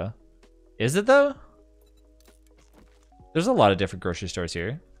Canada though. Is it though? There's a lot of different grocery stores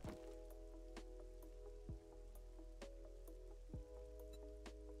here.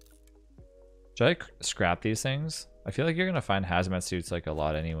 Should I scrap these things? I feel like you're gonna find hazmat suits like a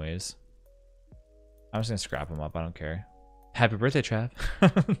lot anyways. I'm just gonna scrap them up, I don't care. Happy birthday, Trav.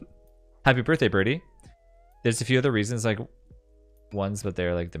 Happy birthday, Birdie. There's a few other reasons like ones, but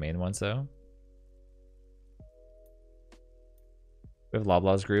they're like the main ones though. We have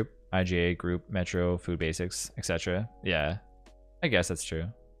Loblaws group, IGA group, Metro, Food Basics, etc. Yeah, I guess that's true.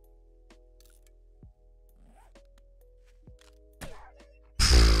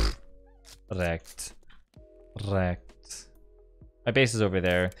 Wrecked. My base is over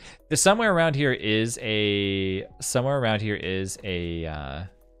there. There's somewhere around here is a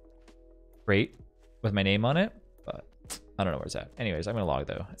crate with my name on it. I don't know where it's at. Anyways, I'm gonna log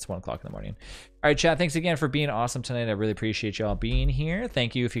though. It's 1 o'clock in the morning. All right, chat. Thanks again for being awesome tonight. I really appreciate y'all being here.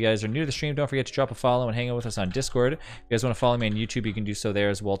 Thank you. If you guys are new to the stream, don't forget to drop a follow and hang out with us on Discord. If you guys want to follow me on YouTube, you can do so there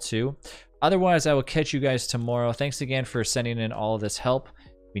as well too. Otherwise, I will catch you guys tomorrow. Thanks again for sending in all of this help.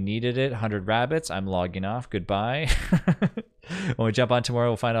 We needed it. 100 rabbits. I'm logging off. Goodbye. When we jump on tomorrow,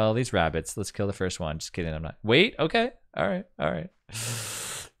 we'll find all these rabbits. Let's kill the first one. Just kidding. I'm not. Wait. Okay. All right. All right.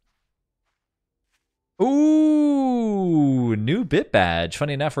 Ooh, new bit badge.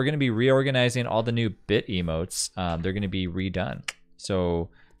 Funny enough, we're going to be reorganizing all the new bit emotes. They're going to be redone.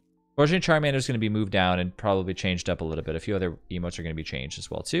 So, fortunately, Charmander is going to be moved down and probably changed up a little bit. A few other emotes are going to be changed as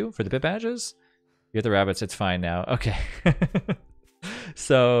well, too, for the bit badges. You get the rabbits, it's fine now. Okay.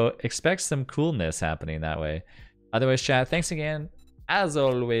 So, expect some coolness happening that way. Otherwise, chat, thanks again. As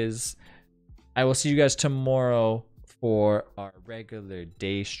always, I will see you guys tomorrow for our regular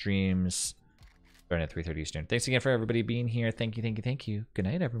day streams. Starting at 3:30 Eastern. Thanks again for everybody being here. Thank you, thank you, thank you. Good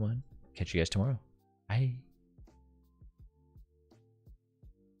night, everyone. Catch you guys tomorrow. Bye.